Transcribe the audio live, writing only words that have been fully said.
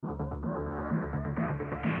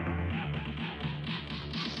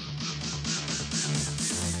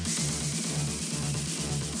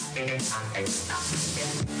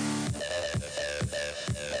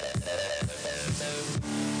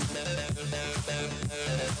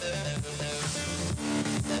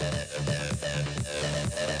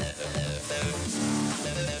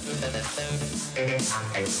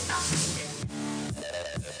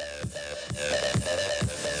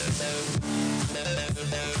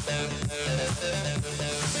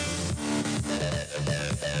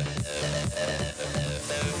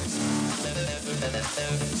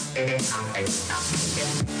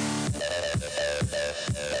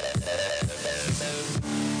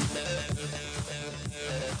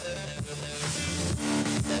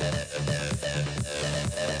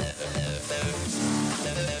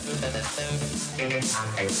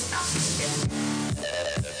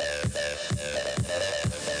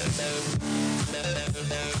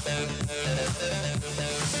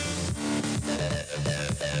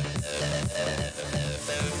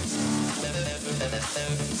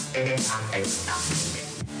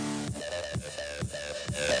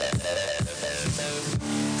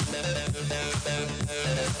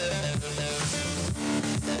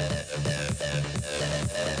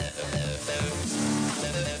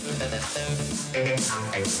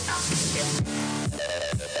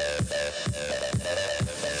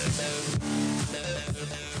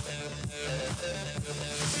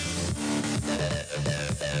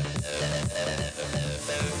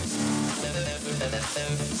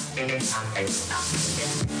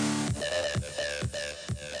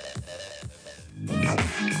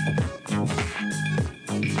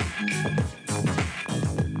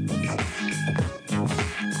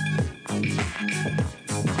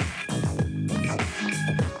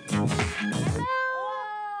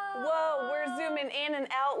Whoa, we're zooming in and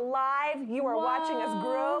out live. You are watching us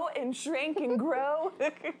grow and shrink and grow.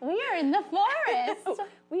 We are in the forest.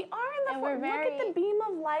 We are in the forest. Look at the beam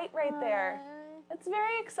of light right there. It's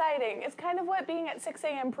very exciting. It's kind of what being at 6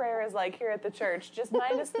 a.m. prayer is like here at the church, just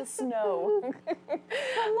minus the snow.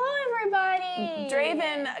 Hello, everybody.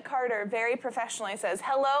 Draven Carter very professionally says,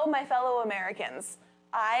 "Hello, my fellow Americans."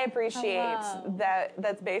 I appreciate that.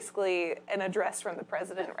 That's basically an address from the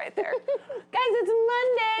president right there. Guys, it's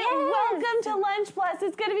Monday. Yes. Welcome to Lunch Plus.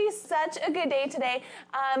 It's going to be such a good day today.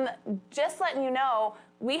 Just letting you know,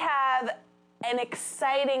 we have an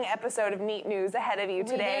exciting episode of Neat News ahead of you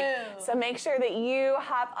today. We do. So make sure that you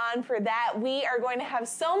hop on for that. We are going to have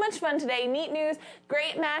so much fun today. Neat News,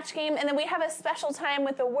 great match game, and then we have a special time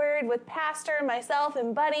with the Word with Pastor, myself,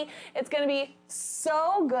 and Buddy. It's going to be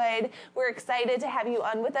so good. We're excited to have you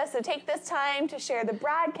on with us. So take this time to share the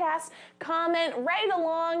broadcast, comment right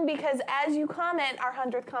along, because as you comment, our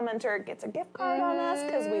 100th commenter gets a gift card on us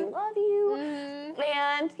because we love you.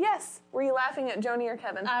 And yes, were you laughing at Joni or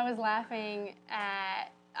Kevin? I was laughing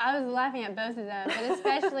at both of them, but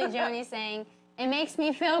especially Joni saying, "It makes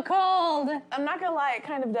me feel cold." I'm not gonna lie, it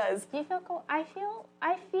kind of does. Do you feel cold? I feel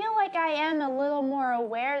like I am a little more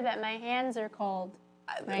aware that my hands are cold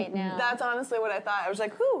right now. That's honestly what I thought. I was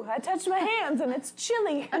like, whew, I touched my hands and it's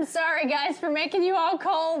chilly. I'm sorry, guys, for making you all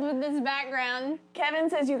cold with this background. Kevin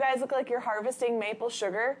says you guys look like you're harvesting maple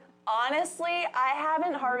sugar. Honestly, I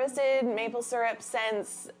haven't harvested maple syrup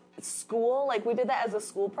since school. Like, we did that as a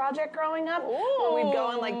school project growing up. Where we'd go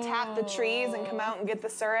and like tap the trees and come out and get the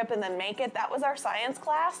syrup and then make it. That was our science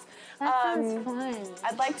class. That sounds fun.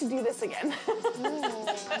 I'd like to do this again.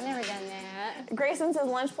 I've never done that. Grayson says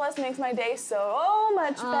Lunch Plus makes my day so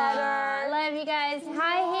much better. Love you guys.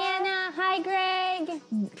 Hi, Hannah. Hi, Greg.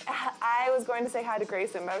 I was going to say hi to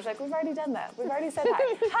Grayson, but I was like, we've already done that. We've already said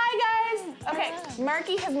hi. Hi, guys. Okay,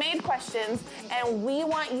 Marky has made questions, and we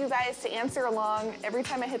want you guys to answer along. Every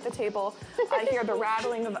time I hit the table, I hear the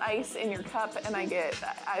rattling of ice in your cup, and I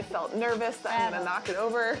felt nervous that I'm going to knock it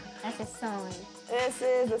over. That's a song. This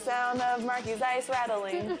is the sound of Marky's ice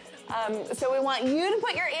rattling. So we want you to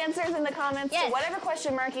put your answers in the comments to whatever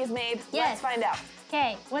question Marky's made. Let's find out.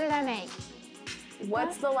 Okay, what did I make?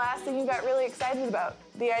 What's the last thing you got really excited about?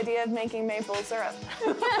 The idea of making maple syrup.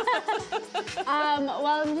 Well,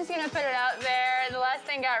 I'm just going to put it out there. The last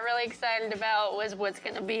thing I got really excited about was what's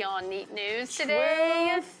going to be on Neat News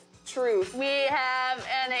today. Truth. We have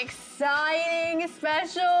an exciting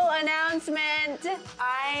special announcement.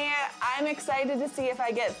 I'm excited to see if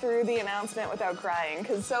I get through the announcement without crying,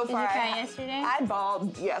 because so far Did you cry yesterday? I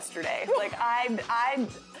bawled yesterday. Like I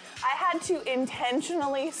had to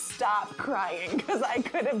intentionally stop crying because I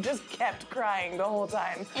could have just kept crying the whole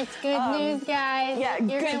time. It's good news, guys. Yeah,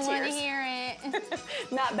 You're good going to want to tears. hear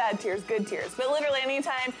it. Not bad tears, good tears. But literally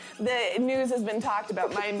anytime the news has been talked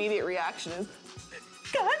about, my immediate reaction is,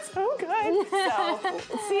 God's so good. So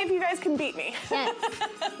see if you guys can beat me. Yes.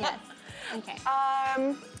 Okay.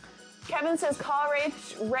 Kevin says, call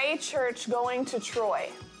Ray Church going to Troy.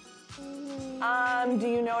 Do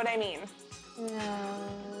you know what I mean? No.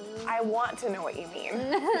 I want to know what you mean.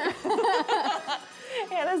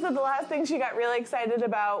 Hannah said the last thing she got really excited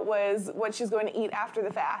about was what she's going to eat after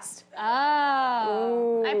the fast.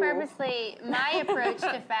 Oh. Ooh. My approach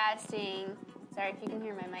to fasting. Sorry if you can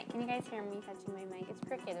hear my mic. Can you guys hear me touching my mic? It's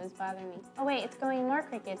crooked. It was bothering me. Oh wait, it's going more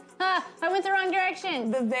crooked. Ah, I went the wrong direction.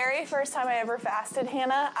 The very first time I ever fasted,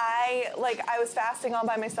 Hannah, I was fasting all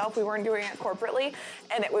by myself. We weren't doing it corporately,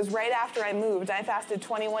 and it was right after I moved. I fasted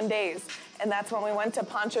 21 days, and that's when we went to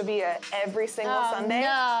Pancho Villa every single Sunday.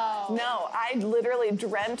 No, I literally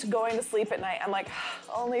dreamt going to sleep at night. I'm like,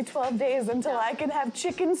 only 12 days until I can have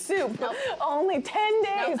chicken soup. Nope. Only 10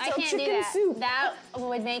 days Nope, till I can't chicken do that. soup. That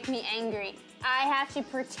would make me angry. I have to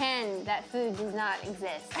pretend that food does not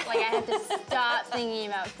exist. Like, I have to stop thinking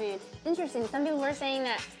about food. It's interesting. Some people were saying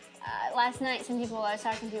that last night, some people I was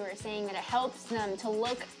talking to were saying that it helps them to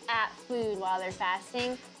look at food while they're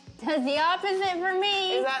fasting. Does the opposite for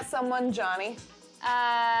me. Is that someone, Johnny?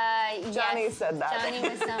 Johnny yes, said that. Johnny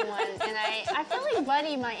was someone, and I feel like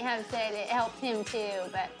Buddy might have said it helped him too,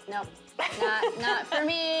 but nope, not for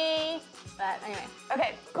me. But anyway.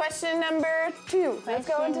 Okay, question number 2. Let's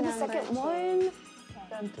go into the Question second number 2. one.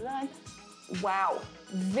 Dun, dun, dun. Wow,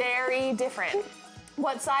 very different.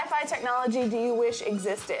 What sci-fi technology do you wish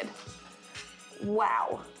existed?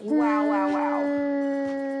 Wow.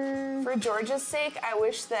 For George's sake, I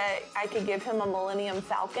wish that I could give him a Millennium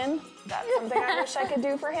Falcon. That's something I wish I could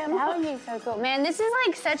do for him. That would be so cool. Man, this is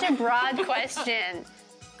like such a broad question.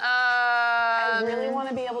 I really want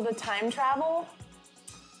to be able to time travel.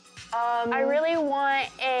 I really want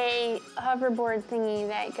a hoverboard thingy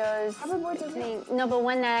that goes... Hoverboards are real. No, but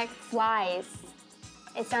one that flies.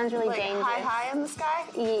 It sounds really Like dangerous. high in the sky?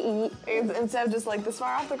 Instead of just like this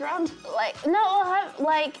far off the ground?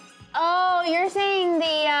 Oh, you're saying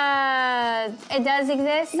it does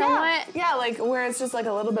exist somewhat? Yeah, like where it's just like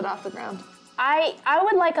a little bit off the ground. I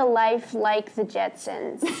would like a life like the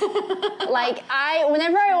Jetsons.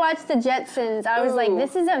 Whenever I watch the Jetsons, I was like,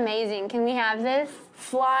 this is amazing. Can we have this?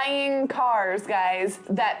 Flying cars, guys,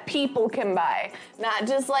 that people can buy. Not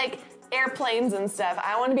just like airplanes and stuff.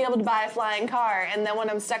 I want to be able to buy a flying car, and then when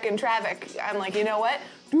I'm stuck in traffic, I'm like, you know what?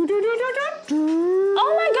 Oh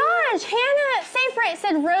my gosh, Hannah Seyfried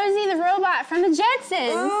said Rosie the Robot from the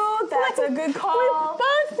Jetsons. Ooh, that's a good call. We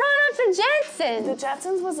both brought up the Jetsons. The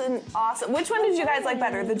Jetsons was an awesome... Which one did you guys like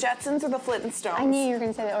better, the Jetsons or the Flintstones? I knew you were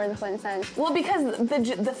going to say that, or the Flintstones. Well, because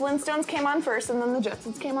the Flintstones came on first, and then the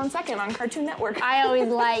Jetsons came on second on Cartoon Network. I always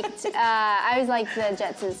liked the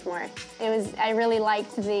Jetsons more. I really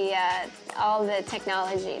liked all the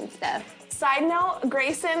technology and stuff. Side note,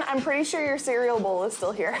 Grayson, I'm pretty sure your cereal bowl is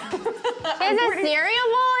still here. Is a cereal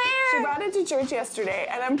bowl She here? brought it to church yesterday,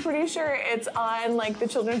 and I'm pretty sure it's on like the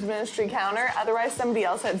children's ministry counter. Otherwise, somebody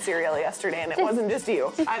else had cereal yesterday, and it wasn't just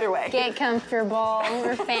you. Either way. Get comfortable.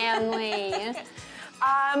 We're family.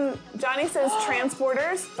 Johnny says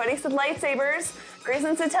transporters. Buddy said lightsabers.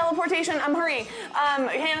 Grayson said teleportation. I'm hurrying.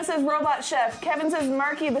 Hannah says robot chef. Kevin says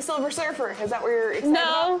Marky the Silver Surfer. Is that where you're excited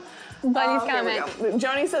about? Buddy's Here we comment. go.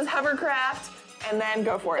 Joni says hovercraft, and then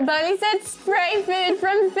go for it. Buddy said spray food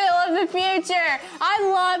from Phil of the Future. I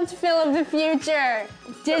loved Phil of the Future.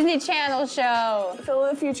 Disney Channel show. Phil of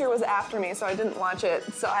the Future was after me, so I didn't watch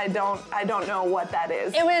it. So I don't know what that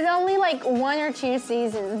is. It was only like 1 or 2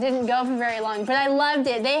 seasons. It didn't go for very long, but I loved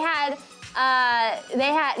it. They had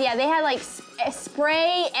like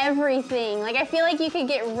spray everything. Like I feel like you could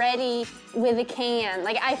get ready with a can.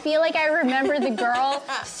 Like I feel like I remember the girl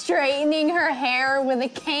straightening her hair with a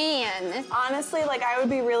can. Honestly, like I would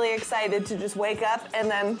be really excited to just wake up and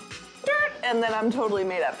then I'm totally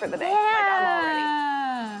made up for the day. Yeah. Like I'm all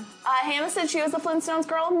ready. Hannah said she was a Flintstones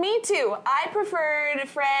girl. Me too. I preferred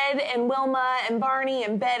Fred and Wilma and Barney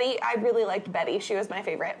and Betty. I really liked Betty. She was my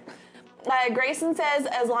favorite. Grayson says,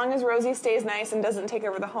 as long as Rosie stays nice and doesn't take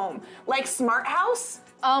over the home. Like Smart House?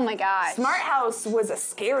 Oh my gosh. Smart House was a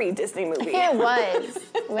scary Disney movie. It was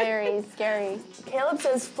very scary. Caleb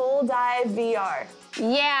says full dive VR.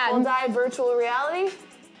 Yeah. Full dive virtual reality?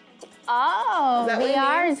 Oh, Is that what you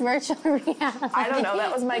VR mean? is virtual reality. I don't know.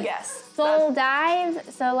 That was my guess. Full dive,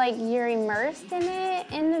 so like you're immersed in it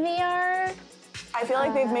in the VR. I feel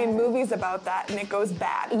like they've made movies about that and it goes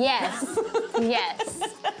bad. Yes, yes,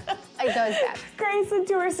 it goes bad. Grayson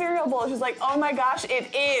to her cereal bowl. She's like, oh my gosh,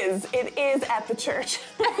 it is at the church.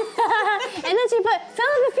 And then she put Phil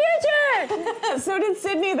of the Future. So did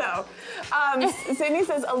Sydney though. Sydney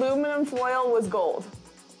says aluminum foil was gold.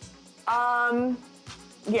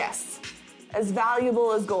 Yes, as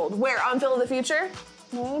valuable as gold. Where, on Phil of the Future?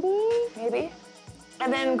 Maybe. Maybe.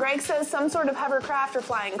 And then Greg says some sort of hovercraft or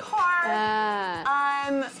flying car.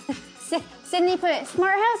 Sydney put,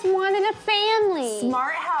 Smart House wanted a family.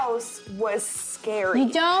 Smart House was scary.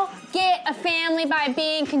 You don't get a family by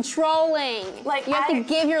being controlling. Like, you have to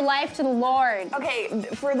give your life to the Lord. Okay,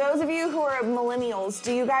 for those of you who are millennials,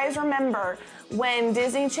 do you guys remember when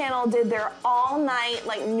Disney Channel did their all-night,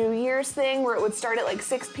 like, New Year's thing where it would start at, like,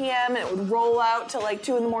 6 p.m. and it would roll out to, like,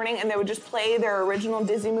 2 in the morning and they would just play their original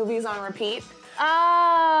Disney movies on repeat?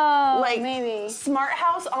 Oh, Like, maybe. Smart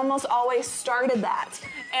House almost always started that.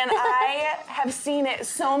 And I have seen it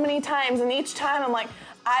so many times, and each time I'm like,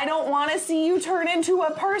 I don't want to see you turn into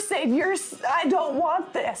a person. I don't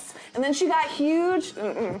want this. And then she got huge.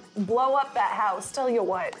 Blow up that house. Tell you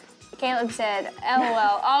what. Caleb said,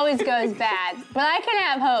 LOL, always goes bad, but I can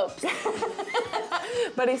have hopes.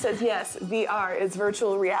 But he says, yes, VR is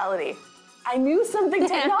virtual reality. I knew something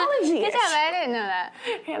technology-ish. Good job, I didn't know that.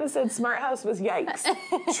 Hannah said Smart House was yikes.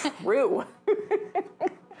 True.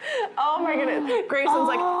 Oh my goodness. Grayson's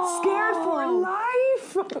like, scared for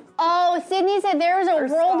life. Oh, Sydney said there was a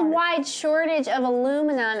worldwide shortage of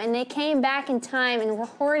aluminum and they came back in time and were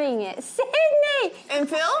hoarding it. Sydney! And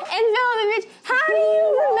Phil? And Phil, how do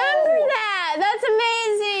you remember that? That's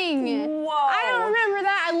amazing. Whoa. I don't remember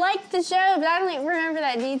that. I liked the show, but I don't remember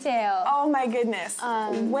that detail. Oh my goodness.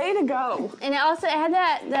 Way to go. And it also had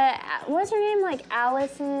what's her name? Like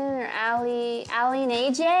Allison or Allie and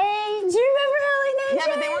AJ? Do you remember Allie and AJ? Yeah,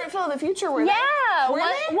 but they weren't Phil of the Future, were they? Yeah. Were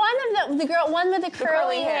they? One of the girl, one with the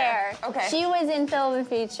curly hair. Okay. She was in Phil of the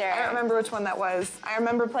Future. I don't remember which one that was. I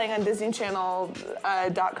remember playing on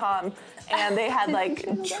DisneyChannel.com, and they had like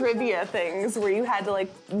trivia things where you had to like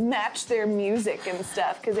match their music and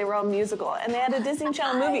stuff because they were all musical. And they had a Disney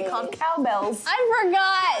Channel movie called Cowbells. I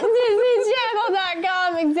forgot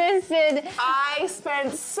DisneyChannel.com existed. I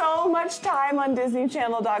spent so much time on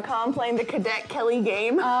DisneyChannel.com playing the Cadet Kelly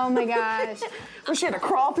game. Oh my gosh. Where she had to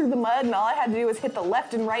crawl through the mud, and all I had to do was hit the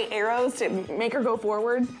left and right arrows to make her go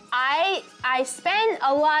forward. I spent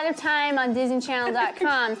a lot of time on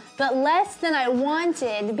DisneyChannel.com, but less than I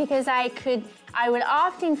wanted because I would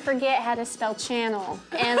often forget how to spell channel,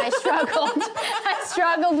 and I struggled. I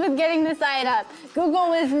struggled with getting the site up. Google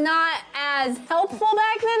was not as helpful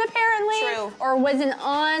back then, apparently. True. Or wasn't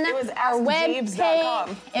on our web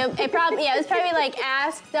AskJeeves.com. page. It was probably like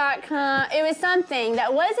ask.com. It was something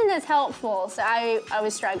that wasn't as helpful, so I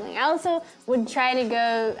was struggling. I also would try to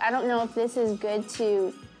go, I don't know if this is good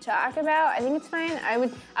to talk about. I think it's fine. I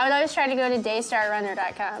would always try to go to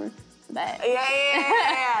daystarrunner.com. But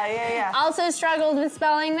Yeah. also struggled with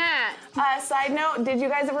spelling that. Side note, did you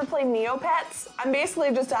guys ever play Neopets? I'm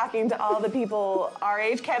basically just talking to all the people our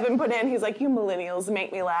age. Kevin put in, he's like, you millennials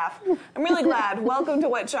make me laugh. I'm really glad. Welcome to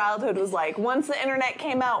what childhood was like. Once the internet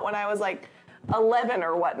came out when I was like 11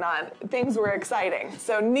 or whatnot, things were exciting.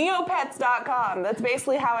 So Neopets.com, that's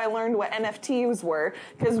basically how I learned what NFTs were,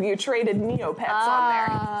 because you traded Neopets on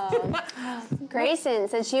there. Grayson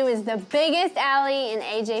said she was the biggest Allie and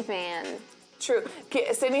AJ fan. True.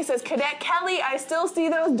 Sydney says, Cadet Kelly, I still see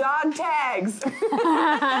those dog tags.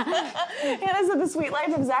 Hannah said the Sweet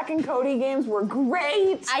Life of Zach and Cody games were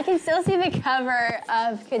great. I can still see the cover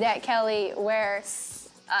of Cadet Kelly where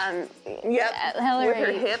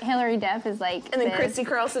Hillary Duff is like and then this. Christy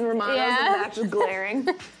Carlson Romano's in the back just glaring.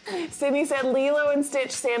 Sydney said Lilo and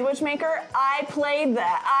Stitch Sandwich Maker. I played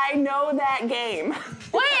that. I know that game.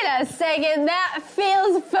 Wait a second, that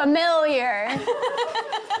feels familiar.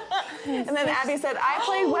 And then Abby said, I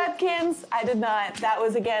played Webkins. I did not. That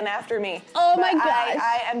was again after me. Oh but my gosh.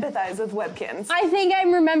 I empathize with Webkins. I think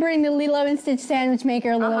I'm remembering the Lilo and Stitch Sandwich Maker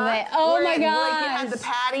a little bit. Oh Where my gosh. Like you had the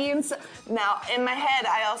patty and stuff. Now, in my head,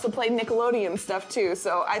 I also played Nickelodeon stuff too,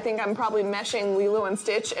 so I think I'm probably meshing Lilo and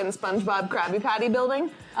Stitch and SpongeBob Krabby Patty building.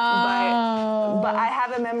 Oh. But I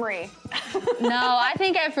have a memory. No, I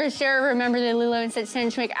think I for sure remember the Lilo and Stitch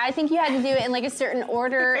Sandwich Maker. I think you had to do it in like a certain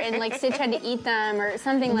order, and like Stitch had to eat them or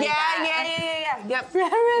something like that. Yeah. Yep.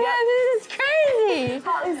 Remember that? This is crazy.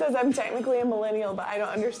 Holly says I'm technically a millennial, but I don't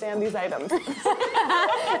understand these items.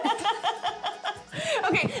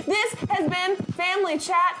 Okay, this has been Family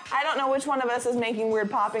Chat. I don't know which one of us is making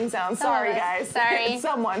weird popping sounds. Sorry, guys. Sorry. It's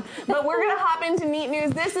someone. But we're going to hop into Neat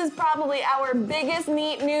News. This is probably our biggest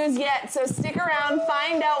Neat News yet, so stick around,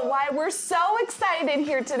 find out why we're so excited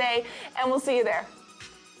here today, and we'll see you there.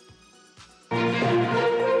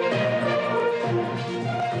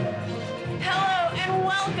 Hello, and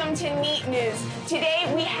welcome to Neat News.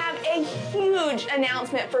 Today, we have a huge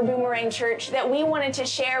announcement for Boomerang Church that we wanted to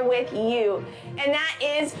share with you, and that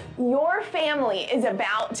is your family is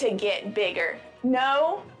about to get bigger.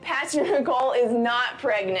 No, Pastor Nicole is not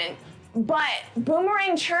pregnant, but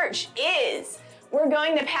Boomerang Church is. We're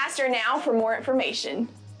going to Pastor now for more information.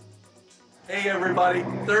 Hey everybody,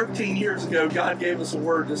 13 years ago, God gave us a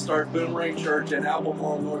word to start Boomerang Church in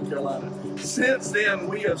Albemarle, North Carolina. Since then,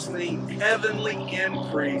 we have seen heavenly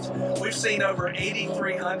increase. We've seen over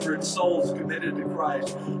 8,300 souls committed to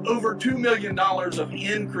Christ, over $2 million of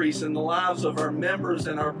increase in the lives of our members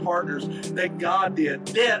and our partners that God did,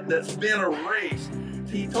 debt that's been erased.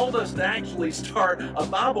 He told us to actually start a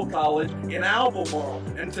Bible college in Albemarle.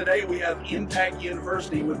 And today we have Impact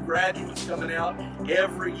University with graduates coming out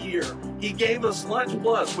every year. He gave us Lunch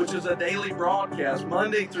Plus, which is a daily broadcast,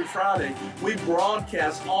 Monday through Friday. We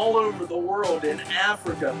broadcast all over the world, in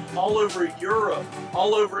Africa, all over Europe,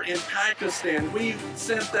 all over in Pakistan. We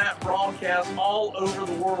sent that broadcast all over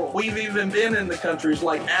the world. We've even been in the countries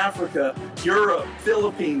like Africa, Europe,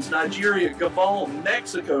 Philippines, Nigeria, Gabon,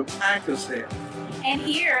 Mexico, Pakistan. And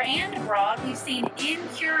here and abroad, we've seen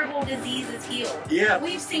incurable diseases healed. Yeah.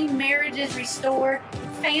 We've seen marriages restored,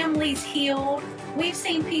 families healed. We've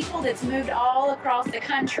seen people that's moved all across the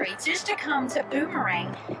country just to come to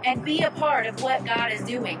Boomerang and be a part of what God is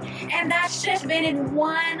doing. And that's just been in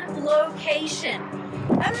one location.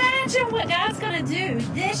 Imagine what God's going to do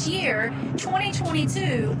this year,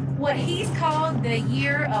 2022, what He's called the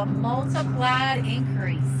year of multiplied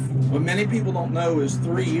increase. What many people don't know is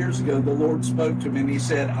 3 years ago, the Lord spoke to me and He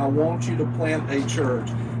said, I want you to plant a church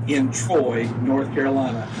in Troy, North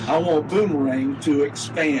Carolina. I want Boomerang to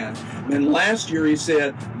expand. And last year He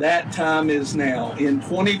said, that time is now. In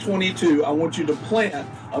 2022, I want you to plant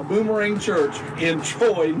a Boomerang church in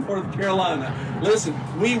Troy, North Carolina. Listen,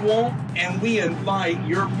 we want and we invite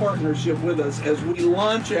your partnership with us as we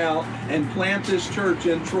launch out and plant this church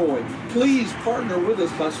in Troy. Please partner with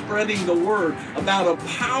us by spreading the word about a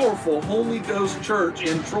powerful Holy Ghost church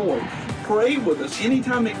in Troy. Pray with us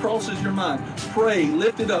anytime it crosses your mind. Pray,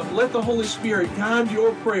 lift it up. Let the Holy Spirit guide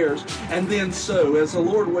your prayers, and then sow as the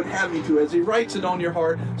Lord would have you to. As He writes it on your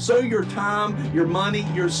heart, sow your time, your money,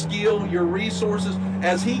 your skill, your resources.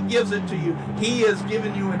 As He gives it to you, He has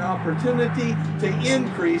given you an opportunity to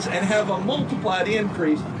increase and have a multiplied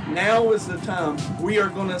increase. Now is the time we are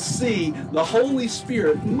going to see the Holy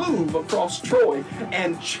Spirit move across Troy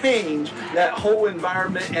and change that whole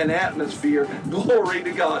environment and atmosphere. Glory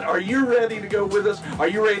to God. Are you ready to go with us? Are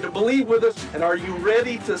you ready to believe with us? And are you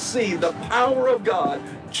ready to see the power of God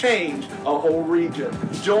change a whole region?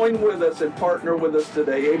 Join with us and partner with us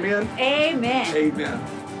today. Amen? Amen.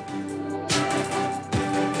 Amen.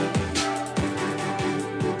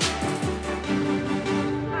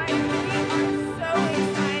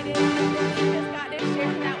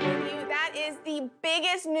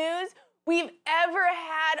 Biggest news we've ever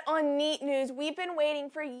had on Neat News. We've been waiting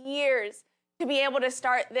for years to be able to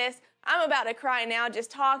start this. I'm about to cry now just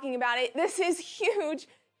talking about it. This is huge,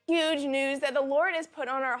 huge news that the Lord has put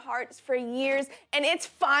on our hearts for years, and it's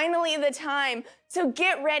finally the time. So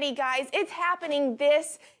get ready, guys. It's happening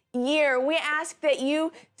this year. We ask that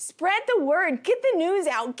you spread the word, get the news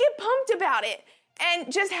out, get pumped about it,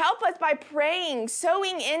 and just help us by praying,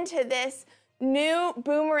 sowing into this new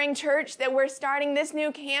Boomerang Church that we're starting, this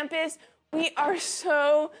new campus. We are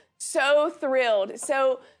so thrilled,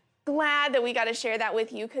 so glad that we got to share that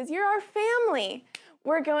with you because you're our family.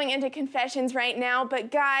 We're going into confessions right now,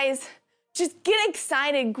 but guys, just get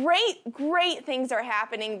excited. Great things are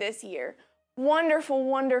happening this year. Wonderful,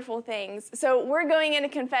 wonderful things. So we're going into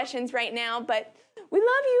confessions right now, but we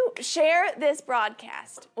love you. Share this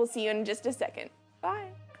broadcast. We'll see you in just a second. Bye.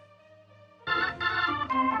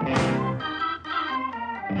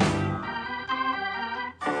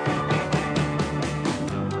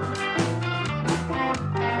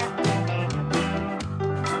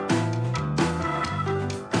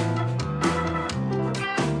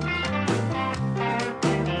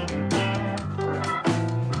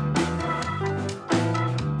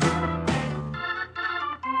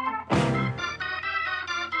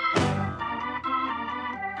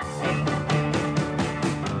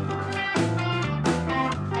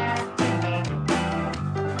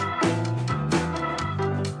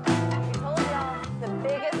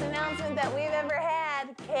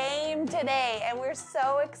 Today, and we're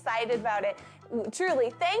so excited about it.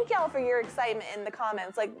 Truly, thank y'all for your excitement in the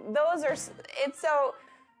comments. Like, it's so,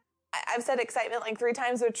 I've said excitement like 3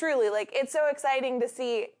 times, but truly, like, it's so exciting to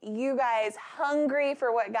see you guys hungry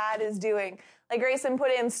for what God is doing. Like Grayson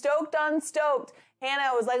put in, stoked on stoked.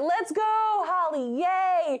 Hannah was like, let's go, Holly,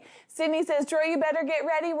 yay. Sydney says, Troy, you better get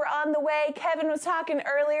ready, we're on the way. Kevin was talking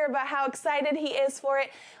earlier about how excited he is for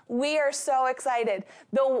it. We are so excited.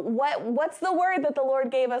 What's the word that the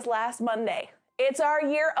Lord gave us last Monday? It's our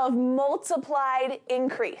year of multiplied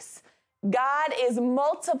increase. God is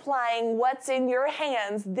multiplying what's in your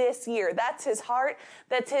hands this year. That's his heart.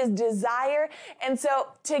 That's his desire. And so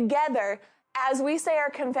together, as we say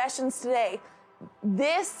our confessions today,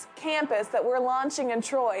 this campus that we're launching in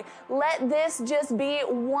Troy, let this just be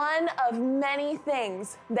one of many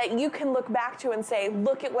things that you can look back to and say,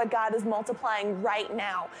 look at what God is multiplying right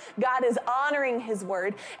now. God is honoring his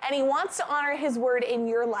word, and he wants to honor his word in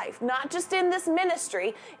your life, not just in this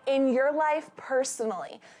ministry, in your life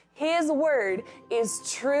personally. His word is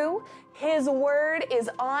true. His word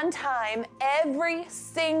is on time every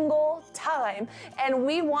single time, and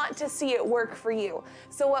we want to see it work for you.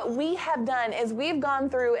 So what we have done is we've gone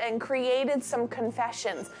through and created some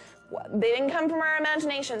confessions. They didn't come from our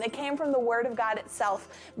imagination. They came from the Word of God itself,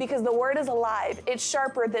 because the Word is alive. It's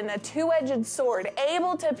sharper than a two-edged sword,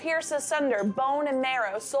 able to pierce asunder bone and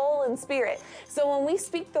marrow, soul and spirit. So when we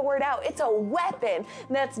speak the Word out, it's a weapon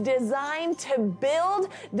that's designed to build,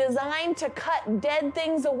 designed to cut dead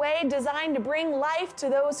things away, designed to bring life to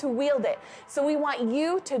those who wield it. So we want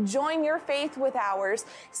you to join your faith with ours,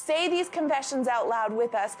 say these confessions out loud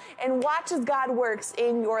with us, and watch as God works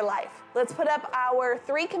in your life. Let's put up our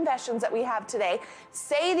 3 confessions that we have today.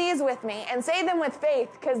 Say these with me, and say them with faith,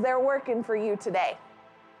 because they're working for you today.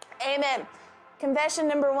 Amen. Confession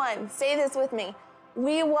number 1. Say this with me.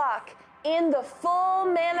 We walk in the full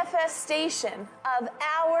manifestation of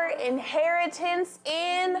our inheritance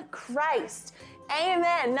in Christ.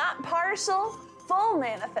 Amen. Not partial, full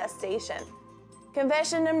manifestation.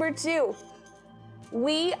 Confession number 2.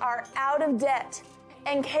 We are out of debt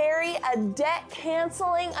and carry a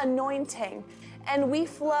debt-canceling anointing, and we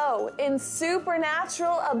flow in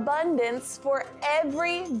supernatural abundance for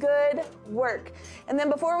every good work. And then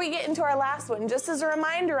before we get into our last one, just as a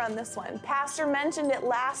reminder on this one, Pastor mentioned it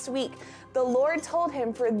last week. The Lord told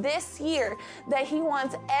him for this year that he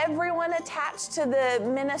wants everyone attached to the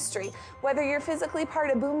ministry, whether you're physically part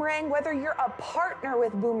of Boomerang, whether you're a partner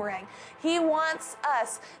with Boomerang. He wants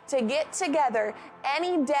us to get together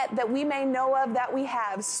any debt that we may know of that we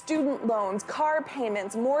have, student loans, car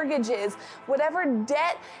payments, mortgages, whatever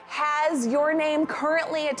debt has your name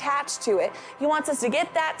currently attached to it. He wants us to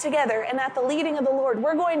get that together, and at the leading of the Lord,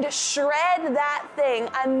 we're going to shred that thing,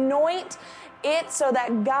 anoint it so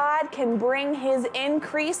that God can bring his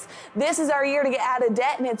increase. This is our year to get out of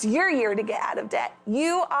debt, and it's your year to get out of debt.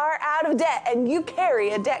 You are out of debt, and you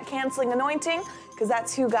carry a debt-canceling anointing, because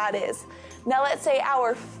that's who God is. Now let's say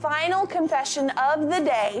our final confession of the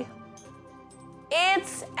day.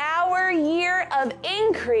 It's our year of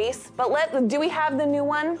increase, but do we have the new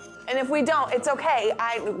one? And if we don't, it's okay.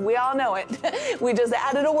 We all know it. We just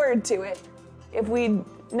added a word to it.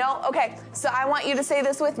 No? Okay, so I want you to say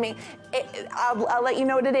this with me. I'll let you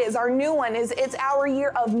know what it is. Our new one is, it's our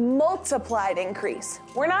year of multiplied increase.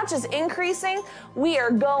 We're not just increasing, we are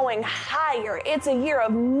going higher. It's a year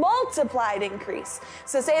of multiplied increase.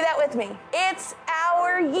 So say that with me. It's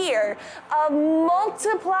our year of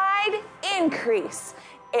multiplied increase.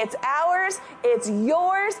 It's ours, it's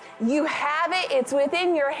yours, you have it, it's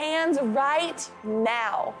within your hands right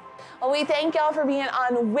now. Well, we thank y'all for being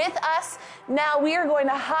on with us. Now we are going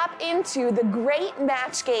to hop into the great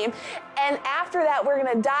match game. And after that, we're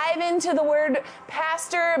going to dive into the Word.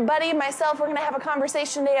 Pastor, Buddy, myself, we're going to have a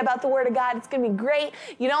conversation today about the Word of God. It's going to be great.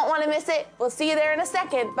 You don't want to miss it. We'll see you there in a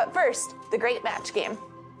second. But first, the great match game.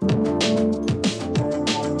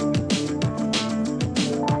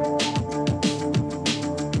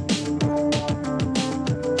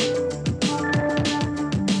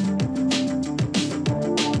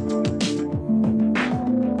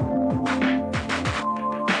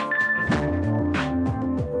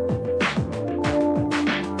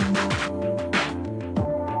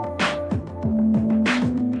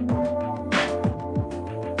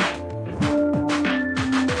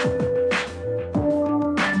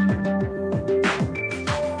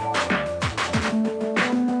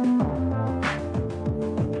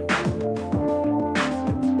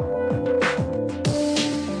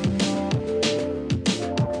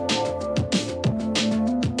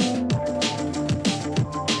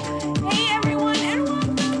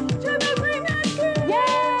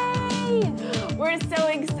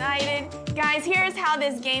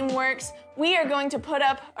 We are going to put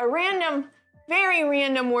up a very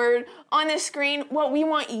random word on the screen. What we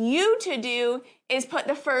want you to do is put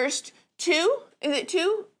the first 2, is it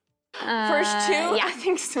 2? First 2? Yeah. I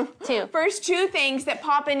think so. 2. First 2 things that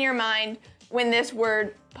pop in your mind when this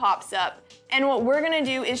word pops up. And what we're gonna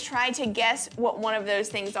do is try to guess what one of those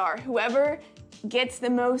things are. Whoever gets the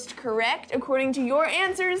most correct according to your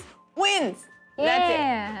answers wins. Yeah.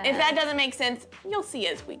 That's it. If that doesn't make sense, you'll see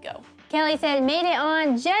as we go. Kelly said, made it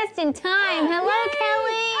on just in time. Hello, Yay!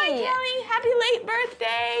 Kelly. Hi, Kelly. happy late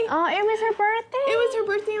birthday. Oh, it was her birthday? It was her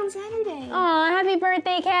birthday on Saturday. Oh, happy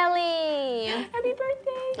birthday, Kelly. Happy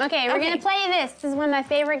birthday. Okay, we're going to play this. This is one of my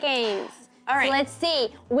favorite games. All right. So let's see.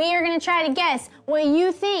 We are going to try to guess what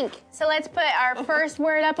you think. So let's put our first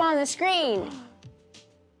word up on the screen.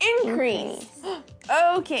 Increase.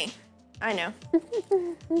 Okay. I know.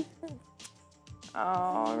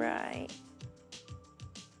 All right.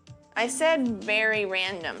 I said very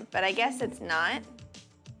random, but I guess it's not.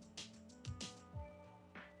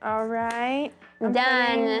 All right. I'm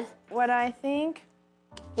Done. putting what I think.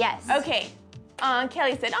 Yes. Okay.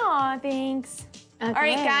 Kelly said, aw, thanks. Okay. All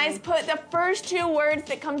right, guys, put the first 2 words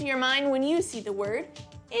that come to your mind when you see the word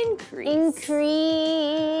increase.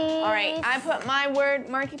 Increase. All right, I put my word,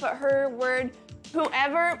 Marky put her word.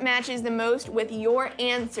 Whoever matches the most with your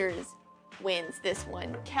answers wins this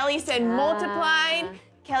one. Kelly said multiplied.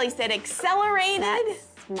 Kelly said accelerated. That's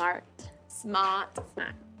smart. Smart.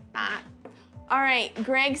 All right,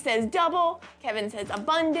 Greg says double. Kevin says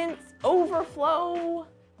abundance, overflow.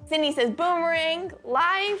 Cindy says boomerang,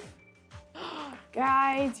 life.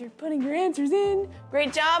 Guys, you're putting your answers in.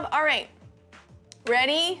 Great job. All right,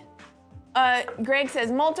 ready? Greg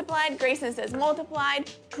says multiplied. Grayson says multiplied.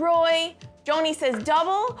 Troy, Joni says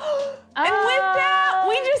double. And with that,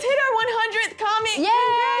 we just hit our 100th comment. Yay!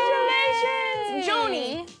 Congratulations.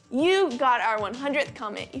 Joni, you got our 100th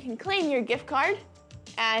comment. You can claim your gift card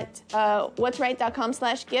at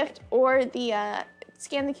what'sright.com/gift or the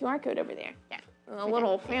scan the QR code over there. Yeah, a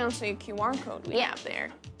little fancy QR code we have there.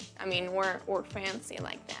 I mean, we're fancy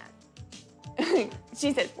like that.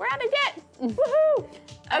 She said, we're out of debt. Woohoo!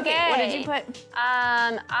 Okay, what did you put?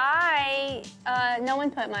 No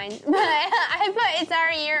one put mine, but I put it's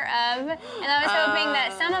our year of, and I was hoping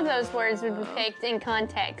that some of those words would be picked in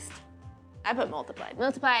context. I put multiplied.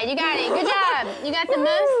 Multiplied, you got it, good job. You got the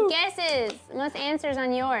most guesses, most answers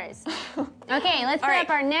on yours. Okay, let's put up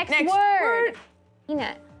our next word.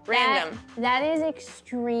 Peanut. Random. That is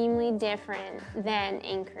extremely different than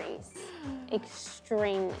increase.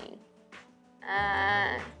 Extremely.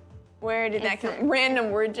 Where did that come? Random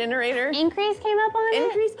word generator. Increase came up on it?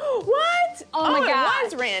 Increase? What? Oh my gosh. It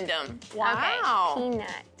was random. Wow. Okay,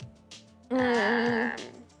 peanut.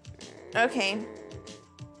 Okay.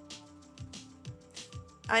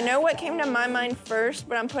 I know what came to my mind first,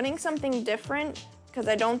 but I'm putting something different because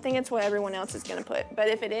I don't think it's what everyone else is going to put. But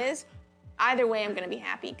if it is, either way I'm going to be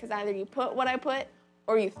happy because either you put what I put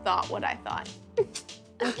or you thought what I thought.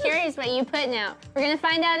 I'm curious what you put now. We're going to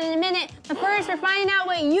find out in a minute, but first we're finding out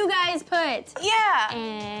what you guys put. Yeah.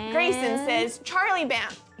 And Grayson says Charlie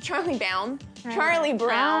Brown,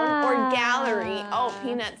 or Gallery. Oh,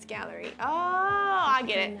 Peanuts Gallery. Oh, I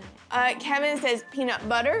get it. Kevin says peanut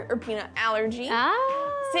butter or peanut allergy.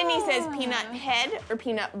 Cindy says peanut head or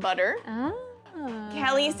peanut butter.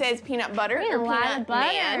 Kelly says peanut butter or peanut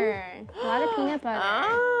man. A lot of peanut butter.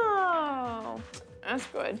 Oh, that's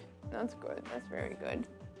good. That's good. That's very good.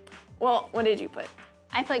 Well, what did you put?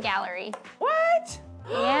 I put gallery. What?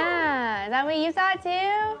 Yeah. Is that what you thought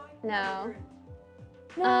too? No.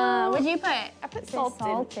 What'd you put? I put salted.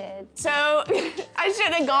 Salted. So I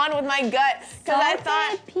should have gone with my gut because I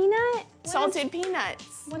thought peanut. salted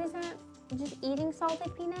peanuts. What is that? Just eating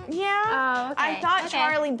salted peanuts? Yeah. Oh, okay. I thought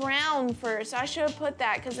Charlie Brown first. I should have put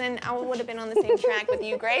that because then I would have been on the same track with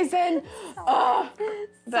you, Grayson.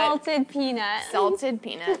 Salted peanut. Salted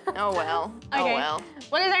peanut. Oh well. Okay. Oh well.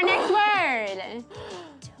 What is our next word?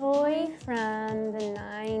 Toy from the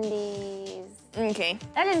 90s. Okay.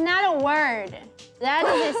 That is not a word. That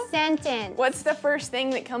is a sentence. What's the first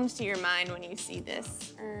thing that comes to your mind when you see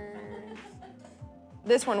this?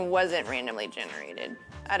 This one wasn't randomly generated.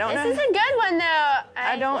 I don't know. This is a good one though.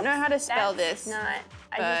 I don't know how to spell That's this. Not.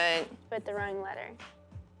 I But just put the wrong letter.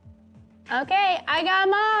 Okay, I got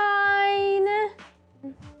mine.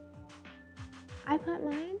 I put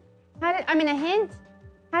mine. A hint.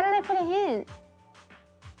 How did I put a hint?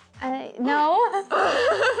 No.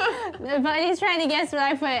 Buddy's trying to guess what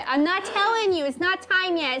I put. I'm not telling you. It's not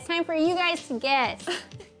time yet. It's time for you guys to guess.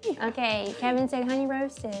 Okay, Kevin said honey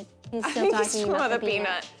roasted. He's still talking about the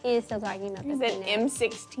peanut. He is still talking about the peanut. He said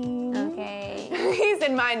M16. Okay. He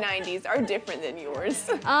said my 90s are different than yours.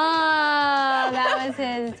 Oh, that was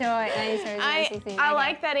his toy. I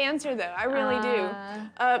like that answer though. I really do.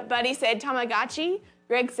 Buddy said Tamagotchi.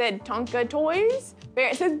 Greg said Tonka toys.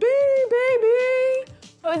 Barrett says baby.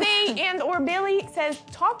 Jose and or Billy says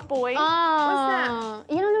Talk Boy. Oh.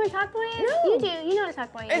 You don't know what Talk Boy is? No. You do. You know what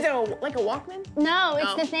Talk Boy is. Is it like a Walkman? No,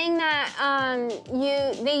 it's Oh. the thing that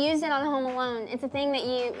they used it on Home Alone. It's a thing that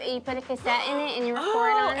you put a cassette in it and you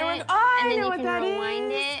record on it, and then you can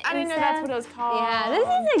rewind it. I didn't know that's what it was called. Yeah, this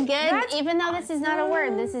is a good. That's even though this is not a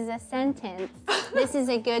word, this is a sentence. This is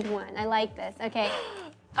a good one. I like this. Okay.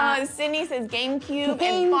 Sydney says GameCube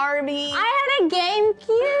Game- and Barbie. I had a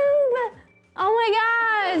GameCube. Oh my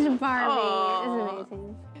gosh, Barbie. Aw. This is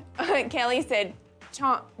amazing. Kelly said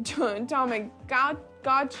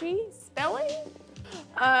Tamagotchi spelling.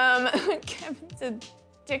 Kevin said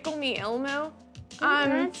Tickle Me Elmo.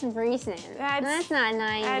 That's recent. That's not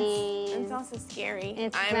 90s. That's also scary.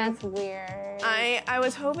 That's weird. I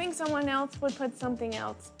was hoping someone else would put something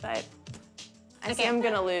else, but I think Okay. I'm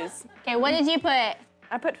gonna lose. Okay, what did you put?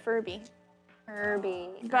 I put Furby, Furby.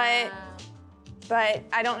 but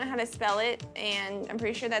I don't know how to spell it, and I'm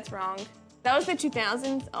pretty sure that's wrong. That was the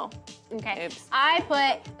 2000s. Oh, Okay. Oops. I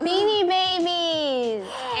put Beanie Babies,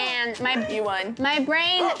 and you won. my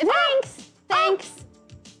brain. Thanks.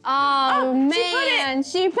 Oh, she man, put it.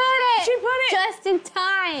 She put it just in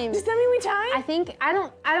time. Does that mean we tied? I think I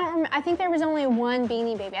don't. I think there was only one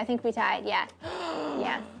Beanie Baby. I think we tied. Yeah.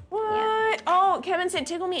 Yeah. What? Yeah. Oh, Kevin said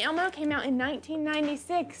Tickle Me Elmo came out in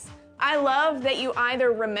 1996. I love that you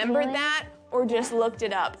either remembered Really? that or just looked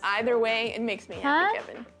it up. Either way, it makes me happy, Huh?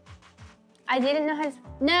 Kevin. I didn't know how to.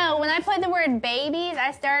 No, when I put the word babies,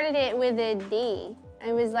 I started it with a D.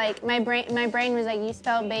 It was like my brain was like, you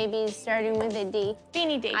spelled babies starting with a D.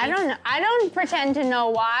 Beanie Baby. I don't know. I don't pretend to know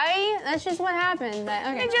why. That's just what happened. But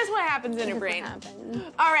okay. It's just what happens in a That's brain. what happened.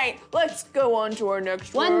 All right, let's go on to our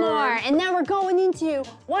next word. One more, and now we're going into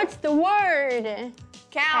what's the word?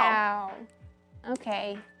 Cow. Cow.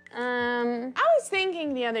 Okay. I was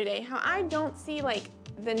thinking the other day how I don't see like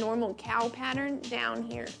the normal cow pattern down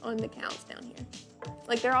here on the cows down here.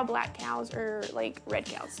 Like they're all black cows or like red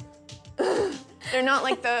cows. They're not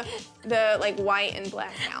like the like white and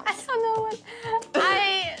black cows. I don't know what.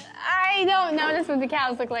 I don't notice what the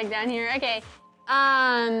cows look like down here. Okay.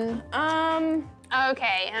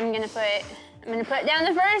 Okay. I'm gonna put down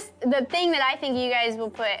the thing that I think you guys will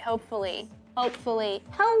put. Hopefully.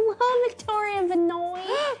 Hello, Victoria Benoit.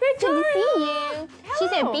 Victoria! Good to see you. She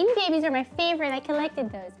said Hello. Beanie Babies are my favorite. I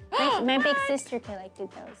collected those. My big sister collected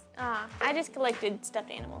those. I just collected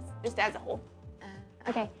stuffed animals, just as a whole.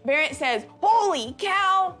 Okay. Barrett says, holy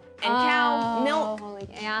cow, and cow milk. Holy,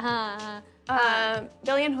 uh-huh.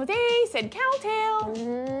 Billy and Jose said cow tail.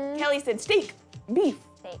 Mhm. Kelly said steak, beef.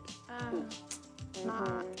 Steak.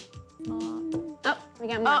 Not. Oh, we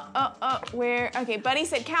got more. Where? Okay, Buddy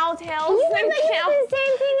said cow tails. You and look like you did the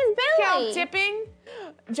same thing as cow Billy. tipping.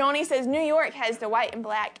 Joni says New York has the white and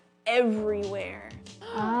black everywhere.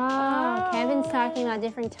 Oh, Kevin's talking about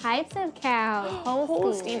different types of cows.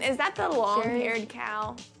 Holstein. Is that the long-haired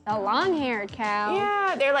cow? The long-haired cow.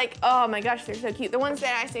 Yeah, they're like, oh my gosh, they're so cute. The ones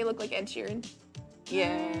that I say look like Ed Sheeran.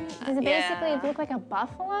 Yeah. Does it basically look like a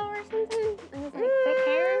buffalo or something? Like thick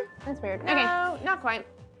hair? That's weird. Okay. No, not quite.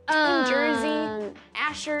 In Jersey,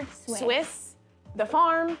 Asher, Swiss, The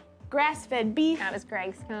Farm, grass-fed beef, That was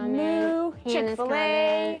Greg's comment. Moo, Hannah's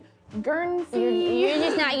Chick-fil-A, Guernsey. You're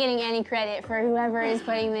just not getting any credit for whoever is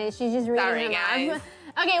putting this. She's just reading Sorry, them guys.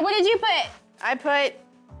 off. Okay, what did you put? I put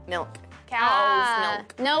milk. Cow's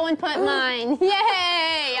milk. No one put mine. Yay!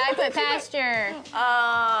 I put pasture.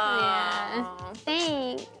 Oh. Yeah.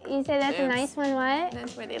 Thanks. You said that's a Oops. nice one, what?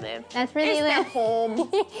 That's where they live. That's where It's they their live. home.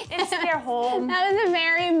 It's their home. That was a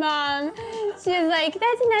very mom. She was like,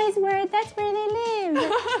 that's a nice word. That's where they live.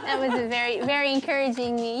 That was a very, very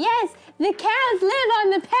encouraging me. Yes, the cows live on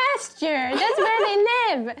the pasture. That's where they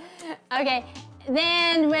live. Okay.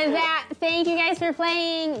 Then with that, thank you guys for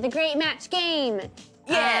playing the Great Match Game.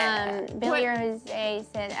 Yeah. Billy What- Jose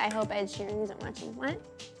said, I hope Ed Sheeran isn't watching. What?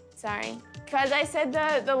 Sorry. Because I said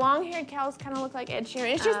the long-haired cows kind of look like Ed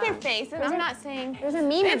Sheeran. It's just their face, and There's I'm a- not saying... There's a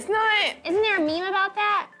meme. It's not... Isn't there a meme about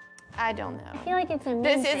that? I don't know. I feel like it's a meme.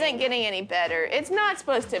 This thing. isn't getting any better. It's not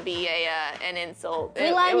supposed to be an insult.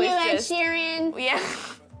 We love you, Ed Sheeran. Yeah.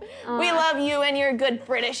 We love you and your good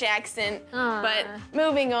British accent. Aw. But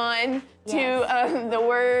moving on to the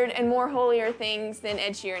word and more holier things than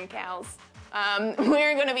Ed Sheeran cows.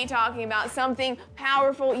 We're going to be talking about something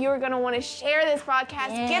powerful. You're going to want to share this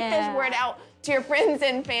broadcast. Get this Yeah. word out to your friends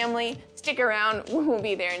and family. Stick around. We'll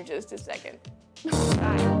be there in just a second.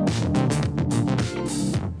 Bye.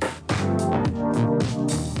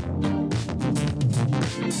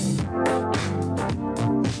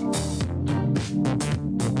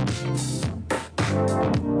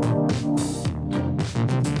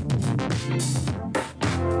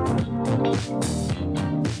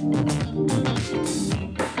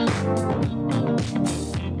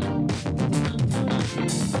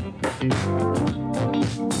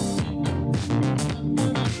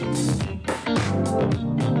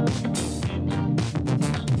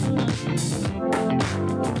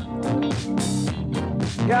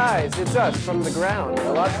 Guys, it's us from the ground,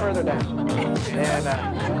 a lot further down. And,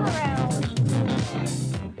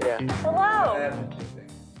 yeah. Hello.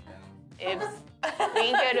 Oops.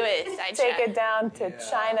 We can go to a side Take shot. it down to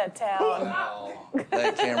Chinatown. Wow.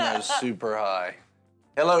 That camera is super high.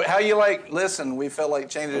 Hello, how you like? Listen, we felt like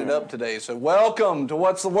changing it up today, so welcome to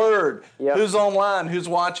What's the Word? Yep. Who's online? Who's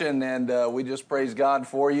watching? And we just praise God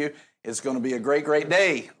for you. It's going to be a great, great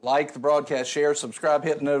day. Like the broadcast, share, subscribe,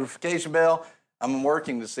 hit the notification bell. I'm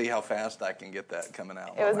working to see how fast I can get that coming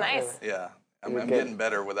out. It was nice. Yeah. I'm good. getting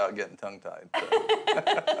better without getting tongue-tied.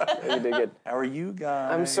 So. You did good. How are you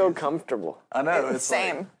guys? I'm so comfortable. I know. It's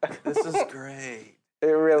Same. Like, this is great. It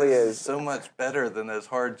really This is. so much better than those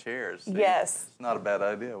hard chairs. See? Yes. It's not a bad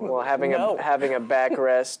idea. was Well, it? having No. a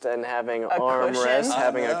backrest and having arm cushion. rest,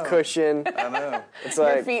 having I know. a cushion. I know. It's Your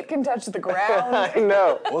like feet can touch the ground. I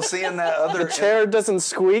know. Well, see, in that other Chair doesn't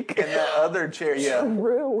squeak. in that other chair, yeah,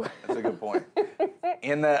 True. that's a good point.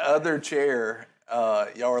 In that other chair,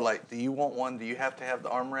 y'all were like, "Do you want one? Do you have to have the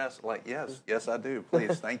armrest?" Like, yes, I do.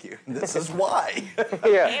 Please, thank you. This is why.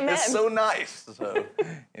 Yeah. Amen. It's so nice. So,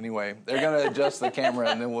 anyway, they're gonna adjust the camera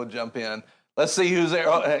and then we'll jump in. Let's see who's there.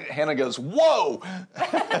 Oh, Hannah goes, "Whoa!"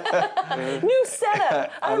 New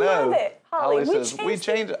setup. I know. love it. Holly, says, "We it.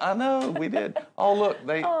 changed it." I know, we did. Oh, look,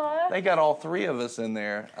 they got all three of us in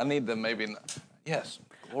there. I need to maybe. Yes.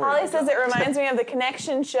 Glory Holly to says God. it reminds me of the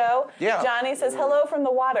Connection show. Yeah. Johnny says hello from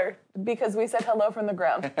the water because we said hello from the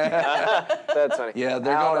ground. That's funny. Yeah,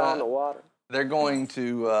 they're out gonna- on the water. They're going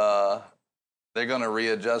to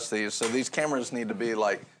readjust these. So these cameras need to be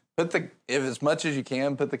like if as much as you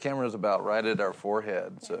can, put the cameras about right at our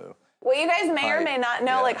forehead. So What you guys may or Right. may not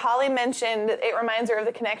know, Yeah. like Holly mentioned, it reminds her of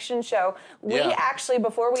the Connection show. We Yeah. actually,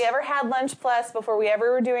 before we ever had Lunch Plus, before we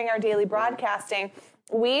ever were doing our daily broadcasting,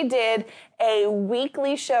 we did a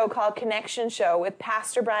weekly show called Connection Show with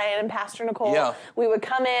Pastor Brian and Pastor Nicole. Yeah. We would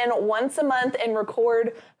come in once a month and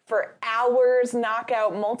record for hours, knock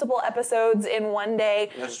out multiple episodes in one day.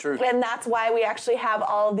 That's true. And that's why we actually have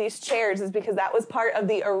all of these chairs, is because that was part of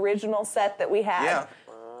the original set that we had. yeah.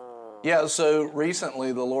 Yeah, so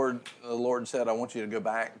recently the Lord said, "I want you to go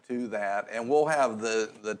back to that," and we'll have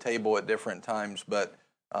the table at different times. But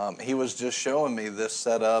He was just showing me this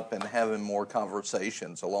setup and having more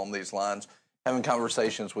conversations along these lines, having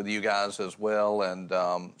conversations with you guys as well, and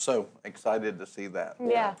so excited to see that.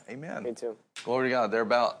 Yeah. Amen. Me too. Glory to God. They're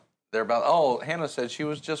about. Oh, Hannah said she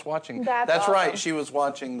was just watching. That's right. awesome. She was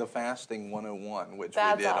watching the Fasting 101, which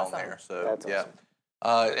That's we did on awesome. there. So That's yeah.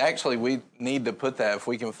 awesome. Actually, we need to put that. If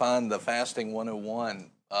we can find the Fasting 101,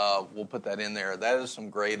 we'll put that in there. That is some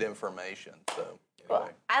great information. So anyway.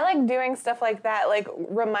 I like doing stuff like that, like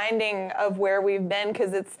reminding of where we've been,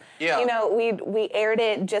 because it's, Yeah. you know, we aired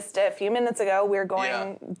it just a few minutes ago. We're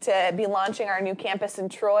going to be launching our new campus in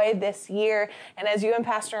Troy this year, and as you and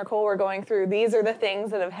Pastor Nicole were going through, these are the things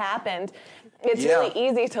that have happened. It's Yeah. really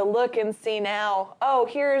easy to look and see now, oh,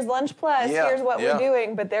 here's Lunch Plus, Yeah, here's what yeah. we're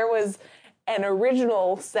doing, but there was an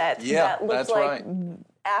original set Yeah, that looks that's like right.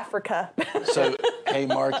 Africa. So, hey,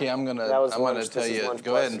 Marky, I'm gonna That was I'm gonna lunch. tell This is you, lunch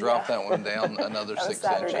go ahead plus. and drop that one down another was 6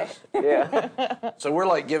 Saturday. inches. Yeah. So we're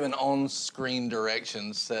like giving on-screen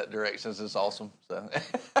directions, set directions. It's awesome. So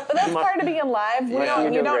But that's part of being live. Yeah. You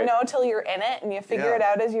You're doing don't great. know till you're in it, and you figure Yeah. it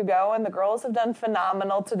out as you go. And the girls have done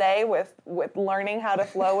phenomenal today with learning how to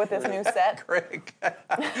flow with this new set.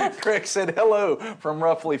 Craig said hello from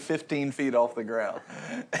roughly 15 feet off the ground.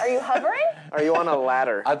 Are you hovering? Are you on a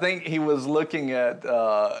ladder? I think he was looking at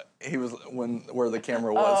where the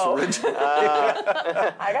camera was originally.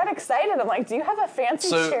 I got excited. I'm like, do you have a fancy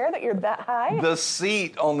So- chair that you're that high? The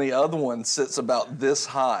seat on the other one sits about this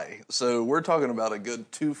high. So we're talking about a good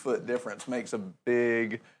 2 foot difference. Makes a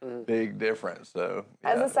big difference. So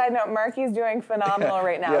As yeah. a side note, Marky's doing phenomenal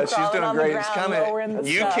right now. Yeah, she's crawling doing on great. The It's ground, kind lowering of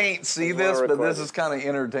the you stuff. can't see Well this, but this recorded. is kind of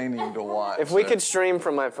entertaining to watch. If we so- could stream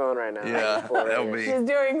from my phone right now. yeah, that would be. She's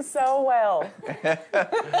doing so well.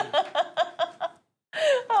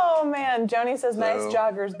 Oh man, Joni says, "Nice So-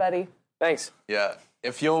 joggers, buddy." Thanks. Yeah,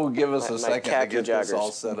 if you'll give us My a second to khaki get this all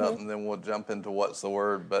joggers. set up, and then we'll jump into what's the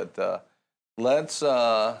word. But let's.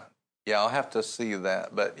 Yeah, I'll have to see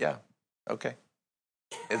that. But yeah, okay.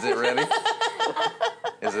 Is it ready?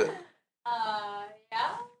 Is it?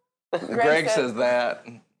 Yeah. Greg says that.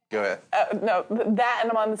 Go ahead. No, that,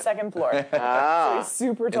 and I'm on the second floor. Ah. He's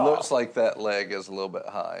super It tall. looks like that leg is a little bit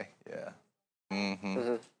high. Yeah.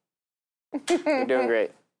 Mm-hmm. You're doing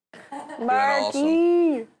great.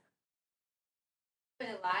 Marky. Put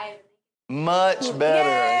it live. Much better.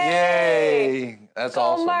 Yay! That's Go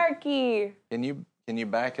awesome. Marky. Can you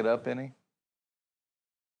back it up any?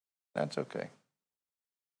 That's okay.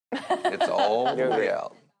 It's all the way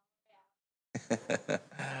out.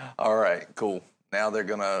 All right, cool. Now they're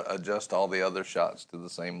going to adjust all the other shots to the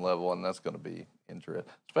same level, and that's going to be interesting,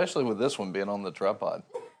 especially with this one being on the tripod.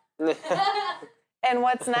 And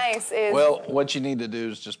what's nice is... Well, what you need to do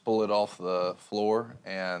is just pull it off the floor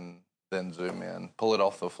and then zoom in. Pull it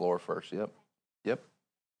off the floor first. Yep.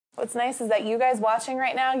 What's nice is that you guys watching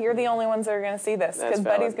right now, you're the only ones that are going to see this because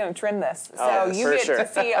Buddy's going to trim this. So you get to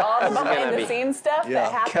see all the behind-the-scenes stuff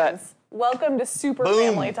that happens. Cut. Welcome to Super Boom.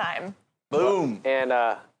 Family Time. Boom. And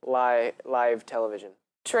live television.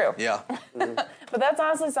 True. Yeah. But that's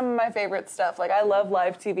honestly some of my favorite stuff. Like, I love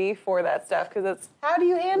live TV for that stuff because it's how do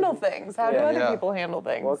you handle things? How do other people handle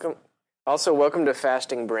things? Welcome to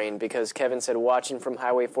Fasting Brain, because Kevin said watching from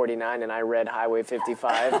Highway 49, and I read Highway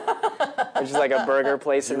 55, which is like a burger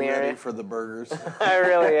place in the Ready area. for the burgers? I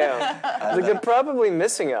really am. Like, they're probably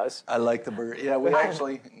missing us. I like the burger. Yeah, we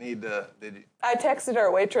actually need to. Did you? I texted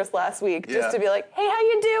our waitress last week just to be like, hey, how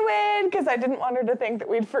you doing? Because I didn't want her to think that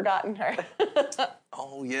we'd forgotten her.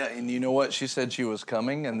 Oh, yeah, and you know what? She said she was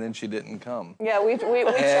coming, and then she didn't come. Yeah, we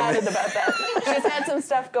chatted about that. She's had some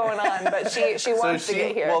stuff going on, but she wants to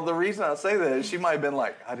get here. Well, the reason I say that is she might have been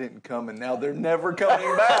like, I didn't come, and now they're never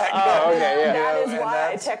coming back. Oh, okay, yeah. That is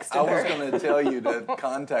why I texted I her. was going to tell you to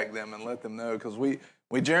contact them and let them know, because we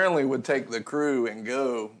generally would take the crew and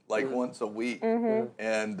go like once a week.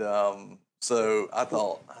 And so I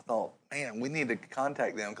thought, man, we need to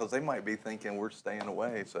contact them because they might be thinking we're staying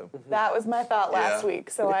away. So That was my thought last week,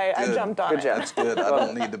 so I jumped on it. That's good. I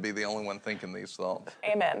don't need to be the only one thinking these thoughts.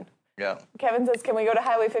 Amen. Yeah. Kevin says, can we go to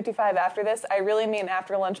Highway 55 after this? I really mean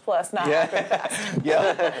after lunch plus, not after the fast.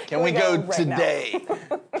 Yeah. Can we go right now? today?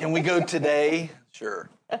 Can we go today? Sure.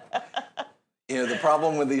 You know, the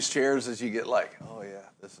problem with these chairs is you get like, oh, yeah,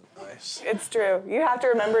 this is nice. It's true. You have to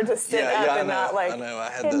remember to sit up and not like, I know. I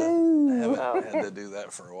had to do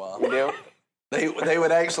that for a while. You do? They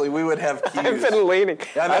would actually, we would have cues. I've been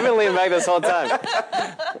leaning back this whole time.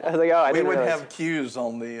 I was like, I We didn't would realize. have cues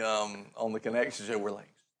on the connection show. We're like,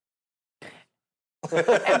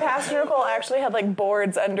 And Pastor Nicole actually had like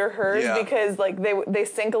boards under hers Yeah. because like they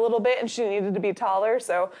sink a little bit and she needed to be taller.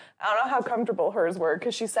 So I don't know how comfortable hers were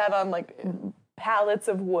because she sat on like pallets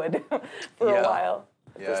of wood for a while.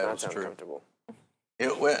 Does yeah, it not was sound true. comfortable.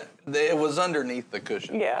 It was underneath the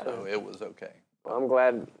cushion. Yeah. So it was okay. Well, I'm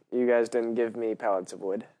glad you guys didn't give me pallets of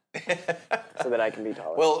wood so that I can be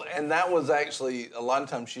taller. Well, and that was actually, a lot of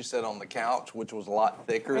times she sat on the couch, which was a lot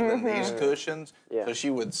thicker than these cushions. Yeah. So she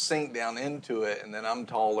would sink down into it, and then I'm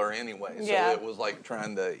taller anyway. So Yeah. it was like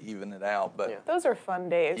trying to even it out. But Those are fun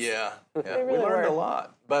days. yeah, we really learned a were.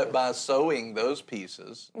 lot. But by sewing those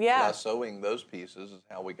pieces, Yeah. is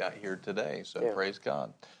how we got here today. So Yeah. praise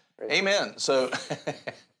God. Amen. So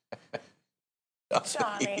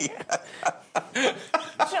Johnny.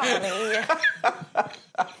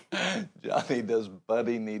 Johnny, does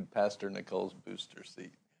Buddy need Pastor Nicole's booster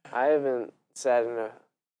seat? I haven't sat in a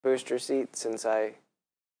booster seat since I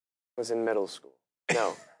was in middle school.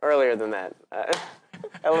 No, earlier than that.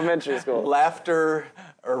 Elementary school. Laughter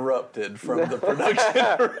erupted from the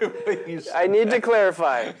production room. when you I need to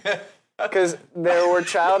clarify, because there were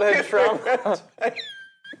childhood trauma.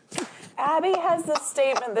 Abby has this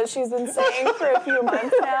statement that she's been saying for a few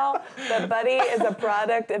months now that Buddy is a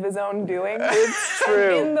product of his own doing. It's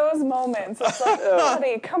true. In those moments, it's like,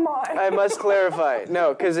 Buddy, come on. I must clarify.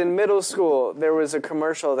 No, because in middle school, there was a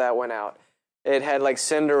commercial that went out. It had like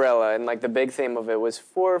Cinderella, and like the big theme of it was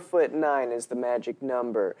 4'9" is the magic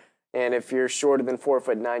number. And if you're shorter than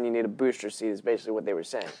 4'9", you need a booster seat, is basically what they were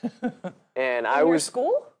saying. And I In your was...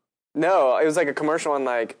 school? No, it was like a commercial on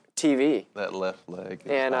like TV. That left leg.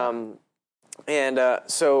 And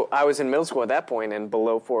so I was in middle school at that point and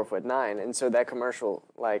below 4'9", and so that commercial,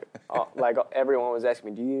 like everyone was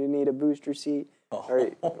asking me, "Do you need a booster seat?"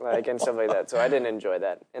 Or like and stuff like that. So I didn't enjoy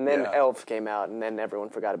that. And then Yeah. Elf came out, and then everyone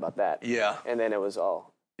forgot about that. Yeah. And then it was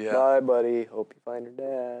all, Yeah. "Bye, buddy. Hope you find your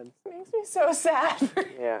dad." Makes me so sad.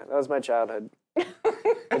 Yeah, that was my childhood.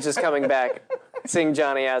 It's just coming back, seeing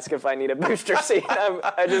Johnny ask if I need a booster seat.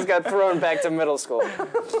 I just got thrown back to middle school.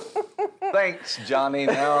 Thanks, Johnny.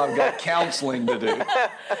 Now I've got counseling to do.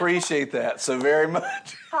 Appreciate that so very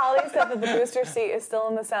much. Holly said that the booster seat is still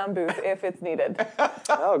in the sound booth if it's needed.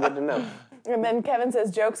 Oh, good to know. And then Kevin says,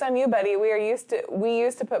 "Joke's on you, buddy. We used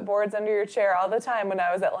to put boards under your chair all the time when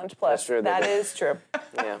I was at Lunch Plus." That's true, they That did. is true.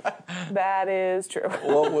 Yeah. That is true.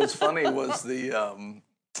 What was funny was the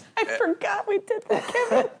I forgot we did that,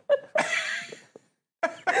 Kevin. I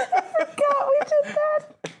forgot we did that.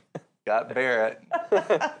 Got Barrett.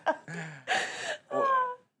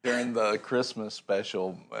 During the Christmas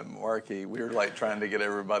special, Marky, we were like trying to get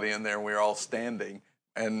everybody in there, and we were all standing.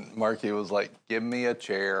 And Marky was like, "Give me a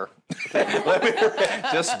chair.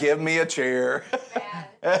 Just give me a chair."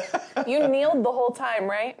 You kneeled the whole time,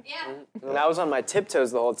 right? Yeah. And I was on my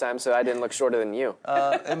tiptoes the whole time, so I didn't look shorter than you.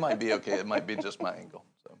 It might be okay. It might be just my angle.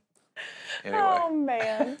 So, anyway. Oh,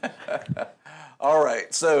 man. All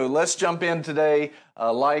right, so let's jump in today.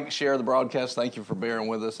 Share the broadcast. Thank you for bearing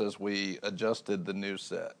with us as we adjusted the new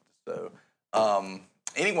set. So,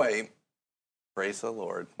 anyway, praise the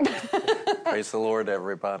Lord. Praise the Lord,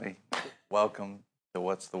 everybody. Welcome to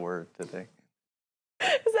What's the Word today.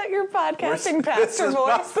 Is that your podcasting pastor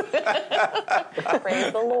voice?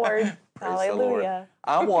 Praise the Lord. Praise Hallelujah. the Lord.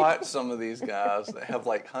 I watch some of these guys that have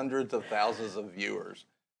like hundreds of thousands of viewers,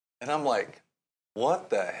 and I'm like, what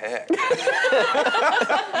the heck?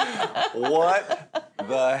 What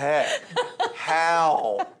the heck?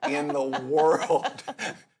 How in the world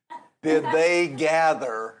did they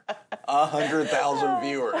gather 100,000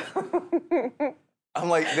 viewers? I'm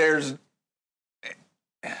like,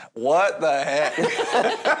 what the heck?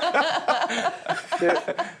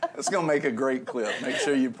 It's going to make a great clip. Make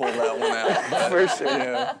sure you pull that one out. For sure.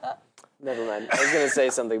 Yeah. Never mind. I was going to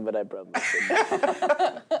say something, but I probably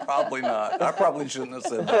shouldn't. Probably not. I probably shouldn't have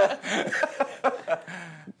said that.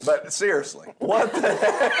 But seriously, what the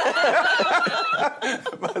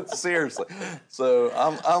heck? But seriously, so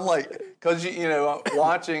I'm like, because you know,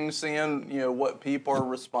 watching, seeing what people are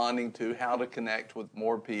responding to, how to connect with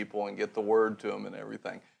more people and get the word to them and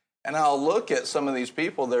everything. And I'll look at some of these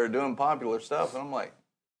people that are doing popular stuff, and I'm like,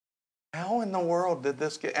 how in the world did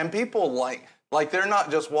this get? And people like they're not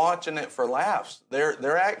just watching it for laughs.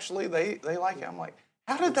 They're actually they like it. I'm like,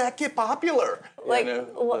 how did that get popular? Like,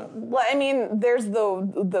 well, I mean, there's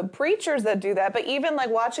the preachers that do that, but even like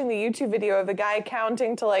watching the YouTube video of the guy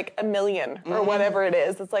counting to like 1 million or whatever it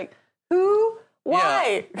is, it's like, who?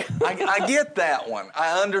 Why? Yeah, I get that one.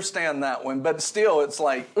 I understand that one. But still, it's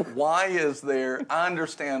like, why is there... I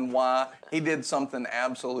understand why he did something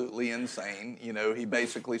absolutely insane. You know, he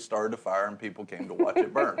basically started a fire and people came to watch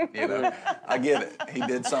it burn. You know, I get it. He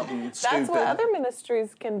did something stupid. That's what other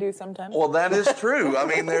ministries can do sometimes. Well, that is true. I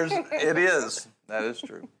mean, it is. That is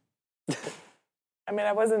true. I mean,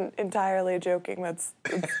 I wasn't entirely joking. That's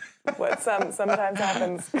what sometimes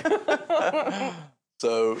happens.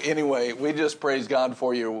 So anyway, we just praise God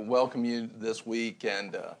for you. Welcome you this week,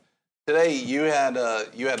 and today you had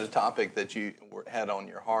a topic that you had on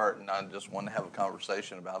your heart, and I just want to have a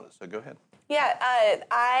conversation about it. So go ahead. Yeah,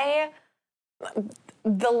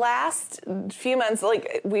 the last few months,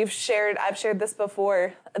 like I've shared this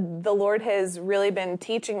before. The Lord has really been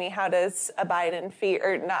teaching me how to abide in fear,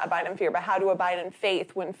 or not abide in fear, but how to abide in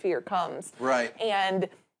faith when fear comes. Right. And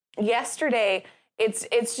yesterday,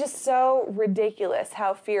 it's just so ridiculous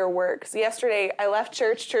how fear works. Yesterday, I left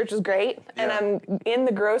church. Church was great. And I'm in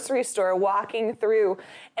the grocery store walking through,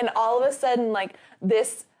 and all of a sudden, like,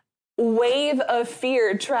 this wave of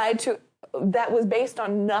fear that was based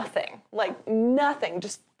on nothing. Like, nothing.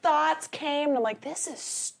 Just thoughts came, and I'm like, this is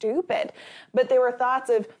stupid. But they were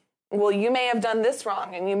thoughts of, well, you may have done this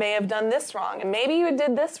wrong, and you may have done this wrong, and maybe you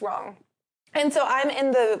did this wrong. And so I'm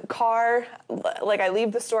in the car, like I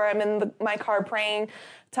leave the store, I'm in my car praying,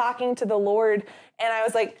 talking to the Lord, and I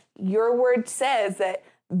was like, your word says that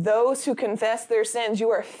those who confess their sins, you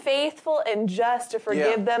are faithful and just to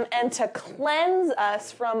forgive them and to cleanse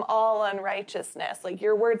us from all unrighteousness. Like,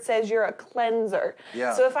 your word says you're a cleanser.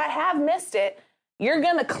 Yeah. So if I have missed it, you're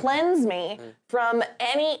going to cleanse me from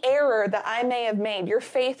any error that I may have made. You're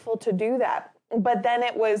faithful to do that. But then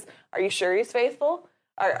it was, are you sure he's faithful?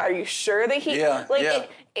 Are you sure that he...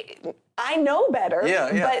 I know better,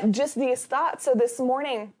 but just these thoughts. So this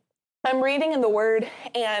morning, I'm reading in the Word,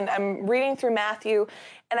 and I'm reading through Matthew,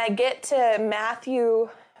 and I get to Matthew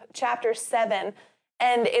chapter 7,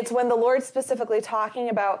 and it's when the Lord's specifically talking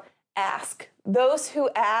about ask. Those who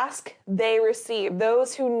ask, they receive.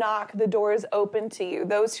 Those who knock, the door is open to you.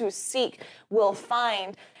 Those who seek will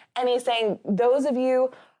find. And he's saying, those of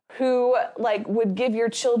you who would give your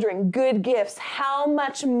children good gifts, how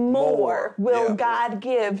much more will God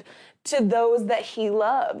give to those that he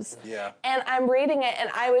loves? Yeah. And I'm reading it, and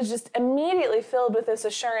I was just immediately filled with this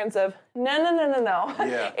assurance of, no.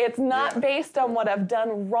 Yeah. It's not based on what I've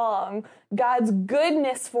done wrong. God's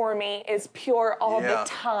goodness for me is pure all the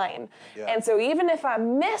time. Yeah. And so even if I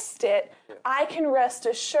missed it, I can rest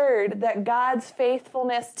assured that God's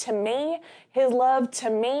faithfulness to me, His love to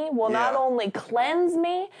me, will not only cleanse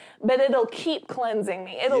me, but it'll keep cleansing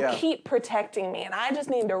me. It'll keep protecting me, and I just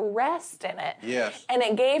need to rest in it. Yes. And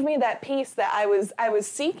it gave me that peace that I was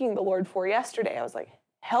seeking the Lord for yesterday. I was like,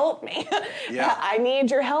 help me. Yeah. I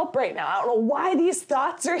need your help right now. I don't know why these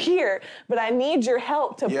thoughts are here, but I need your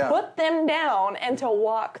help to put them down and to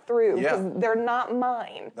walk through because they're not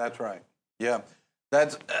mine. That's right. Yeah.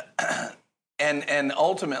 That's and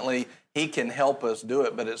ultimately He can help us do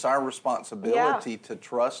it, but it's our responsibility to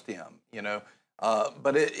trust Him, you know.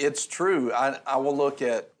 But it's true. I will look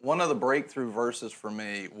at one of the breakthrough verses for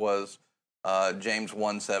me was James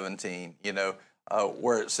 1:17, you know,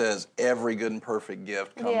 where it says, every good and perfect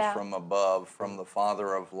gift comes from above, from the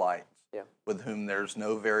Father of lights, with whom there's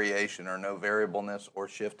no variation or no variableness or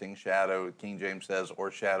shifting shadow, King James says,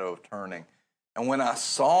 or shadow of turning. And when I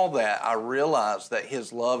saw that, I realized that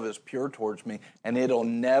His love is pure towards me, and it'll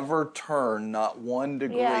never turn, not 1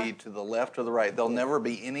 degree to the left or the right. There'll never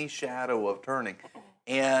be any shadow of turning.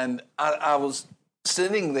 And I was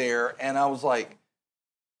sitting there, and I was like,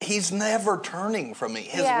 He's never turning from me.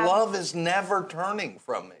 His love is never turning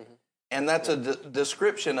from me. And that's a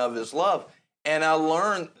description of His love. And I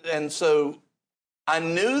learned, and so I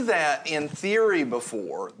knew that in theory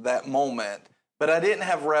before that moment, but I didn't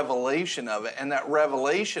have revelation of it. And that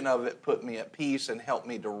revelation of it put me at peace and helped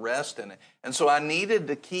me to rest in it. And so I needed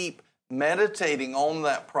to keep meditating on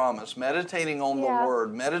that promise, meditating on the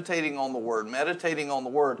Word, meditating on the Word, meditating on the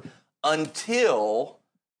Word until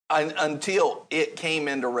it came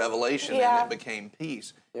into revelation and it became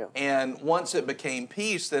peace. Yeah. And once it became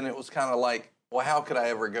peace, then it was kind of like, well, how could I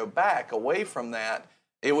ever go back away from that?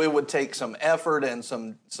 It would take some effort and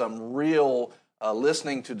some real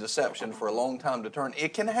listening to deception for a long time to turn.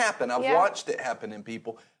 It can happen. I've watched it happen in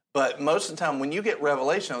people. But most of the time, when you get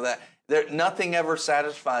revelation of that, nothing ever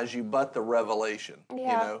satisfies you but the revelation, you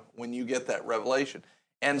know, when you get that revelation.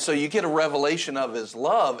 And so you get a revelation of His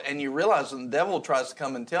love, and you realize when the devil tries to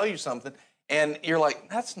come and tell you something, and you're like,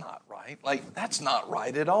 that's not right. Like, that's not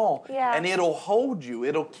right at all. Yeah. And it'll hold you.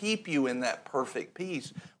 It'll keep you in that perfect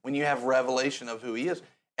peace when you have revelation of who He is.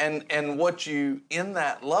 And what you, in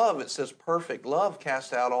that love, it says perfect love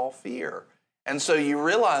casts out all fear. And so you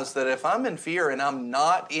realize that if I'm in fear and I'm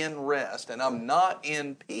not in rest and I'm not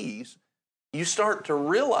in peace, you start to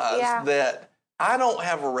realize that I don't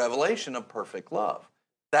have a revelation of perfect love.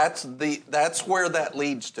 That's where that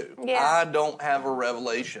leads to. Yeah. I don't have a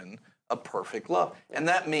revelation of perfect love. And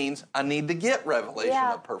that means I need to get revelation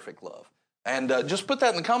of perfect love. And just put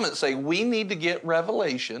that in the comments. Say, we need to get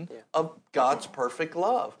revelation of God's perfect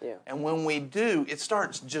love. Yeah. And when we do, it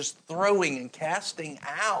starts just throwing and casting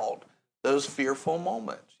out those fearful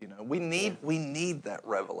moments. You know, we need that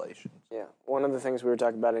revelation. Yeah. One of the things we were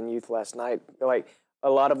talking about in youth last night, like a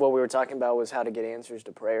lot of what we were talking about was how to get answers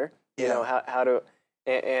to prayer. You know, how to,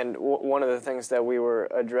 and one of the things that we were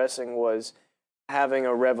addressing was having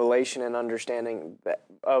a revelation and understanding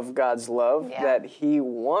of God's love that He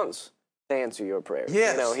wants to answer your prayers.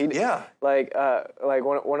 Yes. You know, like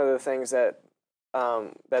one of the things that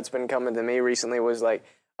that's been coming to me recently was like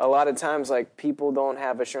a lot of times like people don't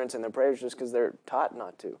have assurance in their prayers just because they're taught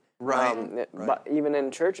not to. Right. But even in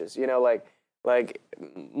churches, you know, like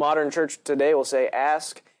modern church today will say,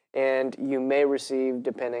 ask and you may receive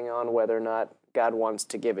depending on whether or not God wants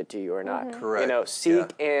to give it to you or not. Mm-hmm. Correct. You know,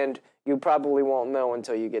 seek and you probably won't know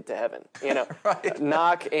until you get to heaven. You know,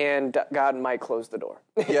 knock and God might close the door.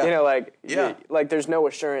 Yeah. You know, like there's no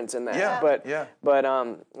assurance in that. Yeah. But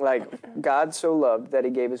like God so loved that He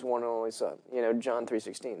gave His one and only Son. You know, John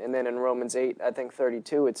 3:16, and then in Romans 8, I think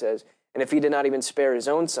 32, it says, "And if He did not even spare His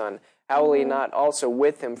own Son, how will He not also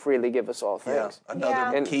with Him freely give us all things?" Yeah.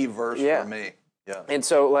 Another key verse for me. Yeah. And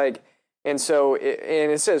so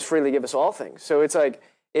it says freely give us all things. So it's like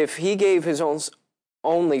if He gave His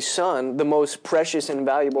only Son, the most precious and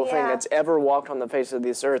valuable thing that's ever walked on the face of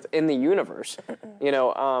this earth in the universe, you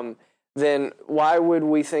know, then why would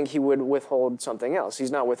we think He would withhold something else? He's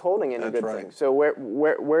not withholding any good thing. So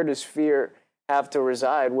where does fear have to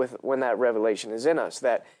reside when that revelation is in us?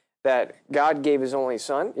 That God gave His only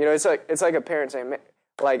Son. You know, it's like a parent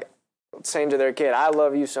saying to their kid, "I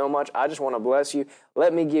love you so much. I just want to bless you.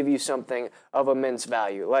 Let me give you something of immense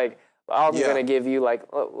value. Like I'm going to give you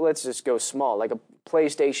let's just go small, like a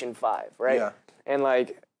PlayStation 5, right? Yeah.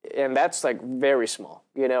 And that's like very small,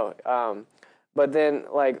 you know. But then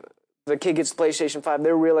like the kid gets the PlayStation 5,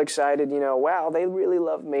 they're real excited, you know. Wow, they really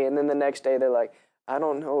love me. And then the next day they're like, I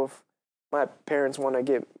don't know if my parents want to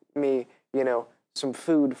give me, you know, some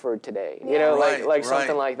food for today, you know, like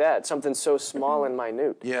something like that, something so small and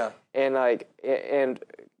minute. Yeah. And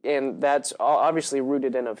and that's obviously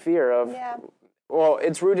rooted in a fear of. Yeah. Well,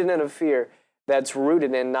 it's rooted in a fear that's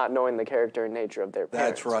rooted in not knowing the character and nature of their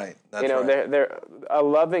parents. That's right. That's you know, right. they're a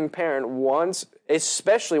loving parent wants,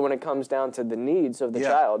 especially when it comes down to the needs of the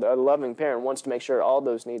child. A loving parent wants to make sure all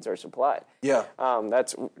those needs are supplied. Yeah.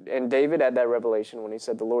 And David had that revelation when he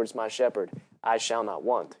said, "The Lord is my shepherd; I shall not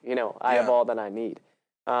want." You know, I have all that I need.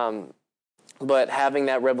 But having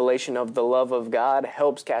that revelation of the love of God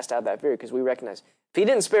helps cast out that fear, because we recognize if He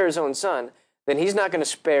didn't spare His own Son, then He's not going to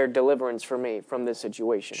spare deliverance for me from this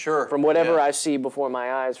situation. Sure. From whatever I see before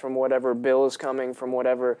my eyes, from whatever bill is coming, from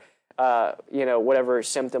whatever whatever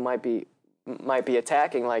symptom might be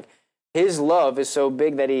attacking. Like, His love is so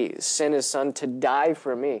big that He sent His Son to die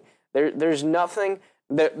for me. There's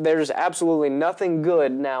absolutely nothing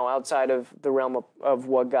good now outside of the realm of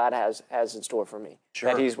what God has in store for me,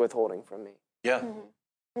 that He's withholding from me. Yeah.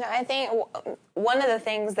 No, I think one of the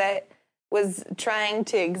things that was trying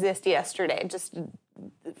to exist yesterday, just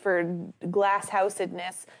for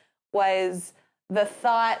glasshousedness, was the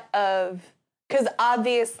thought of, because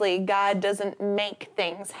obviously God doesn't make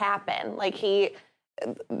things happen. Like,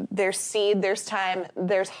 there's seed, there's time,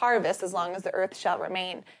 there's harvest as long as the earth shall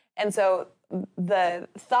remain. And so the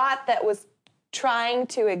thought that was trying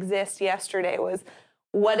to exist yesterday was,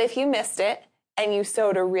 what if you missed it and you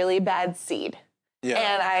sowed a really bad seed?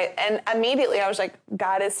 Yeah. And immediately I was like,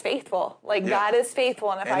 God is faithful. Like, God is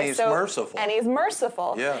faithful. And if He's merciful. And He's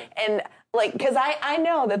merciful. Yeah. And like, because I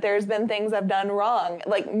know that there's been things I've done wrong,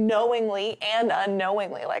 like knowingly and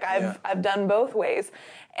unknowingly. Like, I've done both ways.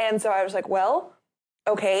 And so I was like, well,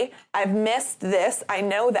 okay, I've missed this. I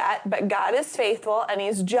know that, but God is faithful and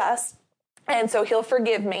He's just. And so He'll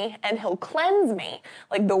forgive me and He'll cleanse me.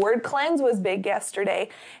 Like, the word cleanse was big yesterday.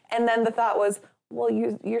 And then the thought was, well,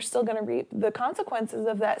 you're still going to reap the consequences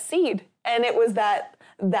of that seed. And it was that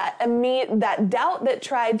doubt that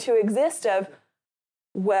tried to exist of,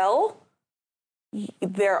 well,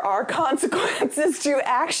 there are consequences to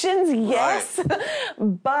actions, yes,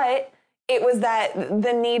 but it was that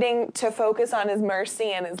the needing to focus on His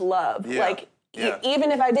mercy and His love. Like,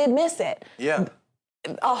 even if I did miss it. Yeah.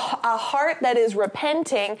 A heart that is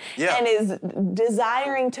repenting and is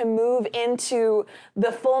desiring to move into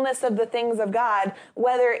the fullness of the things of God,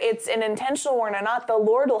 whether it's an intentional one or not, the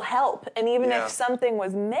Lord will help. And even if something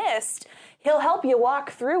was missed, He'll help you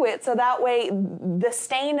walk through it, so that way the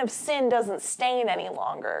stain of sin doesn't stain any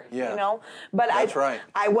longer. You know? But that's right.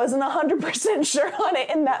 I wasn't 100% sure on it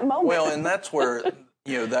in that moment. Well, and that's where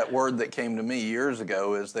that word that came to me years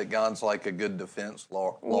ago is that God's like a good defense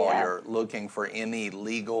lawyer looking for any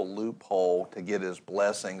legal loophole to get His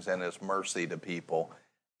blessings and His mercy to people.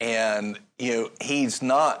 And, He's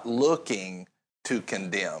not looking to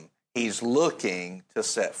condemn. He's looking to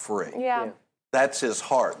set free. Yeah. That's His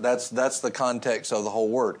heart. That's the context of the whole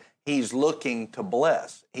word. He's looking to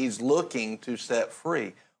bless. He's looking to set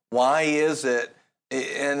free. Why is it?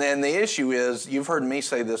 And the issue is, you've heard me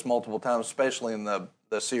say this multiple times, especially in the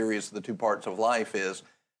series, The Two Parts of Life, is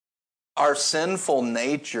our sinful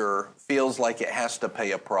nature feels like it has to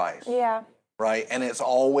pay a price. Yeah. Right? And it's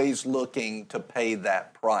always looking to pay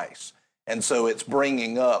that price. And so it's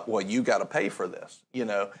bringing up, well, you got to pay for this,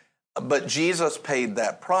 But Jesus paid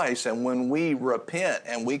that price. And when we repent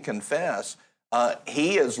and we confess,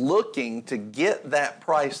 He is looking to get that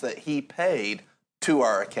price that He paid to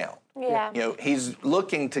our account. Yeah. He's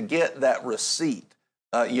looking to get that receipt.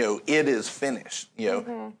 It is finished.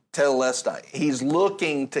 Telestai. He's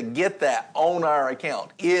looking to get that on our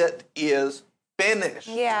account. It is finished.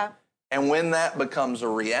 Yeah. And when that becomes a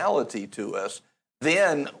reality to us,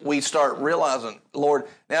 then we start realizing, Lord,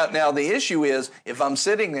 now the issue is, if I'm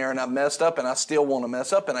sitting there and I've messed up and I still want to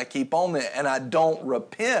mess up and I keep on there and I don't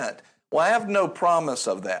repent, well, I have no promise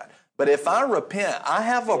of that. But if I repent, I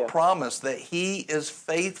have a promise that He is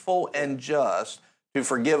faithful and just to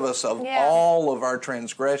forgive us of all of our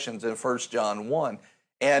transgressions in 1 John 1.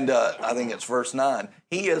 And I think it's verse 9.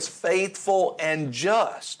 He is faithful and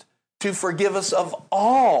just to forgive us of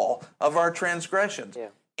all of our transgressions. Yeah.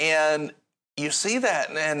 And you see that,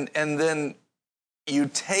 and then you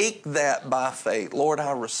take that by faith. Lord,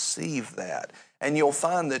 I receive that. And you'll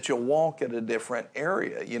find that you'll walk at a different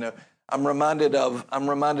area. I'm reminded of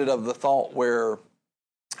the thought where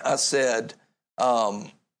I said, I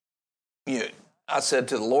said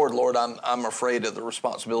to the Lord, I'm afraid of the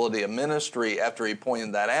responsibility of ministry after He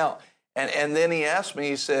pointed that out. And then He asked me,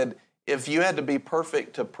 He said, if you had to be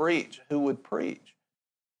perfect to preach, who would preach?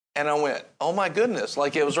 And I went, oh my goodness,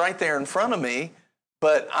 like it was right there in front of me.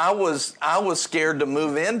 But I was scared to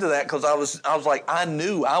move into that because I was like, I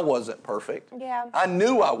knew I wasn't perfect. Yeah. I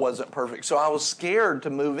knew I wasn't perfect. So I was scared to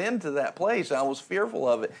move into that place. I was fearful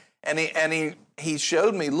of it. And he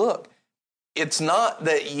showed me, look, it's not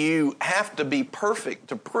that you have to be perfect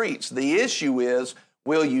to preach. The issue is,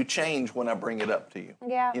 will you change when I bring it up to you?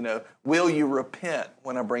 Yeah. You know, will you repent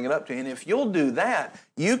when I bring it up to you? And if you'll do that,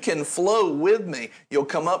 you can flow with me. You'll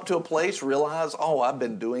come up to a place, realize, oh, I've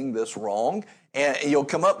been doing this wrong. And you'll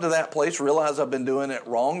come up to that place, realize I've been doing it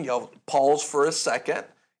wrong. You'll pause for a second.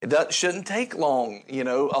 It shouldn't take long, you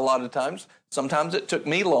know, a lot of times. Sometimes it took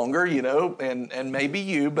me longer, you know, and maybe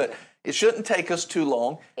you, but it shouldn't take us too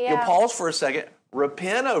long. Yeah. You'll pause for a second,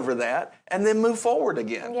 repent over that, and then move forward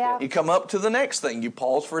again. Yeah. You come up to the next thing. You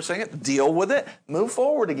pause for a second, deal with it, move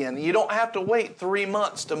forward again. You don't have to wait 3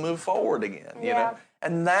 months to move forward again, you know.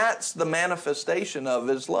 And that's the manifestation of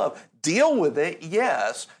His love. Deal with it,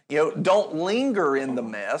 yes. You know, don't linger in the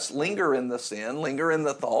mess, linger in the sin, linger in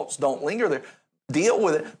the thoughts. Don't linger there. Deal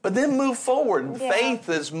with it, but then move forward. Yeah. Faith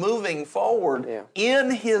is moving forward in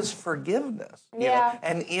His forgiveness, you know,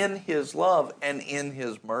 and in His love and in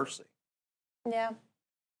His mercy. Yeah.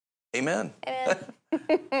 Amen.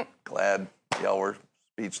 Amen. Glad y'all were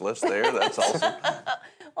speechless there. That's awesome.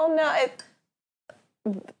 Well, no,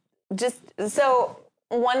 just so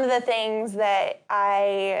one of the things that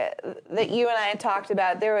you and I talked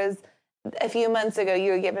about, there was a few months ago,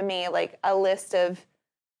 you had given me like a list of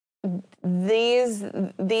these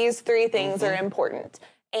 3 things are important.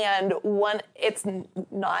 And one, it's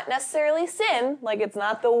not necessarily sin, like it's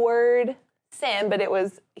not the word sin, but it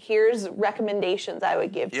was, here's recommendations I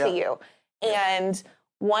would give to you. And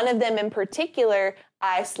one of them in particular,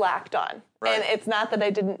 I slacked on. Right. And it's not that I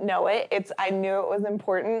didn't know it, it's I knew it was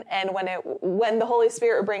important. And when the Holy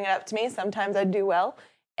Spirit would bring it up to me, sometimes I'd do well,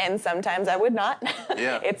 and sometimes I would not.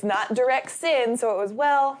 Yeah. It's not direct sin, so it was,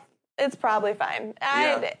 well, it's probably fine.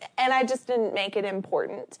 And I just didn't make it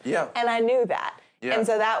important. Yeah. And I knew that. Yeah. And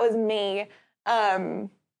so that was me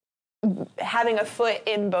having a foot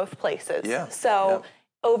in both places. Yeah. So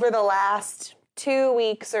over the last 2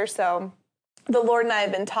 weeks or so, the Lord and I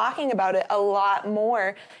have been talking about it a lot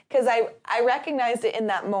more because I recognized it in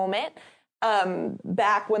that moment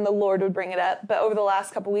back when the Lord would bring it up. But over the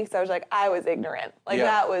last couple weeks, I was like, I was ignorant. Like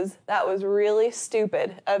that was really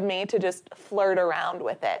stupid of me to just flirt around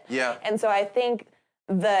with it. Yeah. And so I think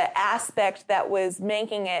the aspect that was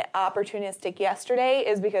making it opportunistic yesterday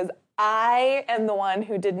is because I am the one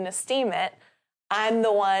who didn't esteem it. I'm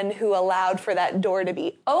the one who allowed for that door to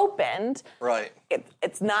be opened. Right.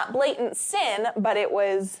 It's not blatant sin, but it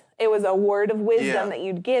was a word of wisdom that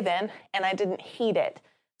you'd given, and I didn't heed it.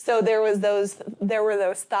 So there were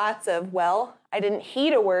those thoughts of, well, I didn't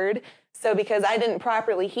heed a word, so because I didn't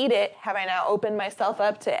properly heed it, have I now opened myself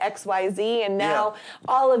up to XYZ, and now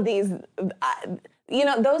all of these,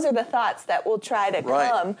 those are the thoughts that will try to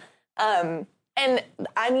come. And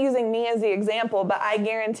I'm using me as the example, but I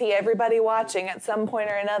guarantee everybody watching at some point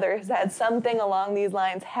or another has had something along these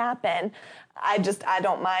lines happen. I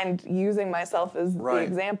don't mind using myself as the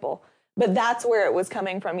example. But that's where it was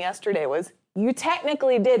coming from yesterday was, you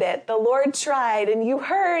technically did it. The Lord tried, and you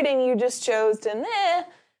heard, and you just chose to,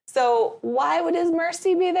 So why would His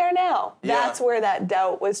mercy be there now? Yeah. That's where that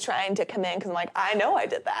doubt was trying to come in, because I'm like, I know I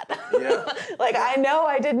did that. Yeah. Like, I know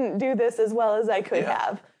I didn't do this as well as I could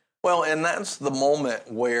have. Well, and that's the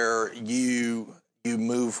moment where you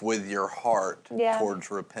move with your heart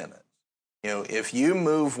towards repentance. You know, if you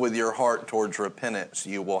move with your heart towards repentance,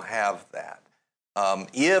 you will have that.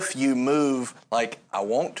 If you move like, I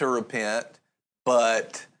want to repent,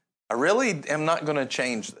 but I really am not going to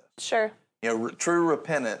change this. Sure. You know, true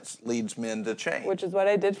repentance leads men to change. Which is what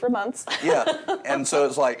I did for months. Yeah. And so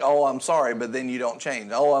it's like, oh, I'm sorry, but then you don't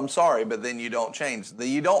change. Oh, I'm sorry, but then you don't change.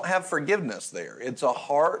 You don't have forgiveness there. It's a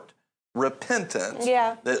heart repentance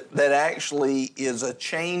that actually is a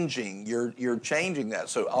changing. You're changing that.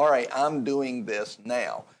 So, all right, I'm doing this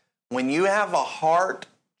now. When you have a heart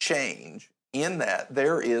change in that,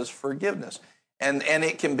 there is forgiveness. And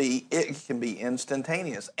it can be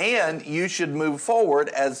instantaneous. And you should move forward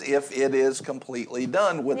as if it is completely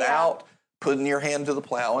done without putting your hand to the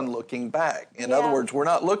plow and looking back. In other words, we're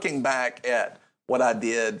not looking back at what I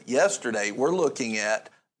did yesterday. We're looking at,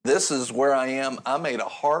 this is where I am. I made a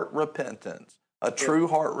heart repentance, a true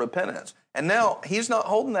heart repentance. And now He's not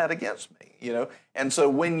holding that against me, you know. And so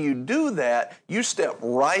when you do that, you step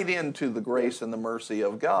right into the grace and the mercy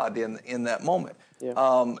of God in that moment.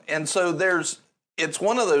 Yeah. And so it's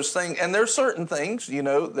one of those things, and there's certain things,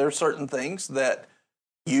 that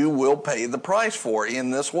you will pay the price for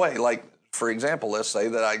in this way. Like, for example, let's say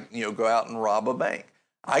that I, go out and rob a bank.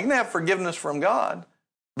 I can have forgiveness from God,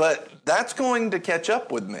 but that's going to catch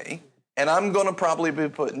up with me, and I'm going to probably be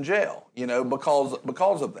put in jail,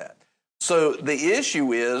 because of that. So the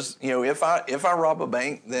issue is, if I rob a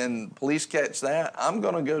bank, then police catch that, I'm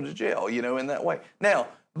going to go to jail, in that way. Now,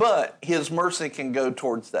 but his mercy can go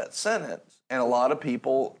towards that sentence, and a lot of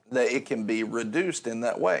people, that it can be reduced in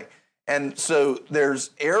that way. And so there's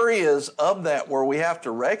areas of that where we have to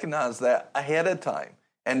recognize that ahead of time,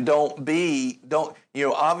 and obviously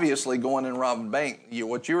going and robbing a bank,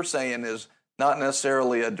 what you're saying is not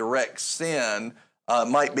necessarily a direct sin,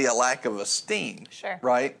 might be a lack of esteem, Sure.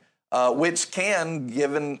 right? Which can,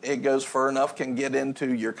 given it goes far enough, can get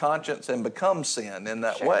into your conscience and become sin in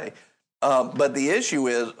that way. But the issue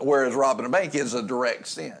is, whereas robbing a bank is a direct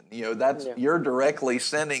sin, you're directly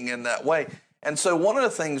sinning in that way. And so one of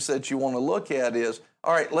the things that you want to look at is,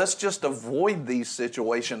 all right, let's just avoid these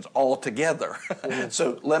situations altogether.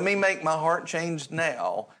 So let me make my heart change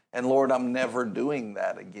now, and Lord, I'm never doing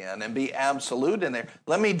that again, and be absolute in there.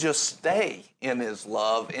 Let me just stay in his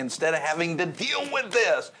love instead of having to deal with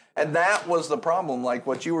this. And that was the problem, like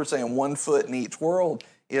what you were saying, one foot in each world,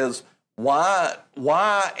 is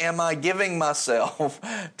why am I giving myself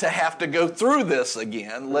to have to go through this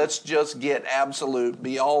again? Let's just get absolute,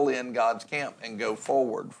 be all in God's camp, and go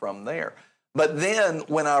forward from there. But then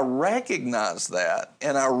when I recognize that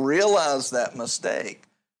and I realize that mistake,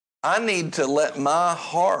 I need to let my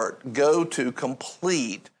heart go to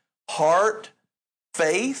complete heart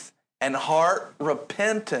faith and heart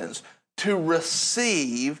repentance to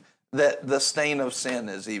receive that the stain of sin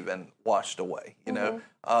is even washed away.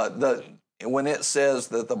 When it says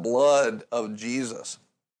that the blood of Jesus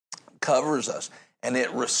covers us and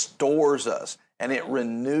it restores us and it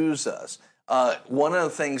renews us, one of the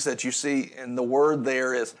things that you see in the word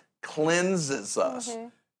there is cleanses us.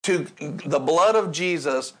 To the blood of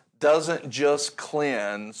Jesus doesn't just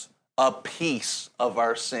cleanse a piece of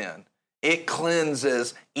our sin. It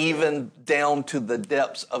cleanses even down to the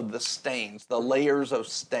depths of the stains, the layers of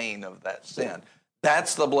stain of that sin.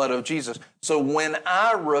 That's the blood of Jesus. So when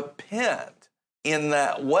I repent in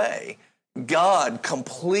that way, God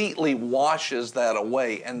completely washes that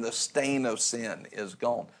away and the stain of sin is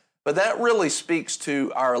gone. But that really speaks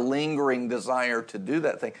to our lingering desire to do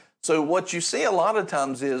that thing. So what you see a lot of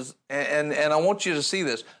times is, and I want you to see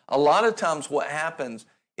this, a lot of times what happens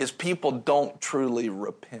is people don't truly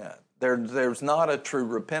repent. There's not a true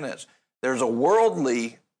repentance. There's a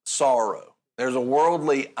worldly sorrow. There's a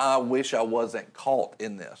worldly, I wish I wasn't caught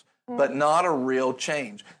in this, but not a real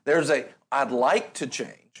change. There's a, I'd like to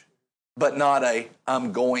change, but not a,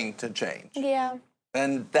 I'm going to change. Yeah.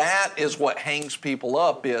 And that is what hangs people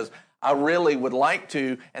up is, I really would like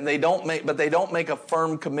to, and they don't make a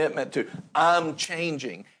firm commitment to, I'm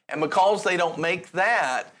changing. And because they don't make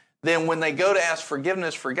that, then when they go to ask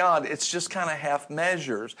forgiveness for God, it's just kind of half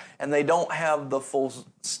measures, and they don't have the full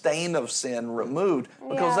stain of sin removed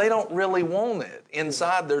because they don't really want it.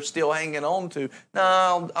 Inside, they're still hanging on to,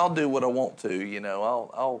 no, I'll do what I want to,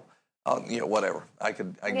 I'll whatever. I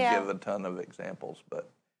could give a ton of examples, but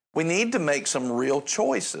we need to make some real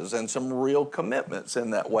choices and some real commitments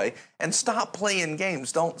in that way, and stop playing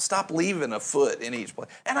games. Don't stop leaving a foot in each place.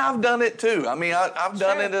 And I've done it too. I mean, I've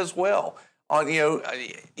done it as well.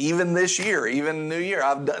 Even this year, even New Year,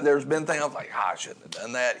 there's been things I'm like, I shouldn't have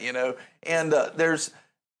done that, And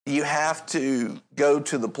you have to go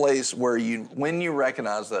to the place where when you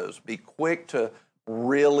recognize those, be quick to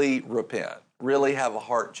really repent. Really have a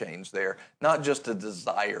heart change there, not just a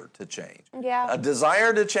desire to change. Yeah. A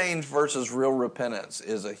desire to change versus real repentance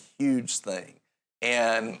is a huge thing.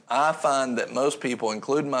 And I find that most people,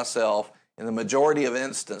 including myself, in the majority of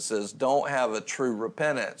instances, don't have a true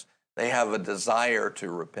repentance. They have a desire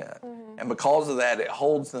to repent. And because of that, it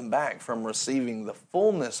holds them back from receiving the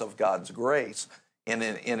fullness of God's grace in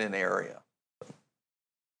an area.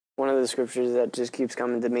 One of the scriptures that just keeps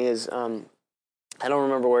coming to me is, I don't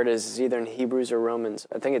remember where it is. It's either in Hebrews or Romans.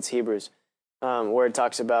 I think it's Hebrews, where it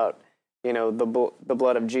talks about, the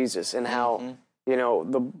blood of Jesus and how,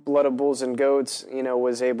 the blood of bulls and goats,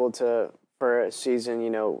 was able to, for a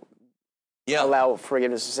season, allow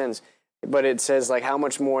forgiveness of sins. But it says, like, how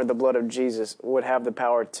much more the blood of Jesus would have the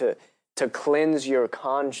power to cleanse your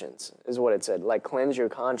conscience, is what it said. Like, cleanse your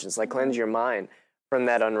conscience, like, cleanse your mind from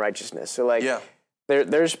that unrighteousness. So, like,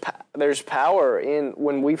 there's power in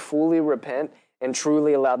when we fully repent and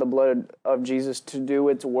truly allow the blood of Jesus to do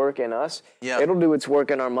its work in us. It'll do its work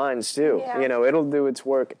in our minds too. It'll do its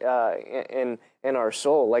work in our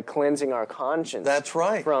soul, like cleansing our conscience. That's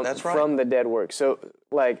right. From the dead work. So,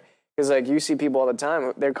 like, because like you see people all the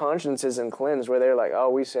time, their conscience isn't cleansed, where they're like, oh,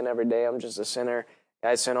 we sin every day. I'm just a sinner.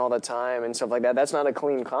 I sin all the time and stuff like that. That's not a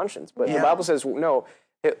clean conscience. But the Bible says, no,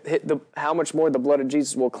 how much more the blood of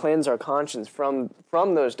Jesus will cleanse our conscience from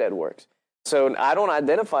those dead works. So I don't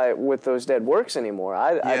identify with those dead works anymore.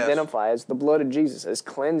 I identify as the blood of Jesus has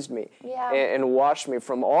cleansed me and washed me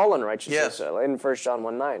from all unrighteousness. In 1 John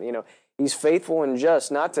 1:9, He's faithful and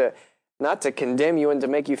just, not to condemn you and to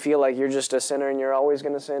make you feel like you're just a sinner and you're always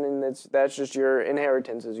going to sin and that's just your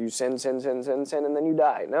inheritance as you sin, and then you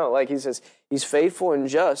die. No, like he says, he's faithful and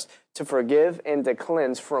just to forgive and to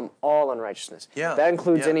cleanse from all unrighteousness. Yeah. That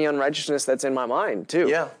includes any unrighteousness that's in my mind too.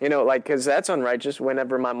 Yeah. Because that's unrighteous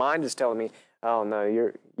whenever my mind is telling me, oh no,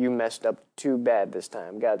 you messed up too bad this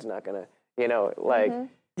time. God's not going to, like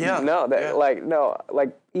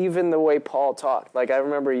even the way Paul talked. Like I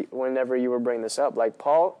remember whenever you were bringing this up, like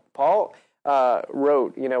Paul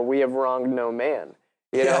wrote, we have wronged no man,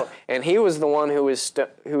 you know, and he was the one who was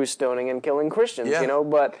stoning and killing Christians,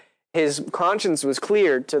 but his conscience was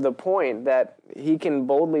clear to the point that he can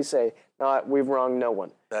boldly say, no, we've wronged no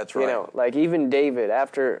one. That's right. Like even David,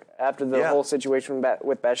 after the whole situation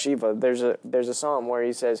with Bathsheba, there's a psalm where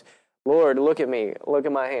he says, Lord, look at me, look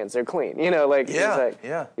at my hands, they're clean.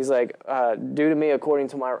 He's like, do to me according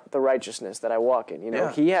to the righteousness that I walk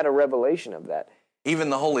in. He had a revelation of that.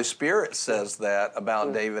 Even the Holy Spirit says that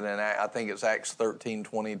about David, and I think it's Acts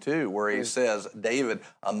 13:22, where he says, David,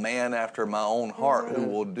 a man after my own heart who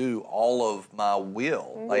will do all of my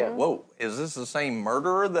will. Like, whoa, is this the same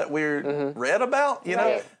murderer that we read about? You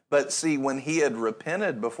know? But see, when he had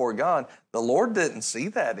repented before God, the Lord didn't see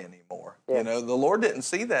that anymore. The Lord didn't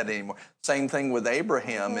see that anymore. Same thing with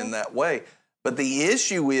Abraham in that way. But the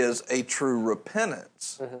issue is a true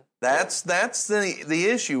repentance. That's the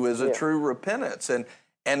issue is a true repentance. And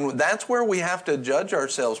that's where we have to judge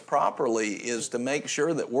ourselves properly, is to make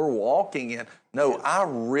sure that we're walking in, no, I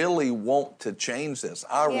really want to change this.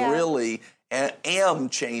 I really am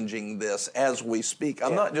changing this as we speak.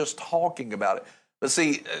 I'm not just talking about it. But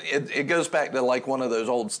see, it goes back to like one of those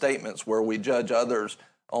old statements where we judge others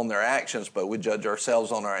on their actions, but we judge ourselves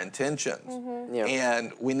on our intentions.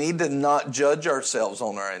 And we need to not judge ourselves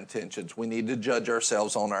on our intentions. We need to judge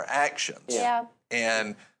ourselves on our actions.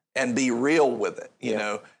 And be real with it, you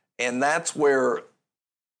know. And that's where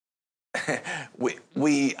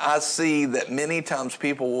I see that many times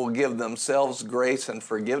people will give themselves grace and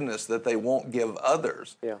forgiveness that they won't give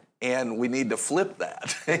others. And we need to flip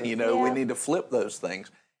that. We need to flip those things.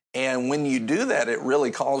 And when you do that, it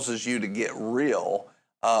really causes you to get real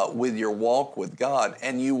with your walk with God,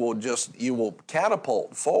 and you will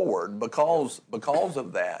catapult forward because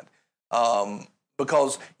of that.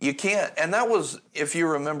 Because you can't, and that was, if you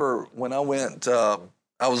remember, when I went,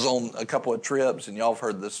 I was on a couple of trips, and y'all have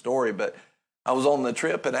heard this story, but I was on the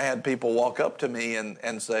trip, and I had people walk up to me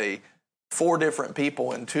and say, 4 different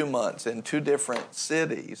people in 2 months in 2 different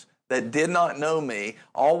cities that did not know me,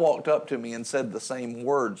 all walked up to me and said the same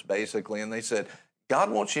words, basically, and they said, God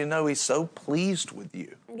wants you to know He's so pleased with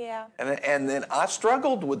you. And then I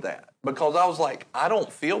struggled with that because I was like, I don't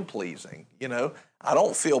feel pleasing, I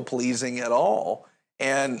don't feel pleasing at all.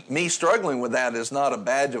 And me struggling with that is not a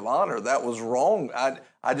badge of honor. That was wrong.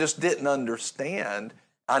 I just didn't understand.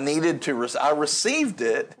 I needed to, I received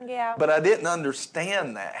it, but I didn't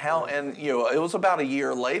understand that. It was about a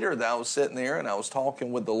year later that I was sitting there and I was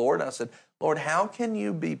talking with the Lord. And I said, Lord, how can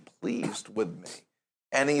you be pleased with me?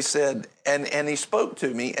 And he said, and he spoke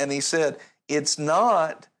to me and he said, it's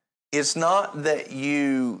not that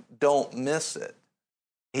you don't miss it.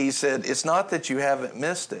 He said, it's not that you haven't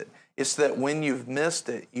missed it. It's that when you've missed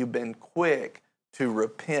it, you've been quick to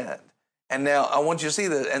repent. And now I want you to see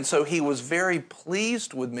that. And so he was very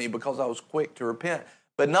pleased with me because I was quick to repent,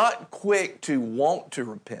 but not quick to want to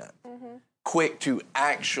repent, quick to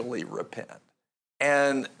actually repent.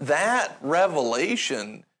 And that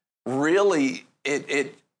revelation really,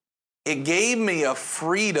 it gave me a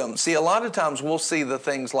freedom. See, a lot of times we'll see the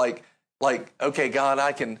things like, okay, God,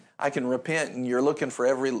 I can repent, and you're looking for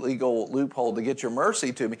every legal loophole to get your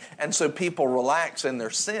mercy to me. And so people relax in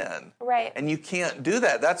their sin. Right. And you can't do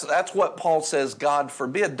that. That's what Paul says, God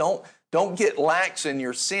forbid. Don't get lax in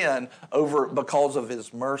your sin because of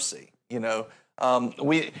his mercy. And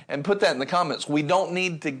put that in the comments. We don't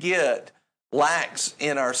need to get lax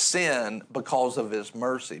in our sin because of his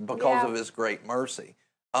mercy, because of his great mercy.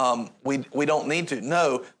 We don't need to.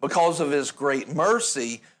 No, because of his great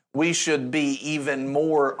mercy, we should be even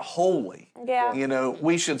more holy.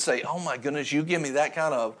 We should say, oh my goodness, you give me that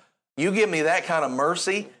kind of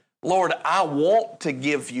mercy. Lord, I want to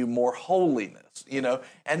give you more holiness,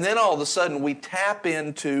 And then all of a sudden we tap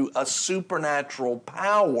into a supernatural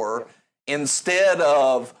power instead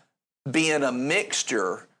of being a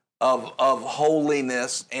mixture of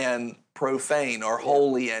holiness and profane, or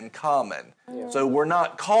holy and common. So we're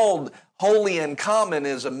not called holy and common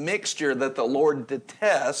is a mixture that the Lord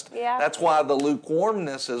detests. Yeah. That's why the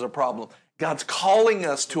lukewarmness is a problem. God's calling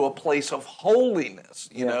us to a place of holiness,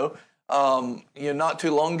 you know. Not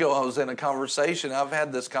too long ago, I was in a conversation. I've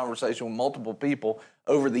had this conversation with multiple people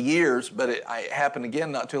over the years, but it happened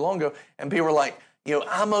again not too long ago. And people were like,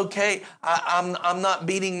 I'm okay. I'm not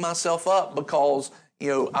beating myself up because,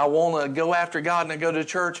 I want to go after God and I go to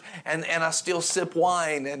church and I still sip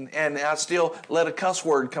wine and I still let a cuss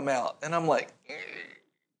word come out. And I'm like,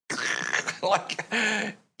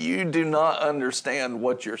 you do not understand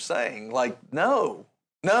what you're saying. Like, no,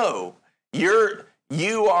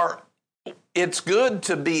 you are, it's good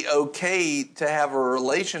to be okay to have a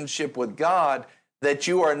relationship with God, that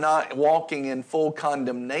you are not walking in full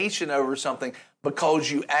condemnation over something because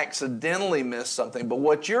you accidentally missed something. But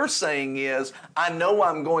what you're saying is, I know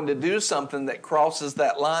I'm going to do something that crosses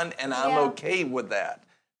that line, and I'm okay with that.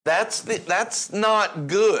 That's not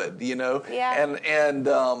good, Yeah. And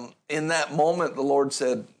in that moment, the Lord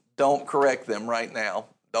said, "Don't correct them right now.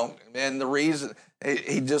 Don't." And the reason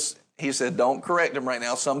he said, "Don't correct them right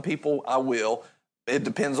now. Some people I will. It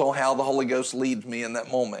depends on how the Holy Ghost leads me in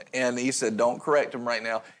that moment." And he said, "Don't correct them right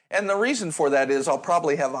now." And the reason for that is I'll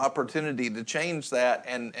probably have opportunity to change that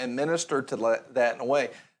and minister to that in a way.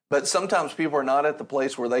 But sometimes people are not at the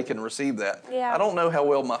place where they can receive that. Yeah. I don't know how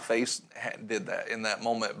well my face did that in that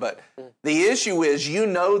moment. But the issue is,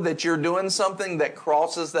 that you're doing something that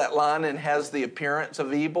crosses that line and has the appearance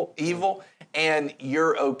of evil, and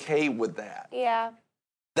you're okay with that. Yeah.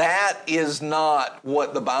 That is not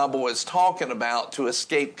what the Bible is talking about to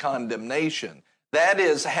escape condemnation. That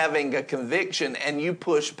is having a conviction, and you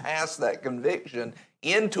push past that conviction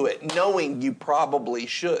into it, knowing you probably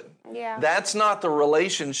shouldn't. Yeah. That's not the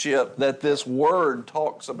relationship that this word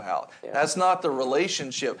talks about. Yeah. That's not the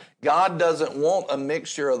relationship. God doesn't want a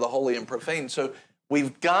mixture of the holy and profane. So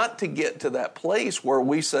we've got to get to that place where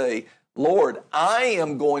we say, Lord, I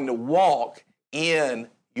am going to walk in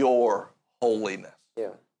your holiness. Yeah.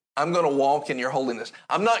 I'm going to walk in your holiness.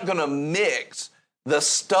 I'm not going to mix the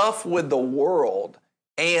stuff with the world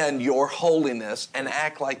and your holiness and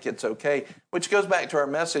act like it's okay, which goes back to our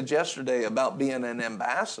message yesterday about being an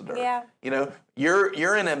ambassador. Yeah.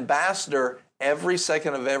 You're an ambassador every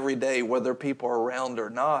second of every day, whether people are around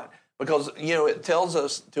or not, because, it tells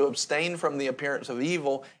us to abstain from the appearance of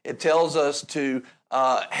evil. It tells us to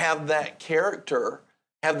have that character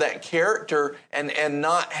and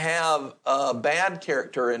not have a bad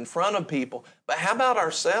character in front of people. But how about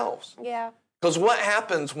ourselves? Yeah. Because what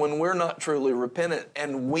happens when we're not truly repentant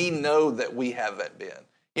and we know that we haven't been?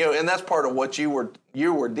 And that's part of what you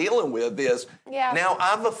were dealing with is, now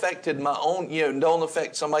I've affected my own, don't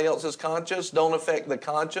affect somebody else's conscience, don't affect the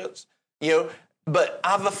conscience, but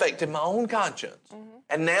I've affected my own conscience. Mm-hmm.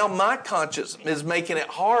 And now my conscience is making it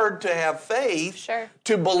hard to have faith,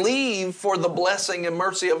 to believe for the blessing and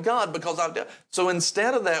mercy of God, because I've done. So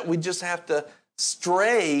instead of that, we just have to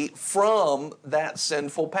stray from that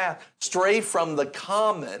sinful path, stray from the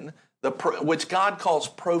common, which God calls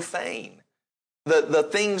profane. The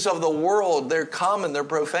things of the world, they're common, they're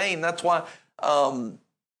profane. That's why,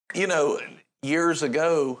 years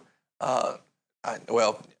ago,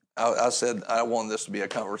 I said I wanted this to be a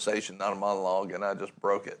conversation, not a monologue, and I just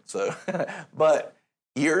broke it. So, but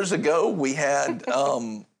years ago, we had,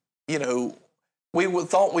 we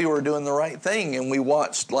thought we were doing the right thing, and we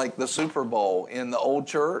watched like the Super Bowl in the old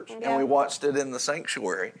church, and we watched it in the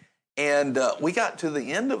sanctuary. And we got to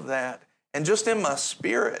the end of that, and just in my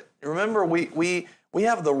spirit, remember, we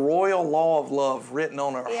have the royal law of love written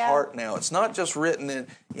on our heart now. It's not just written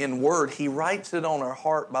in word. He writes it on our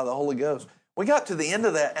heart by the Holy Ghost. We got to the end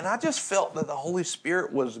of that, and I just felt that the Holy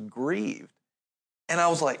Spirit was grieved. And I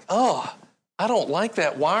was like, oh, I don't like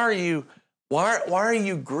that. Why are you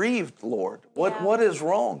grieved, Lord? What is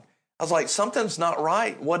wrong? I was like, something's not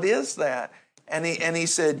right. What is that? And he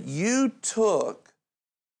said, you took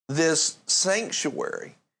this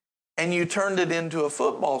sanctuary and you turned it into a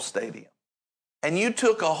football stadium. And you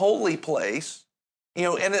took a holy place,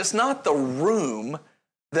 and it's not the room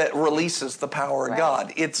that releases the power of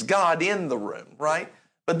God. It's God in the room, right?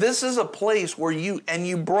 But this is a place where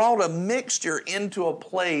you brought a mixture into a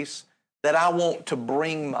place that I want to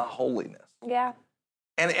bring my holiness. Yeah.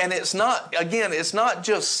 And it's not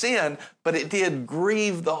just sin, but it did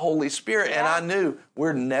grieve the Holy Spirit. And I knew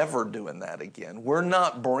we're never doing that again. We're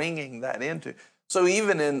not bringing that into. So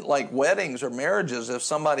even in like weddings or marriages, if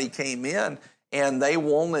somebody came in and they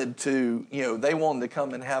wanted to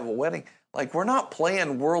come and have a wedding, Like, we're not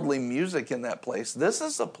playing worldly music in that place. This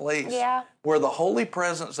is a place Yeah. where the holy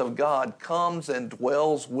presence of God comes and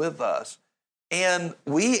dwells with us. And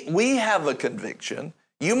we have a conviction.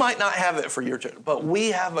 You might not have it for your church, but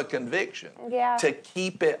we have a conviction Yeah. to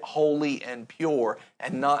keep it holy and pure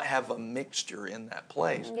and not have a mixture in that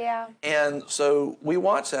place. Yeah. And so we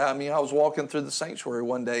watched that. I mean, I was walking through the sanctuary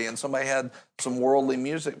one day and somebody had some worldly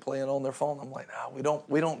music playing on their phone. I'm like, no,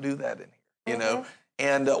 we don't do that in here, you know?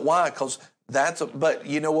 And why? Because but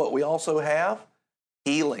you know what we also have?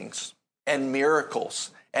 Healings and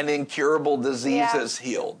miracles and incurable diseases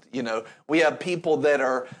healed. You know, we have people that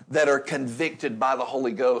are convicted by the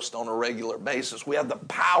Holy Ghost on a regular basis. We have the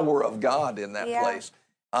power of God in that place.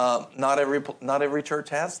 Not every church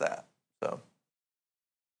has that. So.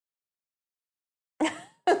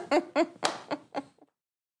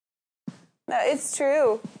 No, it's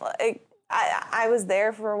true. Like, I was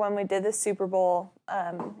there for when we did the Super Bowl.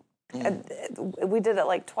 We did it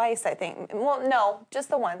like twice, I think. Well, no, just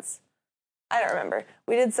the once. I don't remember.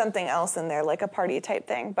 We did something else in there, like a party type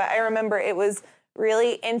thing. But I remember it was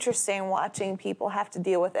really interesting watching people have to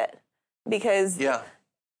deal with it. Because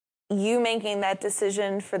you making that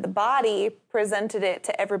decision for the body presented it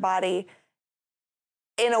to everybody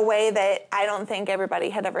in a way that I don't think everybody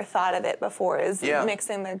had ever thought of it before, is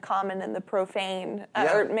mixing the common and the profane,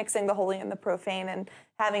 or mixing the holy and the profane and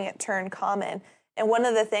having it turn common. And one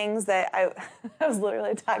of the things that I was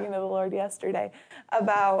literally talking to the Lord yesterday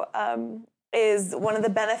about is one of the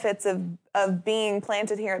benefits of being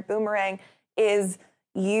planted here at Boomerang is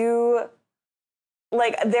there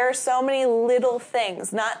are so many little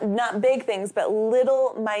things, not big things, but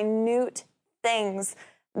little minute things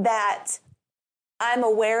that I'm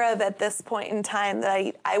aware of at this point in time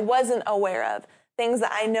that I wasn't aware of. Things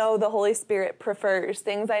that I know the Holy Spirit prefers,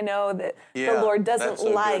 things I know that the Lord doesn't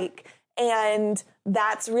like. Good. And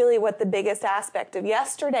that's really what the biggest aspect of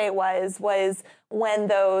yesterday was when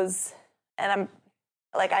those, and I'm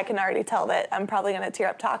like, I can already tell that I'm probably going to tear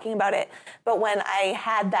up talking about it, but when I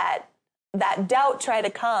had that doubt try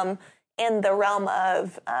to come in the realm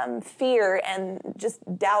of fear and just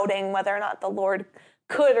doubting whether or not the Lord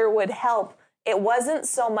could or would help, it wasn't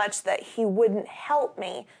so much that he wouldn't help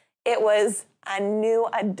me. It was, I knew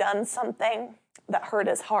I'd done something that hurt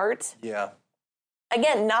his heart. Yeah.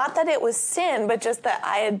 Again, not that it was sin, but just that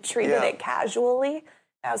I had treated it casually.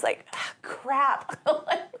 I was like, crap.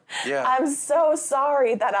 I'm so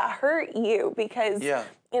sorry that I hurt you, because, you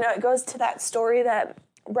know, it goes to that story that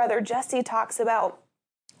Brother Jesse talks about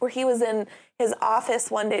where he was in his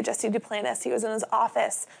office one day, Jesse Duplantis, he was in his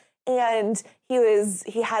office, and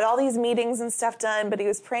he had all these meetings and stuff done, but he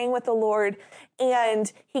was praying with the Lord,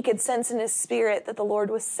 and he could sense in his spirit that the Lord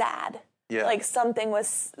was sad. Yeah. Like something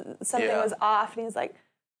was off, and he's like,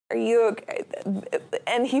 "Are you okay?"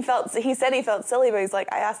 And he said he felt silly, but he's like,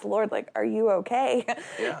 I asked the Lord, like, "Are you okay?"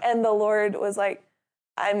 Yeah. And the Lord was like,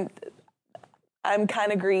 I'm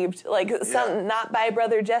kind of grieved. Like, not by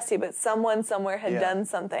Brother Jesse, but someone somewhere had done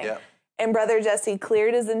something. Yeah. And Brother Jesse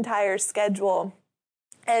cleared his entire schedule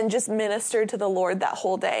and just ministered to the Lord that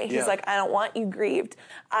whole day. He's like, I don't want you grieved.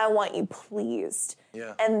 I want you pleased.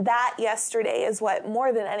 Yeah. And that yesterday is what,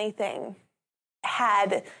 more than anything,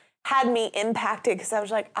 had me impacted, because I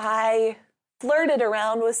was like, I flirted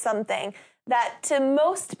around with something that to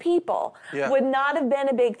most people would not have been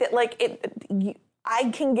a big thing. Like,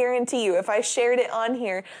 I can guarantee you, if I shared it on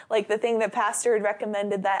here, like the thing that Pastor had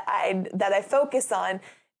recommended that I focus on,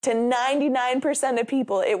 to 99% of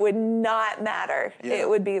people, it would not matter. Yeah. It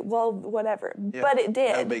would be, well, whatever. Yeah. But it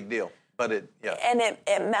did. No big deal. But it. And it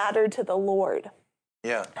mattered to the Lord.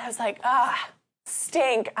 Yeah. I was like,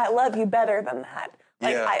 stink. I love you better than that.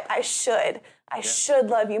 Like, I should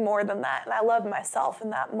love you more than that. And I love myself in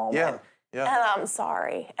that moment. Yeah. Yeah. And I'm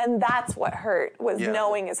sorry. And that's what hurt, was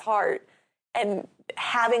knowing his heart and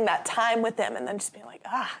having that time with him, and then just being like,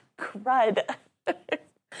 crud.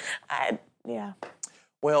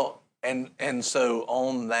 Well, and so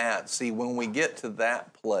on that, see, when we get to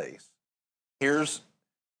that place, here's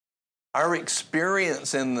our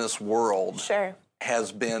experience in this world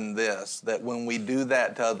has been this, that when we do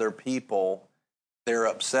that to other people, they're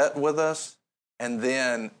upset with us, and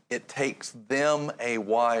then it takes them a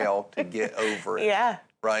while to get over it. Yeah.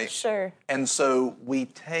 Right? Sure. And so we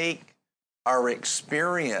take our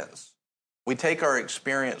experience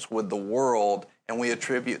with the world, and we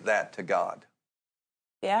attribute that to God.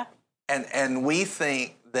 Yeah. And we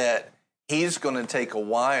think that he's going to take a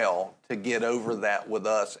while to get over that with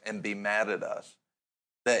us and be mad at us,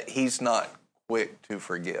 that he's not quick to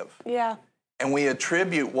forgive. Yeah. And we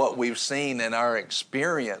attribute what we've seen in our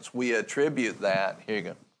experience, we attribute that, here you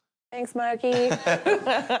go, Thanks, Marky.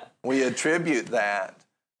 We attribute that.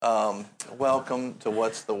 Welcome to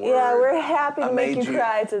What's the Word. Yeah, we're happy to make you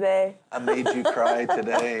cry today. I made you cry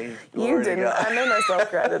today. You didn't. I made myself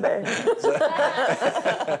cry today.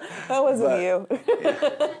 That wasn't you.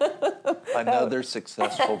 Another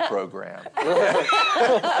successful program.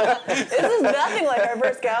 This is nothing like our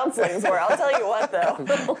first counselings were. I'll tell you what, though.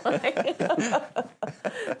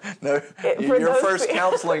 No, your first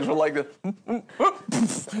counselings were like this.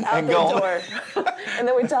 Out the door. And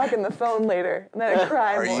then we talk on the phone later. And then I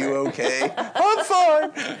cry Are more. you okay? I'm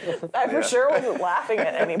fine. I for sure wasn't laughing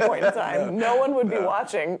at any point in time. No one would be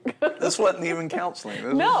watching. This wasn't even counseling.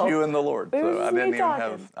 This No. was you and the Lord. It was So I me didn't even talking.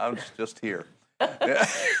 have, I was just here.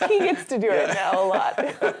 He gets to do it now a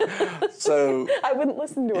lot. So I wouldn't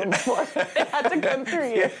listen to him before. I had to come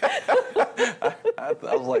through you. I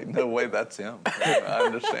was like, no way, that's him. I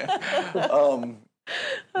understand.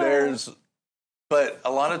 But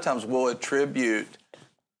a lot of times we'll attribute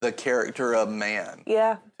the character of man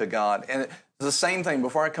Yeah. to God. And it's the same thing,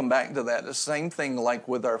 before I come back to that, the same thing like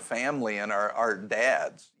with our family and our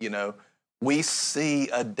dads, you know. We see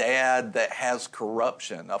a dad that has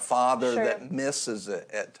corruption, a father Sure. that misses it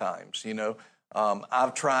at times, you know.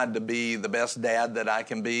 I've tried to be the best dad that I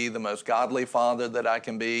can be, the most godly father that I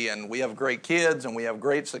can be, and we have great kids and we have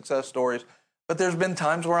great success stories. But there's been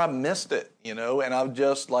times where I've missed it, you know, and I'm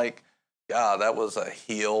just like, God, that was a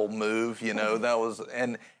heel move, you know. That was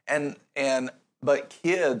but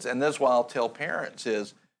kids, and this is why I'll tell parents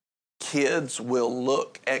is, kids will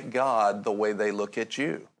look at God the way they look at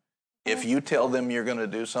you. If you tell them you're going to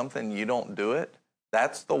do something, you don't do it,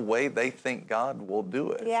 that's the way they think God will do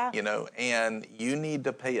it. Yeah. You know, and you need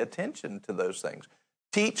to pay attention to those things.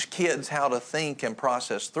 Teach kids how to think and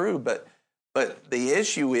process through, but the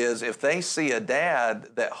issue is if they see a dad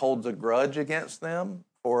that holds a grudge against them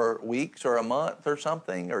for weeks or a month or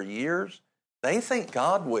something or years, they think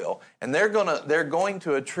God will, and they're going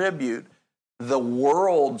to attribute the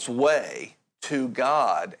world's way to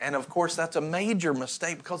God. And of course, that's a major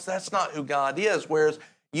mistake because that's not who God is. Whereas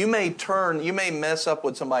you may mess up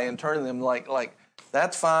with somebody and turn to them like,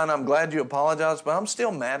 that's fine, I'm glad you apologized, but I'm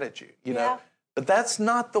still mad at you, you know. But that's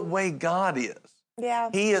not the way God is.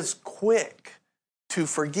 Yeah. He is quick to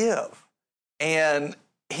forgive. And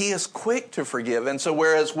he is quick to forgive. And so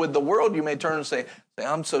whereas with the world, you may turn and say,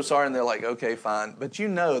 I'm so sorry. And they're like, okay, fine. But you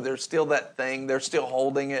know, there's still that thing. They're still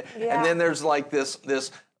holding it. Yeah. And then there's like this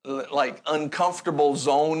like uncomfortable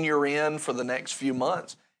zone you're in for the next few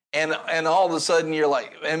months. And all of a sudden you're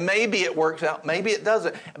like, and maybe it works out, maybe it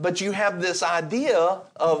doesn't. But you have this idea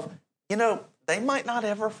of, you know, they might not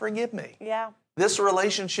ever forgive me. Yeah. This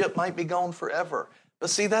relationship might be gone forever. But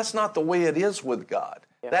see, that's not the way it is with God.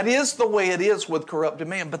 Yeah. That is the way it is with corrupted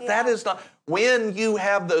man. But that is not, when you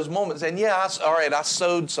have those moments, and I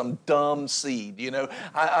sowed some dumb seed, you know,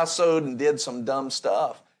 I sowed and did some dumb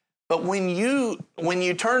stuff. But when you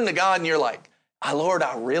turn to God and you're like, Lord,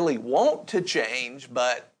 I really want to change,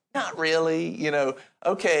 but not really, you know,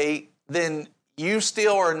 okay, then you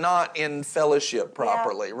still are not in fellowship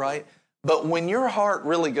properly, right? But when your heart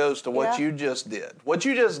really goes to what you just did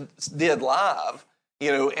live,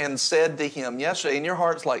 you know, and said to him yesterday, and your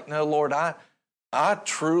heart's like, no, Lord,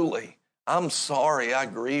 I'm sorry I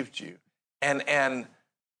grieved you. And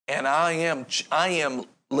I am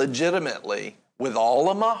legitimately, with all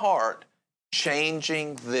of my heart,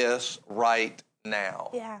 changing this right now.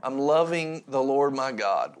 Yeah. I'm loving the Lord my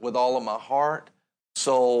God with all of my heart,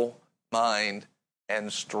 soul, mind,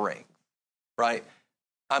 and strength, right?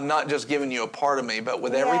 I'm not just giving you a part of me, but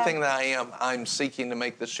with everything that I am, I'm seeking to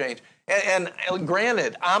make this change. And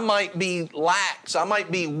granted, I might be lax. I might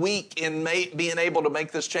be weak in being able to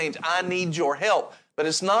make this change. I need your help. But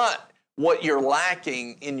it's not what you're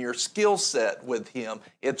lacking in your skill set with him.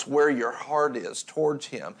 It's where your heart is towards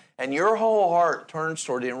him. And your whole heart turns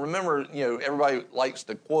toward him. Remember, you know, everybody likes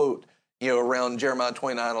to quote, you know, around Jeremiah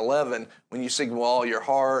 29:11, when you seek with all your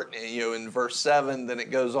heart, and, you know, in verse 7, then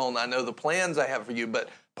it goes on, I know the plans I have for you. But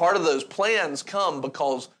part of those plans come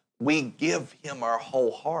because we give him our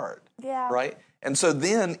whole heart. Yeah. Right? And so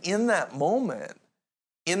then in that moment,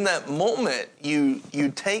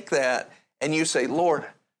 you take that and you say, Lord,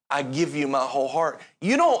 I give you my whole heart.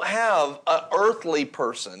 You don't have an earthly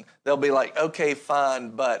person. They'll be like, okay, fine,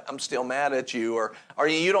 but I'm still mad at you. Or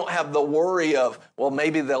you don't have the worry of, well,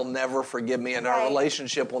 maybe they'll never forgive me and our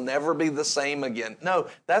relationship will never be the same again. No,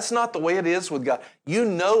 that's not the way it is with God. You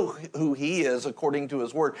know who he is according to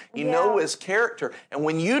his word. You know his character. And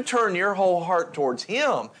when you turn your whole heart towards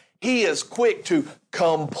him, he is quick to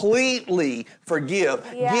completely forgive,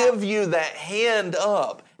 give you that hand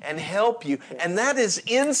up, and help you. And that is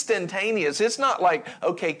instantaneous. It's not like,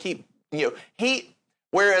 okay,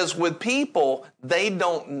 whereas with people, they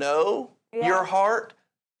don't know your heart,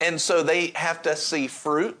 and so they have to see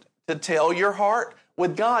fruit to tell your heart.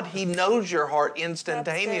 With God, He knows your heart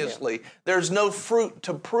instantaneously. There's no fruit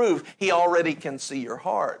to prove. He already can see your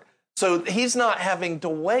heart. So He's not having to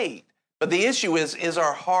wait. But the issue is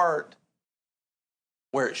our heart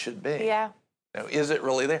where it should be? Yeah. Is it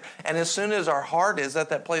really there? And as soon as our heart is at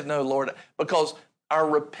that place, no, Lord, because our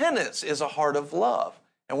repentance is a heart of love.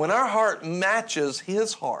 And when our heart matches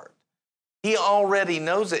His heart, He already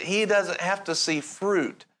knows it. He doesn't have to see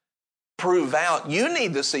fruit prove out. You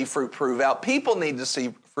need to see fruit prove out. People need to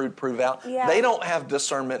see fruit prove out. Yeah. They don't have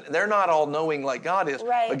discernment. They're not all knowing like God is.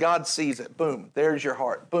 Right. But God sees it. Boom, there's your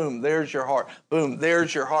heart. Boom, there's your heart. Boom,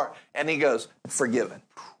 there's your heart. And He goes, forgiven.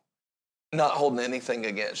 Not holding anything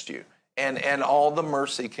against you. And all the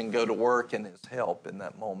mercy can go to work in His help in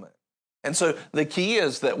that moment. And so the key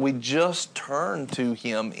is that we just turn to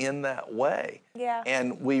Him in that way. Yeah.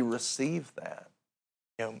 And we receive that,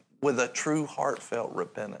 with a true heartfelt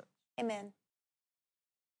repentance. Amen.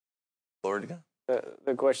 Glory to God.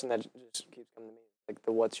 The question that just keeps coming to me, like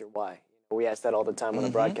the what's your why? We ask that all the time on the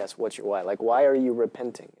broadcast. What's your why? Like, why are you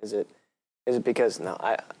repenting? Is it because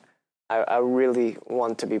I really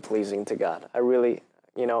want to be pleasing to God? I really,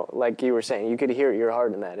 like you were saying, you could hear your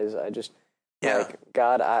heart in that. Like,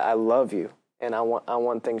 God, I love you, and I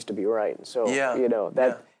want things to be right. And so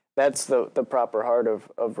that's the proper heart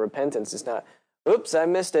of repentance. It's not, oops, I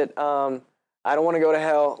missed it. I don't want to go to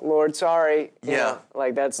hell, Lord, sorry.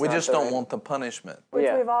 Like that's. We just don't want the punishment. Which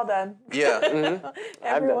we've all done. Yeah.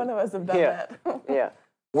 Every one of us have done that. Yeah.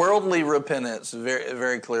 Worldly repentance, very,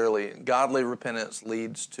 very clearly, godly repentance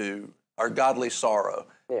leads to, or godly sorrow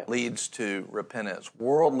leads to repentance.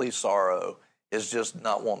 Worldly sorrow is just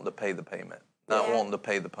not wanting to pay the payment, not wanting to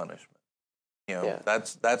pay the punishment.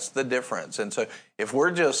 That's the difference. And so if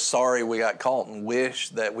we're just sorry we got caught and wish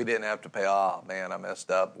that we didn't have to pay, man, I messed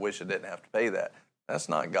up, wish I didn't have to pay that, that's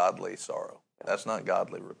not godly sorrow. That's not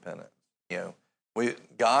godly repentance.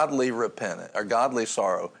 Godly repentance or godly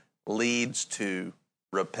sorrow leads to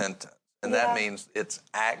repentance. And that means it's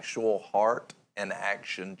actual heart and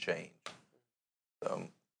action change. So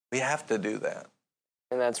we have to do that.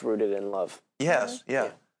 And that's rooted in love. Yes,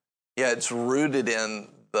 yeah, it's rooted in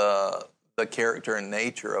the character and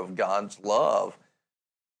nature of God's love.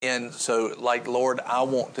 And so, like, Lord, I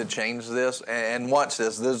want to change this. And watch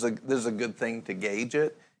this. This is a good thing to gauge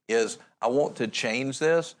it, is I want to change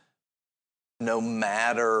this no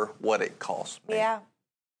matter what it costs me. Yeah.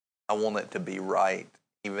 I want it to be right,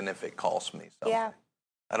 even if it costs me something. Yeah.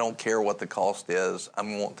 I don't care what the cost is. I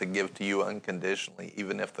want to give to you unconditionally,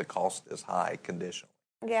 even if the cost is high conditionally.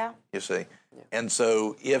 Yeah. You see? Yeah. And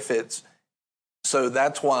so so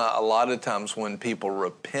that's why a lot of times when people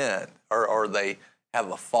repent or they have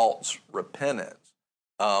a false repentance,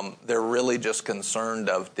 they're really just concerned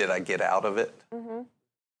of, did I get out of it? Mm-hmm.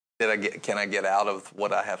 Can I get out of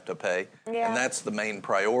what I have to pay? Yeah. And that's the main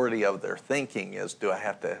priority of their thinking is, do I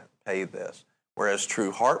have to pay this? Whereas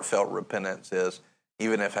true heartfelt repentance is,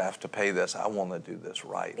 even if I have to pay this, I want to do this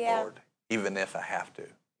right, Lord, even if I have to,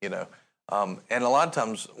 and a lot of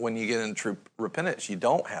times when you get into true repentance, you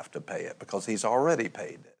don't have to pay it because He's already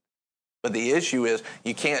paid it. But the issue is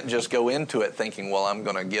you can't just go into it thinking, well, I'm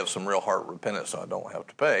going to give some real heart repentance so I don't have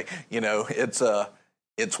to pay.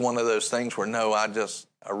 It's one of those things where, no, I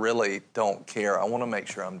really don't care. I want to make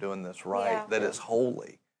sure I'm doing this right, that it's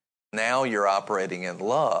holy. Now you're operating in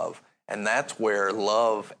love, and that's where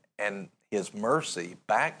love and His mercy,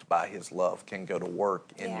 backed by His love, can go to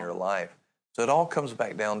work in your life. So it all comes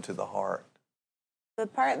back down to the heart. The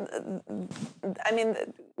part,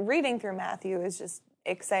 reading through Matthew is just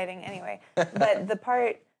exciting anyway. But the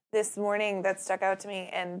part this morning that stuck out to me,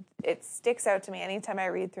 and it sticks out to me anytime I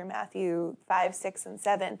read through Matthew 5, 6, and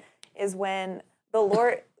 7, is when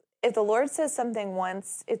if the Lord says something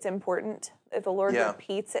once, it's important. If the Lord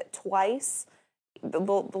repeats it twice, the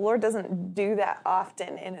Lord doesn't do that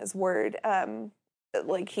often in His Word.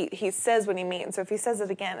 Like he says what He means. So if He says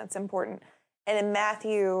it again, it's important. And in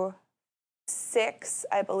Matthew 6,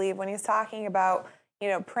 I believe, when He's talking about,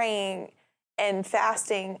 praying and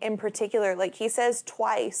fasting in particular, like He says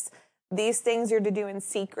twice, these things you're to do in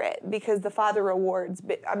secret because the Father rewards,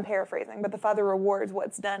 I'm paraphrasing, but the Father rewards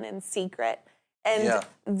what's done in secret. And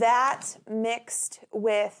that mixed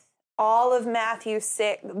with all of Matthew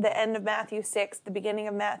 6, the end of Matthew 6, the beginning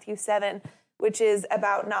of Matthew 7, which is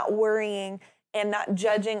about not worrying and not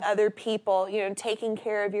judging other people, taking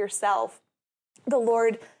care of yourself. The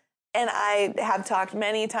Lord and I have talked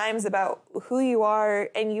many times about who you are,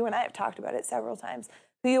 and you and I have talked about it several times,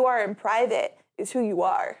 who you are in private is who you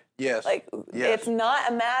are. Yes. Like, Yes. it's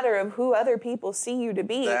not a matter of who other people see you to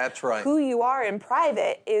be. That's right. Who you are in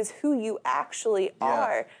private is who you actually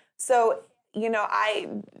are. So, I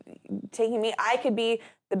could be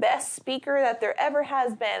the best speaker that there ever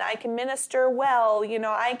has been. I can minister well,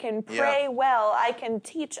 I can pray well, I can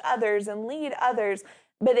teach others and lead others.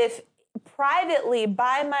 But if privately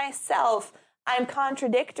by myself I'm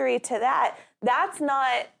contradictory to that, that's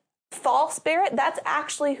not false Barrett, that's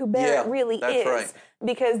actually who Barrett really is. Right.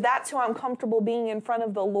 Because that's who I'm comfortable being in front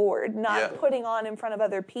of the Lord, not putting on in front of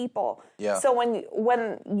other people. Yeah. So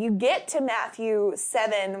when you get to Matthew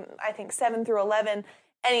 7, I think 7 through 11,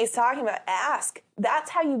 and he's talking about ask, that's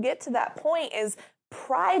how you get to that point, is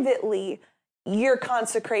privately you're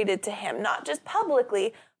consecrated to him, not just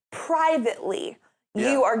publicly, privately.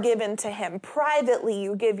 You are given to him. Privately,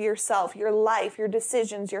 you give yourself, your life, your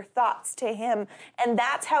decisions, your thoughts to him. And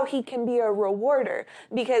that's how he can be a rewarder.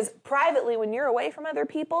 Because privately, when you're away from other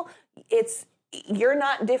people, you're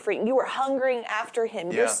not different. You are hungering after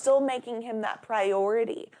him. You're still making him that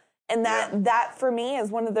priority. And that for me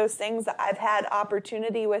is one of those things that I've had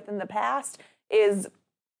opportunity with in the past is,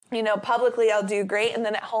 publicly I'll do great. And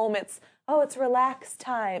then at home it's relaxed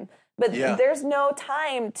time. But there's no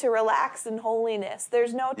time to relax in holiness.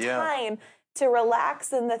 There's no time to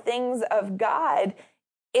relax in the things of God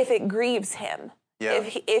if it grieves him. Yeah.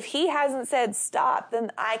 If he hasn't said stop,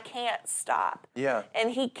 then I can't stop. Yeah. And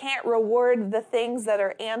he can't reward the things that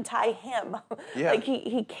are anti-him. Yeah. Like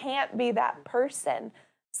he can't be that person.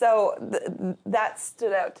 So that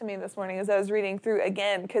stood out to me this morning as I was reading through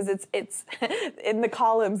again, because it's in the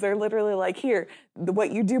columns. They're literally like, here,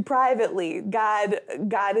 what you do privately, God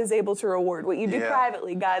is able to reward. What you do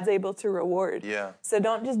privately, God's able to reward. Yeah. So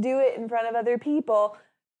don't just do it in front of other people.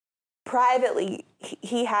 Privately,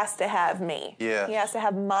 he has to have me. Yeah. He has to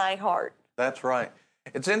have my heart. That's right.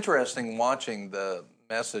 It's interesting watching the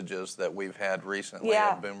messages that we've had recently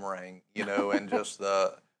at Boomerang, and just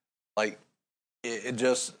it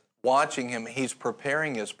just watching him, he's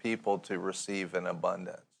preparing his people to receive an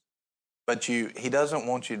abundance. But he doesn't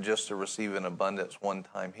want you just to receive an abundance one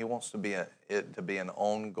time. He wants it to be an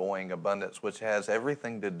ongoing abundance, which has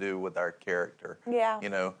everything to do with our character. Yeah.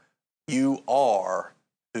 You are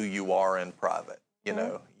who you are in private.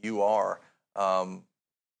 You are.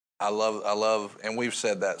 I love, and we've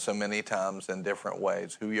said that so many times in different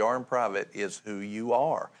ways. Who you are in private is who you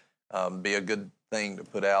are. Be a good thing to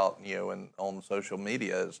put out, on social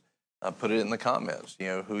media is put it in the comments.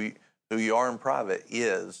 Who you are in private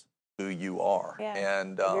is who you are. Yeah.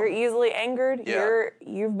 And you're easily angered. Yeah.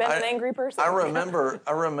 You've been an angry person. I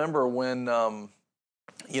remember when,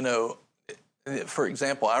 for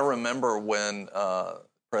example, I remember when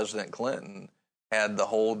President Clinton had the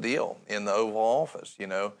whole deal in the Oval Office,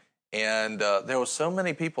 and there was so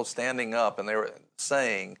many people standing up and they were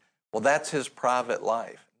saying, well, that's his private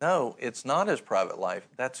life. No, it's not his private life.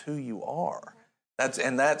 That's who you are. And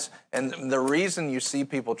the reason you see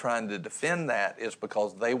people trying to defend that is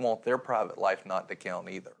because they want their private life not to count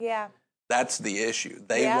either. Yeah. That's the issue.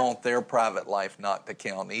 They want their private life not to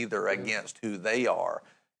count either against who they are.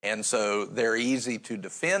 And so they're easy to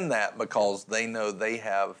defend that because they know they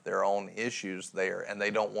have their own issues there and they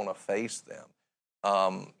don't want to face them.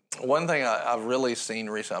 One thing I've really seen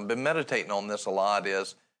recently, I've been meditating on this a lot,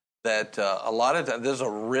 is that a lot of times there's a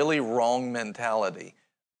really wrong mentality,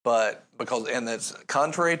 and it's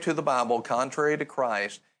contrary to the Bible, contrary to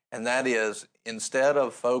Christ, and that is, instead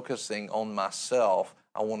of focusing on myself,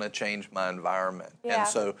 I want to change my environment. Yeah. And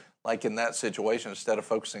so, like in that situation, instead of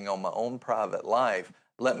focusing on my own private life,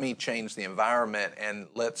 let me change the environment and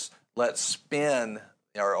let's spin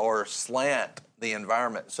or slant the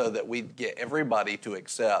environment so that we get everybody to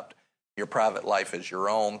accept your private life as your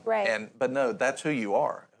own. Right. But no, that's who you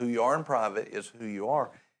are. Who you are in private is who you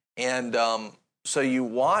are. And so you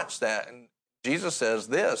watch that, and Jesus says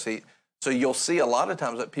this. So you'll see a lot of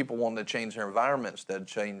times that people want to change their environment instead of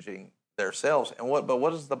changing themselves. But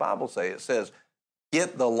what does the Bible say? It says,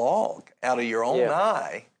 get the log out of your own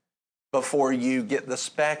eye before you get the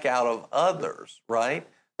speck out of others, right?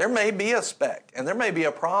 There may be a speck, and there may be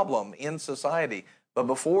a problem in society, but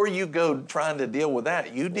before you go trying to deal with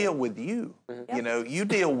that, you deal with you. Yep. You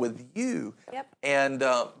deal with you. Yep. And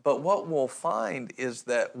but what we'll find is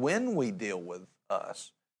that when we deal with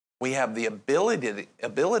us, we have the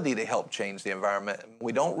ability to help change the environment.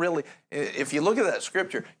 We don't really, if you look at that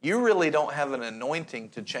scripture, you really don't have an anointing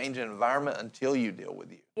to change an environment until you deal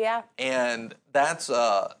with you. Yeah. And that's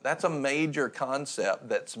a major concept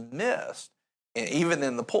that's missed, even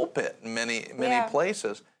in the pulpit in many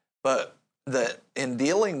places. But that in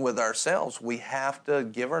dealing with ourselves, we have to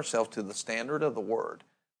give ourselves to the standard of the Word.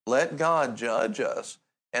 Let God judge us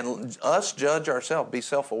and us judge ourselves, be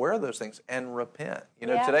self-aware of those things and repent.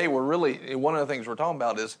 Today we're really, one of the things we're talking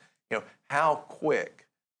about is, how quick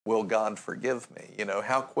will God forgive me?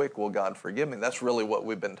 How quick will God forgive me? That's really what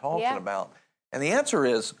we've been talking about. And the answer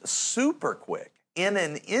is super quick. In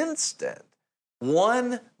an instant,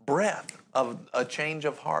 one breath of a change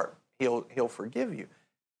of heart, he'll forgive you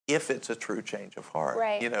if it's a true change of heart.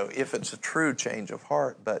 Right. If it's a true change of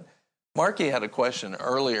heart. But Marky had a question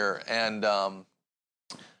earlier, and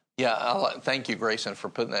thank you, Grayson, for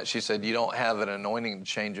putting that. She said, you don't have an anointing to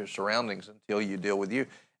change your surroundings until you deal with you.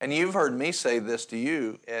 And you've heard me say this to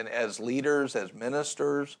you, and as leaders, as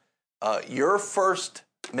ministers, your first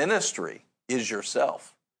ministry is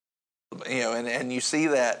yourself. And you see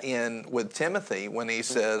that with Timothy when he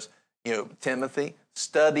says, Timothy,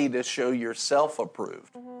 study to show yourself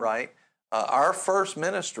approved, right? Our first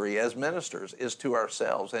ministry as ministers is to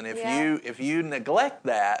ourselves, and if you neglect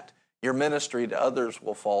that, your ministry to others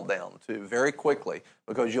will fall down too very quickly,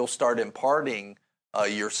 because you'll start imparting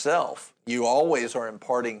yourself. You always are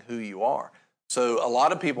imparting who you are. So a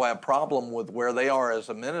lot of people have problem with where they are as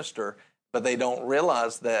a minister, but they don't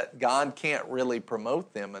realize that God can't really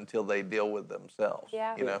promote them until they deal with themselves.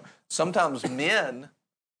 Yeah. Sometimes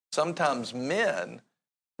men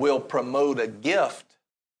will promote a gift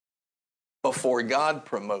before God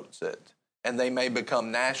promotes it, and they may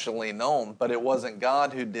become nationally known, but it wasn't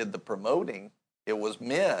God who did the promoting. It was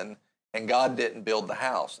men, and God didn't build the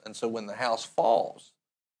house. And so when the house falls,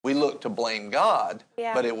 we look to blame God,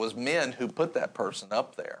 but it was men who put that person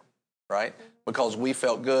up there, right? Because we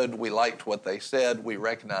felt good, we liked what they said, we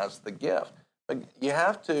recognized the gift. But you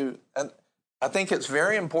have to, and I think it's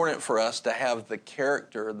very important for us to have the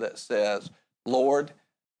character that says, Lord,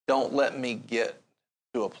 don't let me get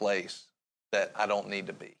to a place that I don't need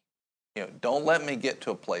to be. Don't let me get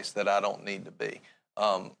to a place that I don't need to be.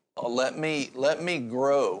 Let me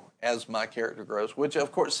grow as my character grows, which,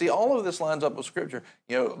 of course, see, all of this lines up with Scripture.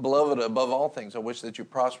 Beloved, above all things, I wish that you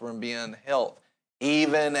prosper and be in health,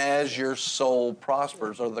 even as your soul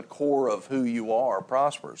prospers, or the core of who you are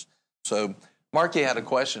prospers. So Marky had a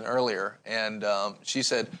question earlier, and she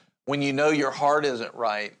said, when you know your heart isn't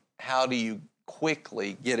right, how do you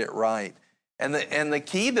quickly get it right? And the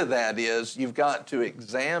key to that is you've got to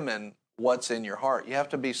examine what's in your heart. You have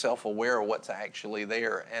to be self-aware of what's actually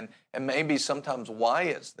there, and maybe sometimes why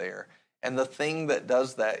it's there. And the thing that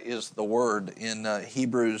does that is the Word in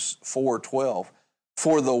Hebrews 4:12.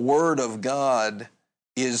 For the Word of God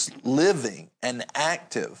is living and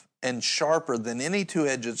active and sharper than any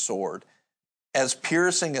two-edged sword, as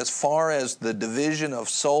piercing as far as the division of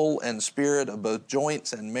soul and spirit, of both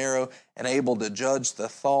joints and marrow, and able to judge the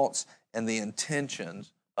thoughts and the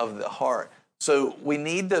intentions of the heart. So we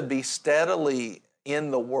need to be steadily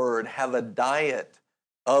in the Word, have a diet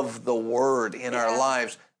of the Word in our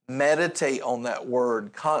lives, meditate on that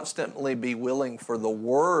Word, constantly be willing for the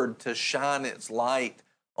Word to shine its light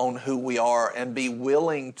on who we are, and be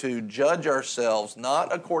willing to judge ourselves,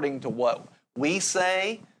 not according to what we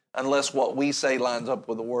say, unless what we say lines up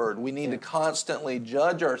with the Word. We need to constantly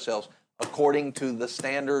judge ourselves according to the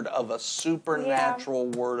standard of a supernatural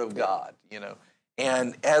Word of God,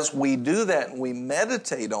 And as we do that and we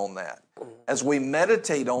meditate on that, as we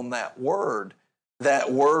meditate on that Word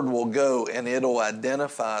will go and it'll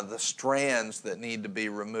identify the strands that need to be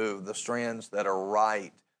removed, the strands that are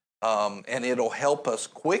right. And it'll help us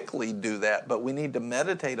quickly do that, but we need to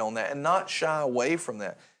meditate on that and not shy away from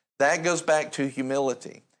that. That goes back to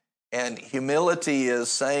humility. And humility is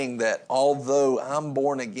saying that although I'm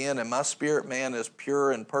born again and my spirit man is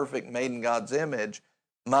pure and perfect, made in God's image,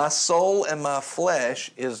 my soul and my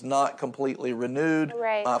flesh is not completely renewed.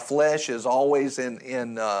 Right. My flesh is always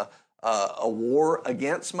in a war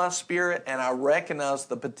against my spirit, and I recognize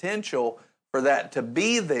the potential for that to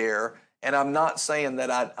be there. And I'm not saying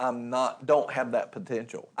that I don't have that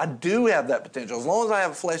potential. I do have that potential. As long as I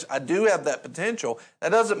have flesh, I do have that potential. That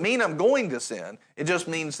doesn't mean I'm going to sin. It just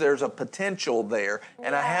means there's a potential there.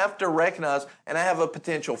 And I have to recognize, and I have a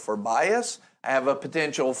potential for bias. I have a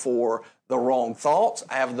potential for the wrong thoughts.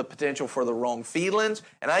 I have the potential for the wrong feelings.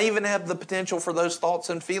 And I even have the potential for those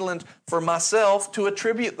thoughts and feelings for myself to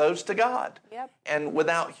attribute those to God. Yep. And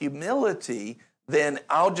without humility, then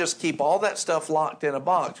I'll just keep all that stuff locked in a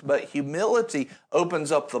box. But humility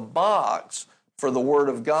opens up the box for the Word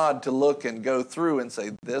of God to look and go through and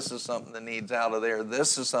say, this is something that needs out of there.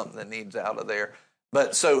 This is something that needs out of there.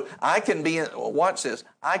 But so I can be in, watch this,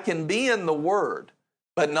 I can be in the Word,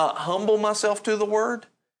 but not humble myself to the Word.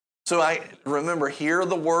 So I remember, hear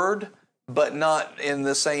the Word, but not in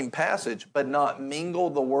the same passage, but not mingle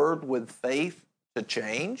the Word with faith to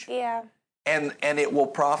change. Yeah. and it will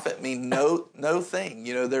profit me no thing.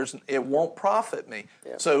 It won't profit me.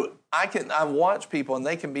 Yeah. So I watch people, and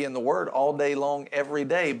they can be in the Word all day long, every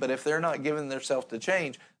day, but if they're not giving themselves to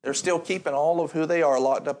change, they're still keeping all of who they are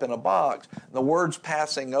locked up in a box. The Word's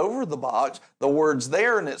passing over the box. The Word's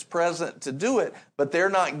there, and it's present to do it, but they're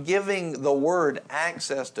not giving the Word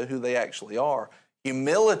access to who they actually are.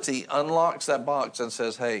 Humility unlocks that box and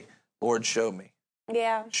says, hey, Lord, show me.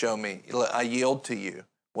 Yeah. Show me. I yield to you.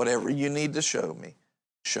 Whatever you need to show me,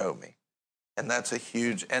 show me. And that's a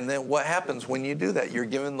huge, and then what happens when you do that? You're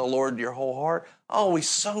giving the Lord your whole heart. Oh, He's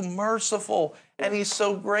so merciful, and He's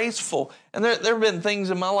so graceful. And there have been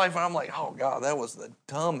things in my life where I'm like, oh, God, that was the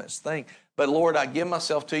dumbest thing. But, Lord, I give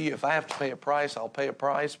myself to you. If I have to pay a price, I'll pay a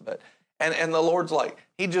price. And the Lord's like,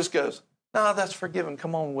 He just goes, no, that's forgiven.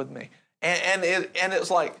 Come on with me. And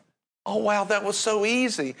it's like, oh, wow, that was so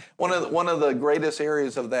easy. One of the greatest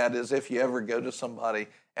areas of that is if you ever go to somebody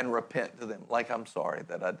and repent to them, like, I'm sorry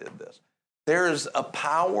that I did this. There's a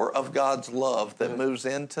power of God's love that moves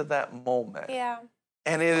into that moment. Yeah.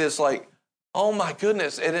 And it is like, oh my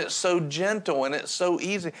goodness, and it's so gentle and it's so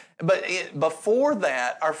easy. But before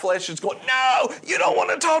that, our flesh is going, no, you don't want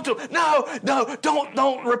to talk to them. No,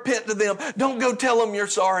 don't repent to them. Don't go tell them you're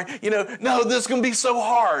sorry. No, this is going to be so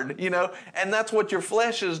hard, And that's what your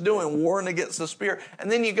flesh is doing, warring against the Spirit. And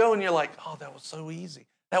then you go and you're like, oh, that was so easy.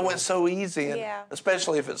 That went so easy, and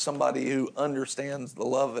especially if it's somebody who understands the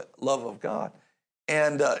love of God.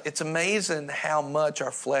 And it's amazing how much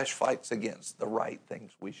our flesh fights against the right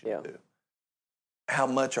things we should do. How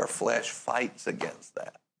much our flesh fights against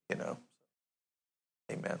that, Amen.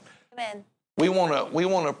 Amen. We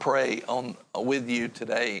want to pray with you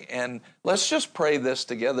today, and let's just pray this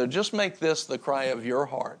together. Just make this the cry of your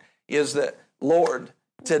heart, is that, Lord,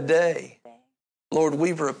 today, Lord,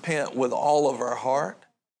 we repent with all of our heart.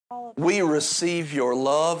 We receive your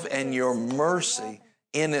love and your mercy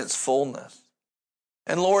in its fullness.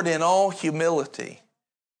 And Lord, in all humility,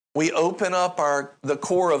 we open up the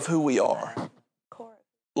core of who we are.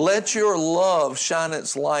 Let your love shine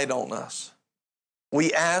its light on us.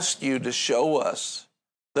 We ask you to show us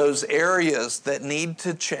those areas that need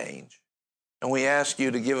to change, and we ask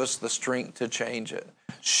you to give us the strength to change it.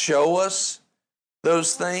 Show us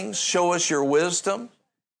those things. Show us your wisdom.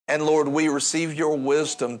 And Lord, we receive your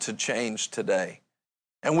wisdom to change today.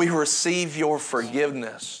 And we receive your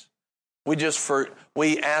forgiveness.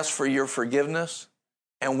 We ask for your forgiveness,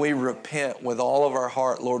 and we repent with all of our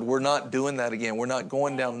heart. Lord, we're not doing that again. We're not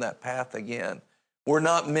going down that path again. We're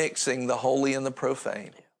not mixing the holy and the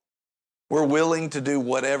profane. We're willing to do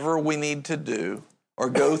whatever we need to do or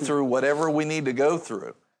go through whatever we need to go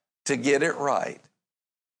through to get it right.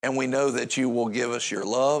 And we know that you will give us your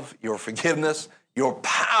love, your forgiveness, your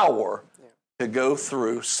power to go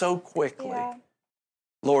through so quickly. Yeah.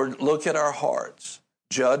 Lord, look at our hearts.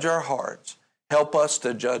 Judge our hearts. Help us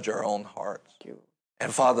to judge our own hearts.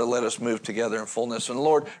 And Father, let us move together in fullness. And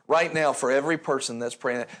Lord, right now, for every person that's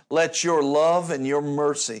praying, let your love and your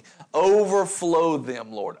mercy overflow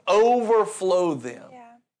them, Lord. Overflow them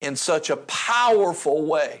in such a powerful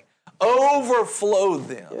way. Overflow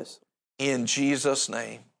them in Jesus'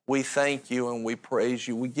 name. We thank you and we praise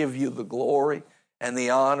you. We give you the glory and the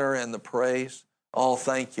honor and the praise. Oh,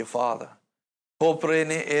 thank you, Father.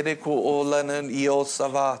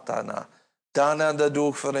 Dana da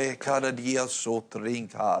dufre cada dia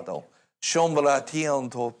sotrincado.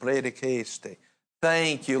 Shombratianto prediceste.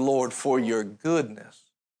 Thank you, Lord, for your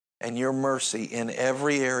goodness and your mercy in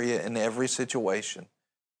every area, in every situation.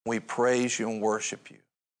 We praise you and worship you.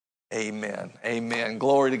 Amen. Amen.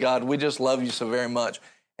 Glory to God. We just love you so very much.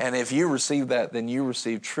 And if you receive that, then you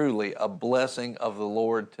receive truly a blessing of the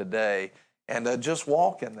Lord today. And just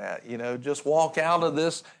walk in that, just walk out of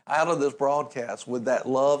this broadcast with that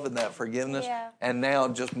love and that forgiveness. Yeah. And now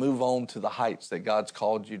just move on to the heights that God's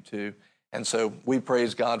called you to. And so we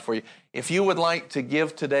praise God for you. If you would like to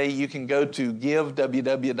give today, you can go to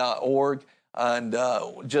giveww.org. And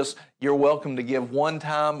you're welcome to give one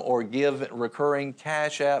time or give recurring,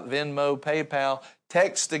 Cash App, Venmo, PayPal,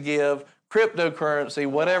 text to give, cryptocurrency,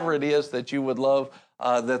 whatever it is that you would love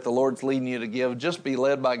that the Lord's leading you to give. Just be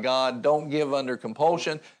led by God. Don't give under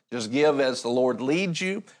compulsion. Just give as the Lord leads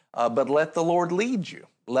you, but let the Lord lead you.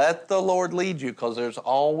 Let the Lord lead you, because there's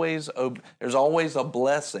always a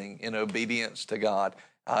blessing in obedience to God.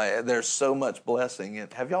 There's so much blessing.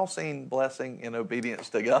 Have y'all seen blessing in obedience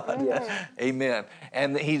to God? Yes. Amen.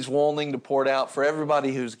 And He's wanting to pour it out for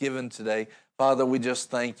everybody who's given today. Father, we just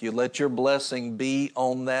thank you. Let your blessing be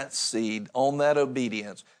on that seed, on that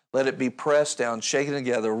obedience. let it be pressed down, shaken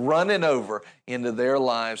together, running over into their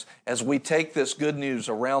lives as we take this good news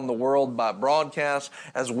around the world by broadcast,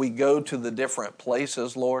 as we go to the different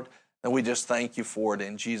places, Lord. And we just thank you for it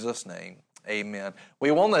in Jesus' name. Amen. We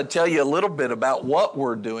want to tell you a little bit about what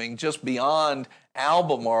we're doing just beyond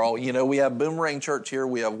Albemarle. You know, we have Boomerang Church here.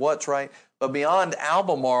 We have What's Right. But beyond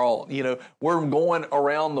Albemarle, you know, we're going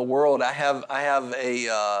around the world. I have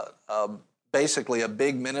basically a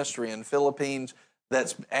big ministry in Philippines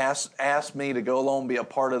that's asked me to go along and be a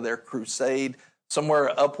part of their crusade.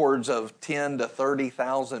 Somewhere upwards of 10 to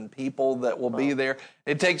 30,000 people that will be there.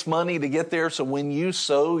 It takes money to get there, so when you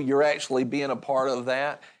sow, you're actually being a part of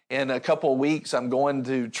that. In a couple of weeks, I'm going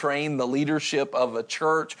to train the leadership of a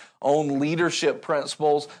church on leadership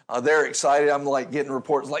principles. They're excited. I'm like getting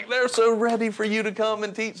reports like they're so ready for you to come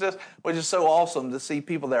and teach this, which is so awesome to see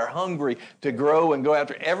people that are hungry to grow and go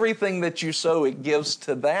after everything that you sow. It gives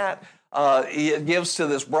to that. It gives to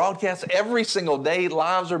this broadcast every single day.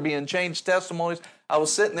 Lives are being changed, testimonies. I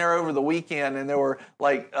was sitting there over the weekend, and there were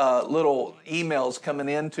like little emails coming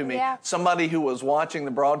in to me. Yeah. Somebody who was watching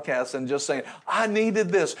the broadcast and just saying, "I needed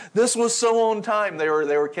this. This was so on time." They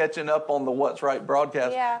were catching up on the What's Right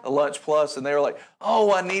broadcast, the Lunch Plus, and they were like,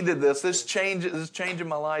 "Oh, I needed this. This is changing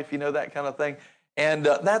my life." You know, that kind of thing. And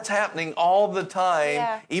that's happening all the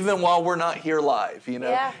time, even while we're not here live, you know.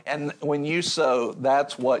 Yeah. And when you sow,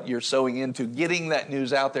 that's what you're sowing into, getting that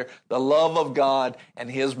news out there, the love of God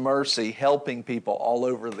and His mercy, helping people all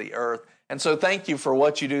over the earth. And so thank you for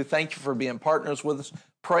what you do. Thank you for being partners with us.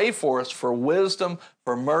 Pray for us for wisdom,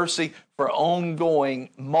 for mercy, for ongoing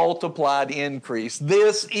multiplied increase.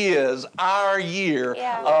 This is our year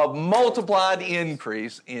of multiplied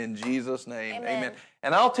increase in Jesus' name. Amen.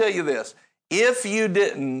 And I'll tell you this. If you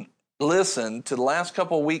didn't listen to the last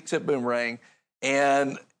couple of weeks at Boomerang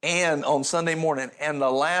and on Sunday morning and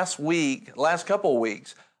the last couple of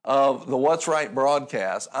weeks of the What's Right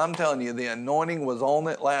broadcast, I'm telling you, the anointing was on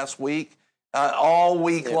it last week, all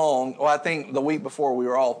week long. Well, I think the week before we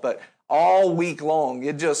were off, but all week long,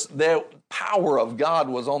 the power of God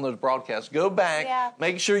was on those broadcasts. Go back,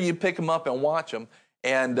 make sure you pick them up and watch them.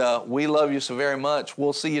 And we love you so very much.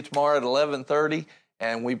 We'll see you tomorrow at 11:30.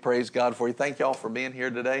 And we praise God for you. Thank y'all for being here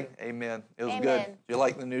today. Amen. It was good. Did you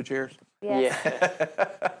like the new chairs? Yes.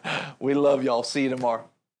 Yeah. We love y'all. See you tomorrow.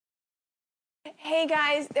 Hey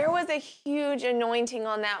guys, there was a huge anointing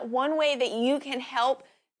on that. One way that you can help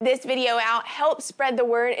this video out, help spread the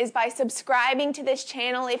word, is by subscribing to this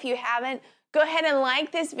channel if you haven't. Go ahead and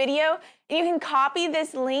like this video, and you can copy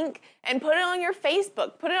this link and put it on your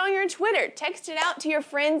Facebook, put it on your Twitter, text it out to your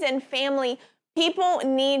friends and family. People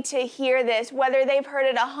need to hear this, whether they've heard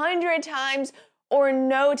it 100 times or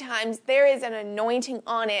no times. There is an anointing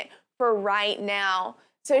on it for right now.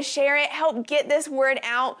 So share it, help get this word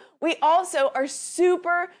out. We also are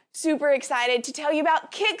super, super excited to tell you about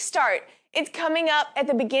Kickstart. It's coming up at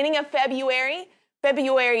the beginning of February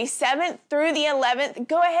 7th through the 11th.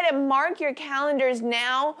 Go ahead and mark your calendars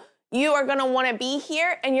now. You are going to want to be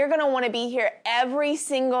here, and you're going to want to be here every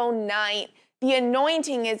single night. The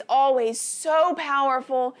anointing is always so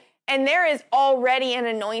powerful, and there is already an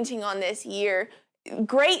anointing on this year.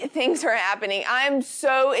 Great things are happening. I'm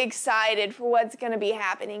so excited for what's going to be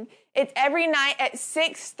happening. It's every night at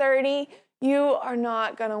 6:30. You are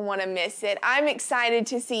not going to want to miss it. I'm excited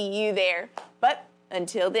to see you there. But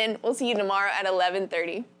until then, we'll see you tomorrow at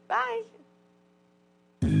 11:30. Bye.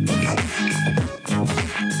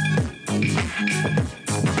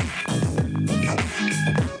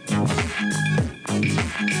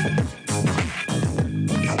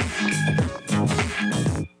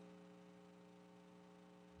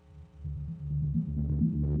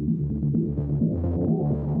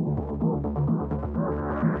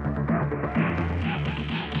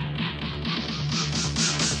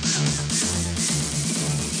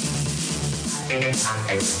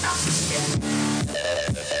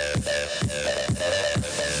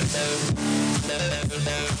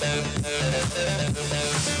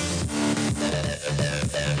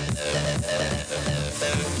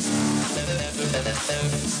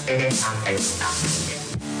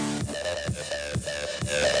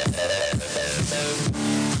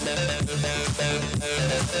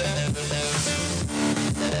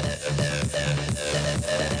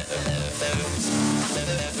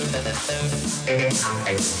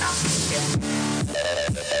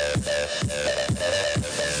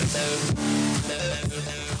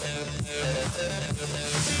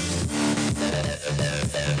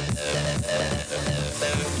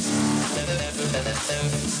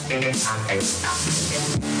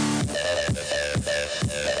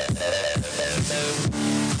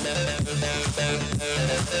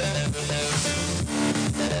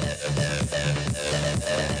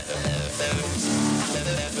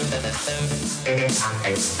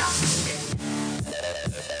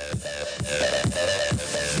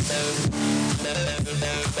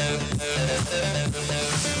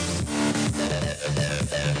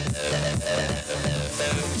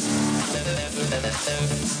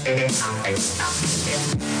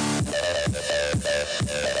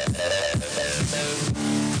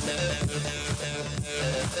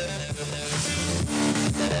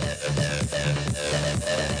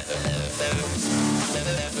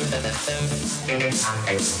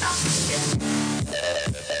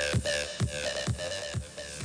 Thank you.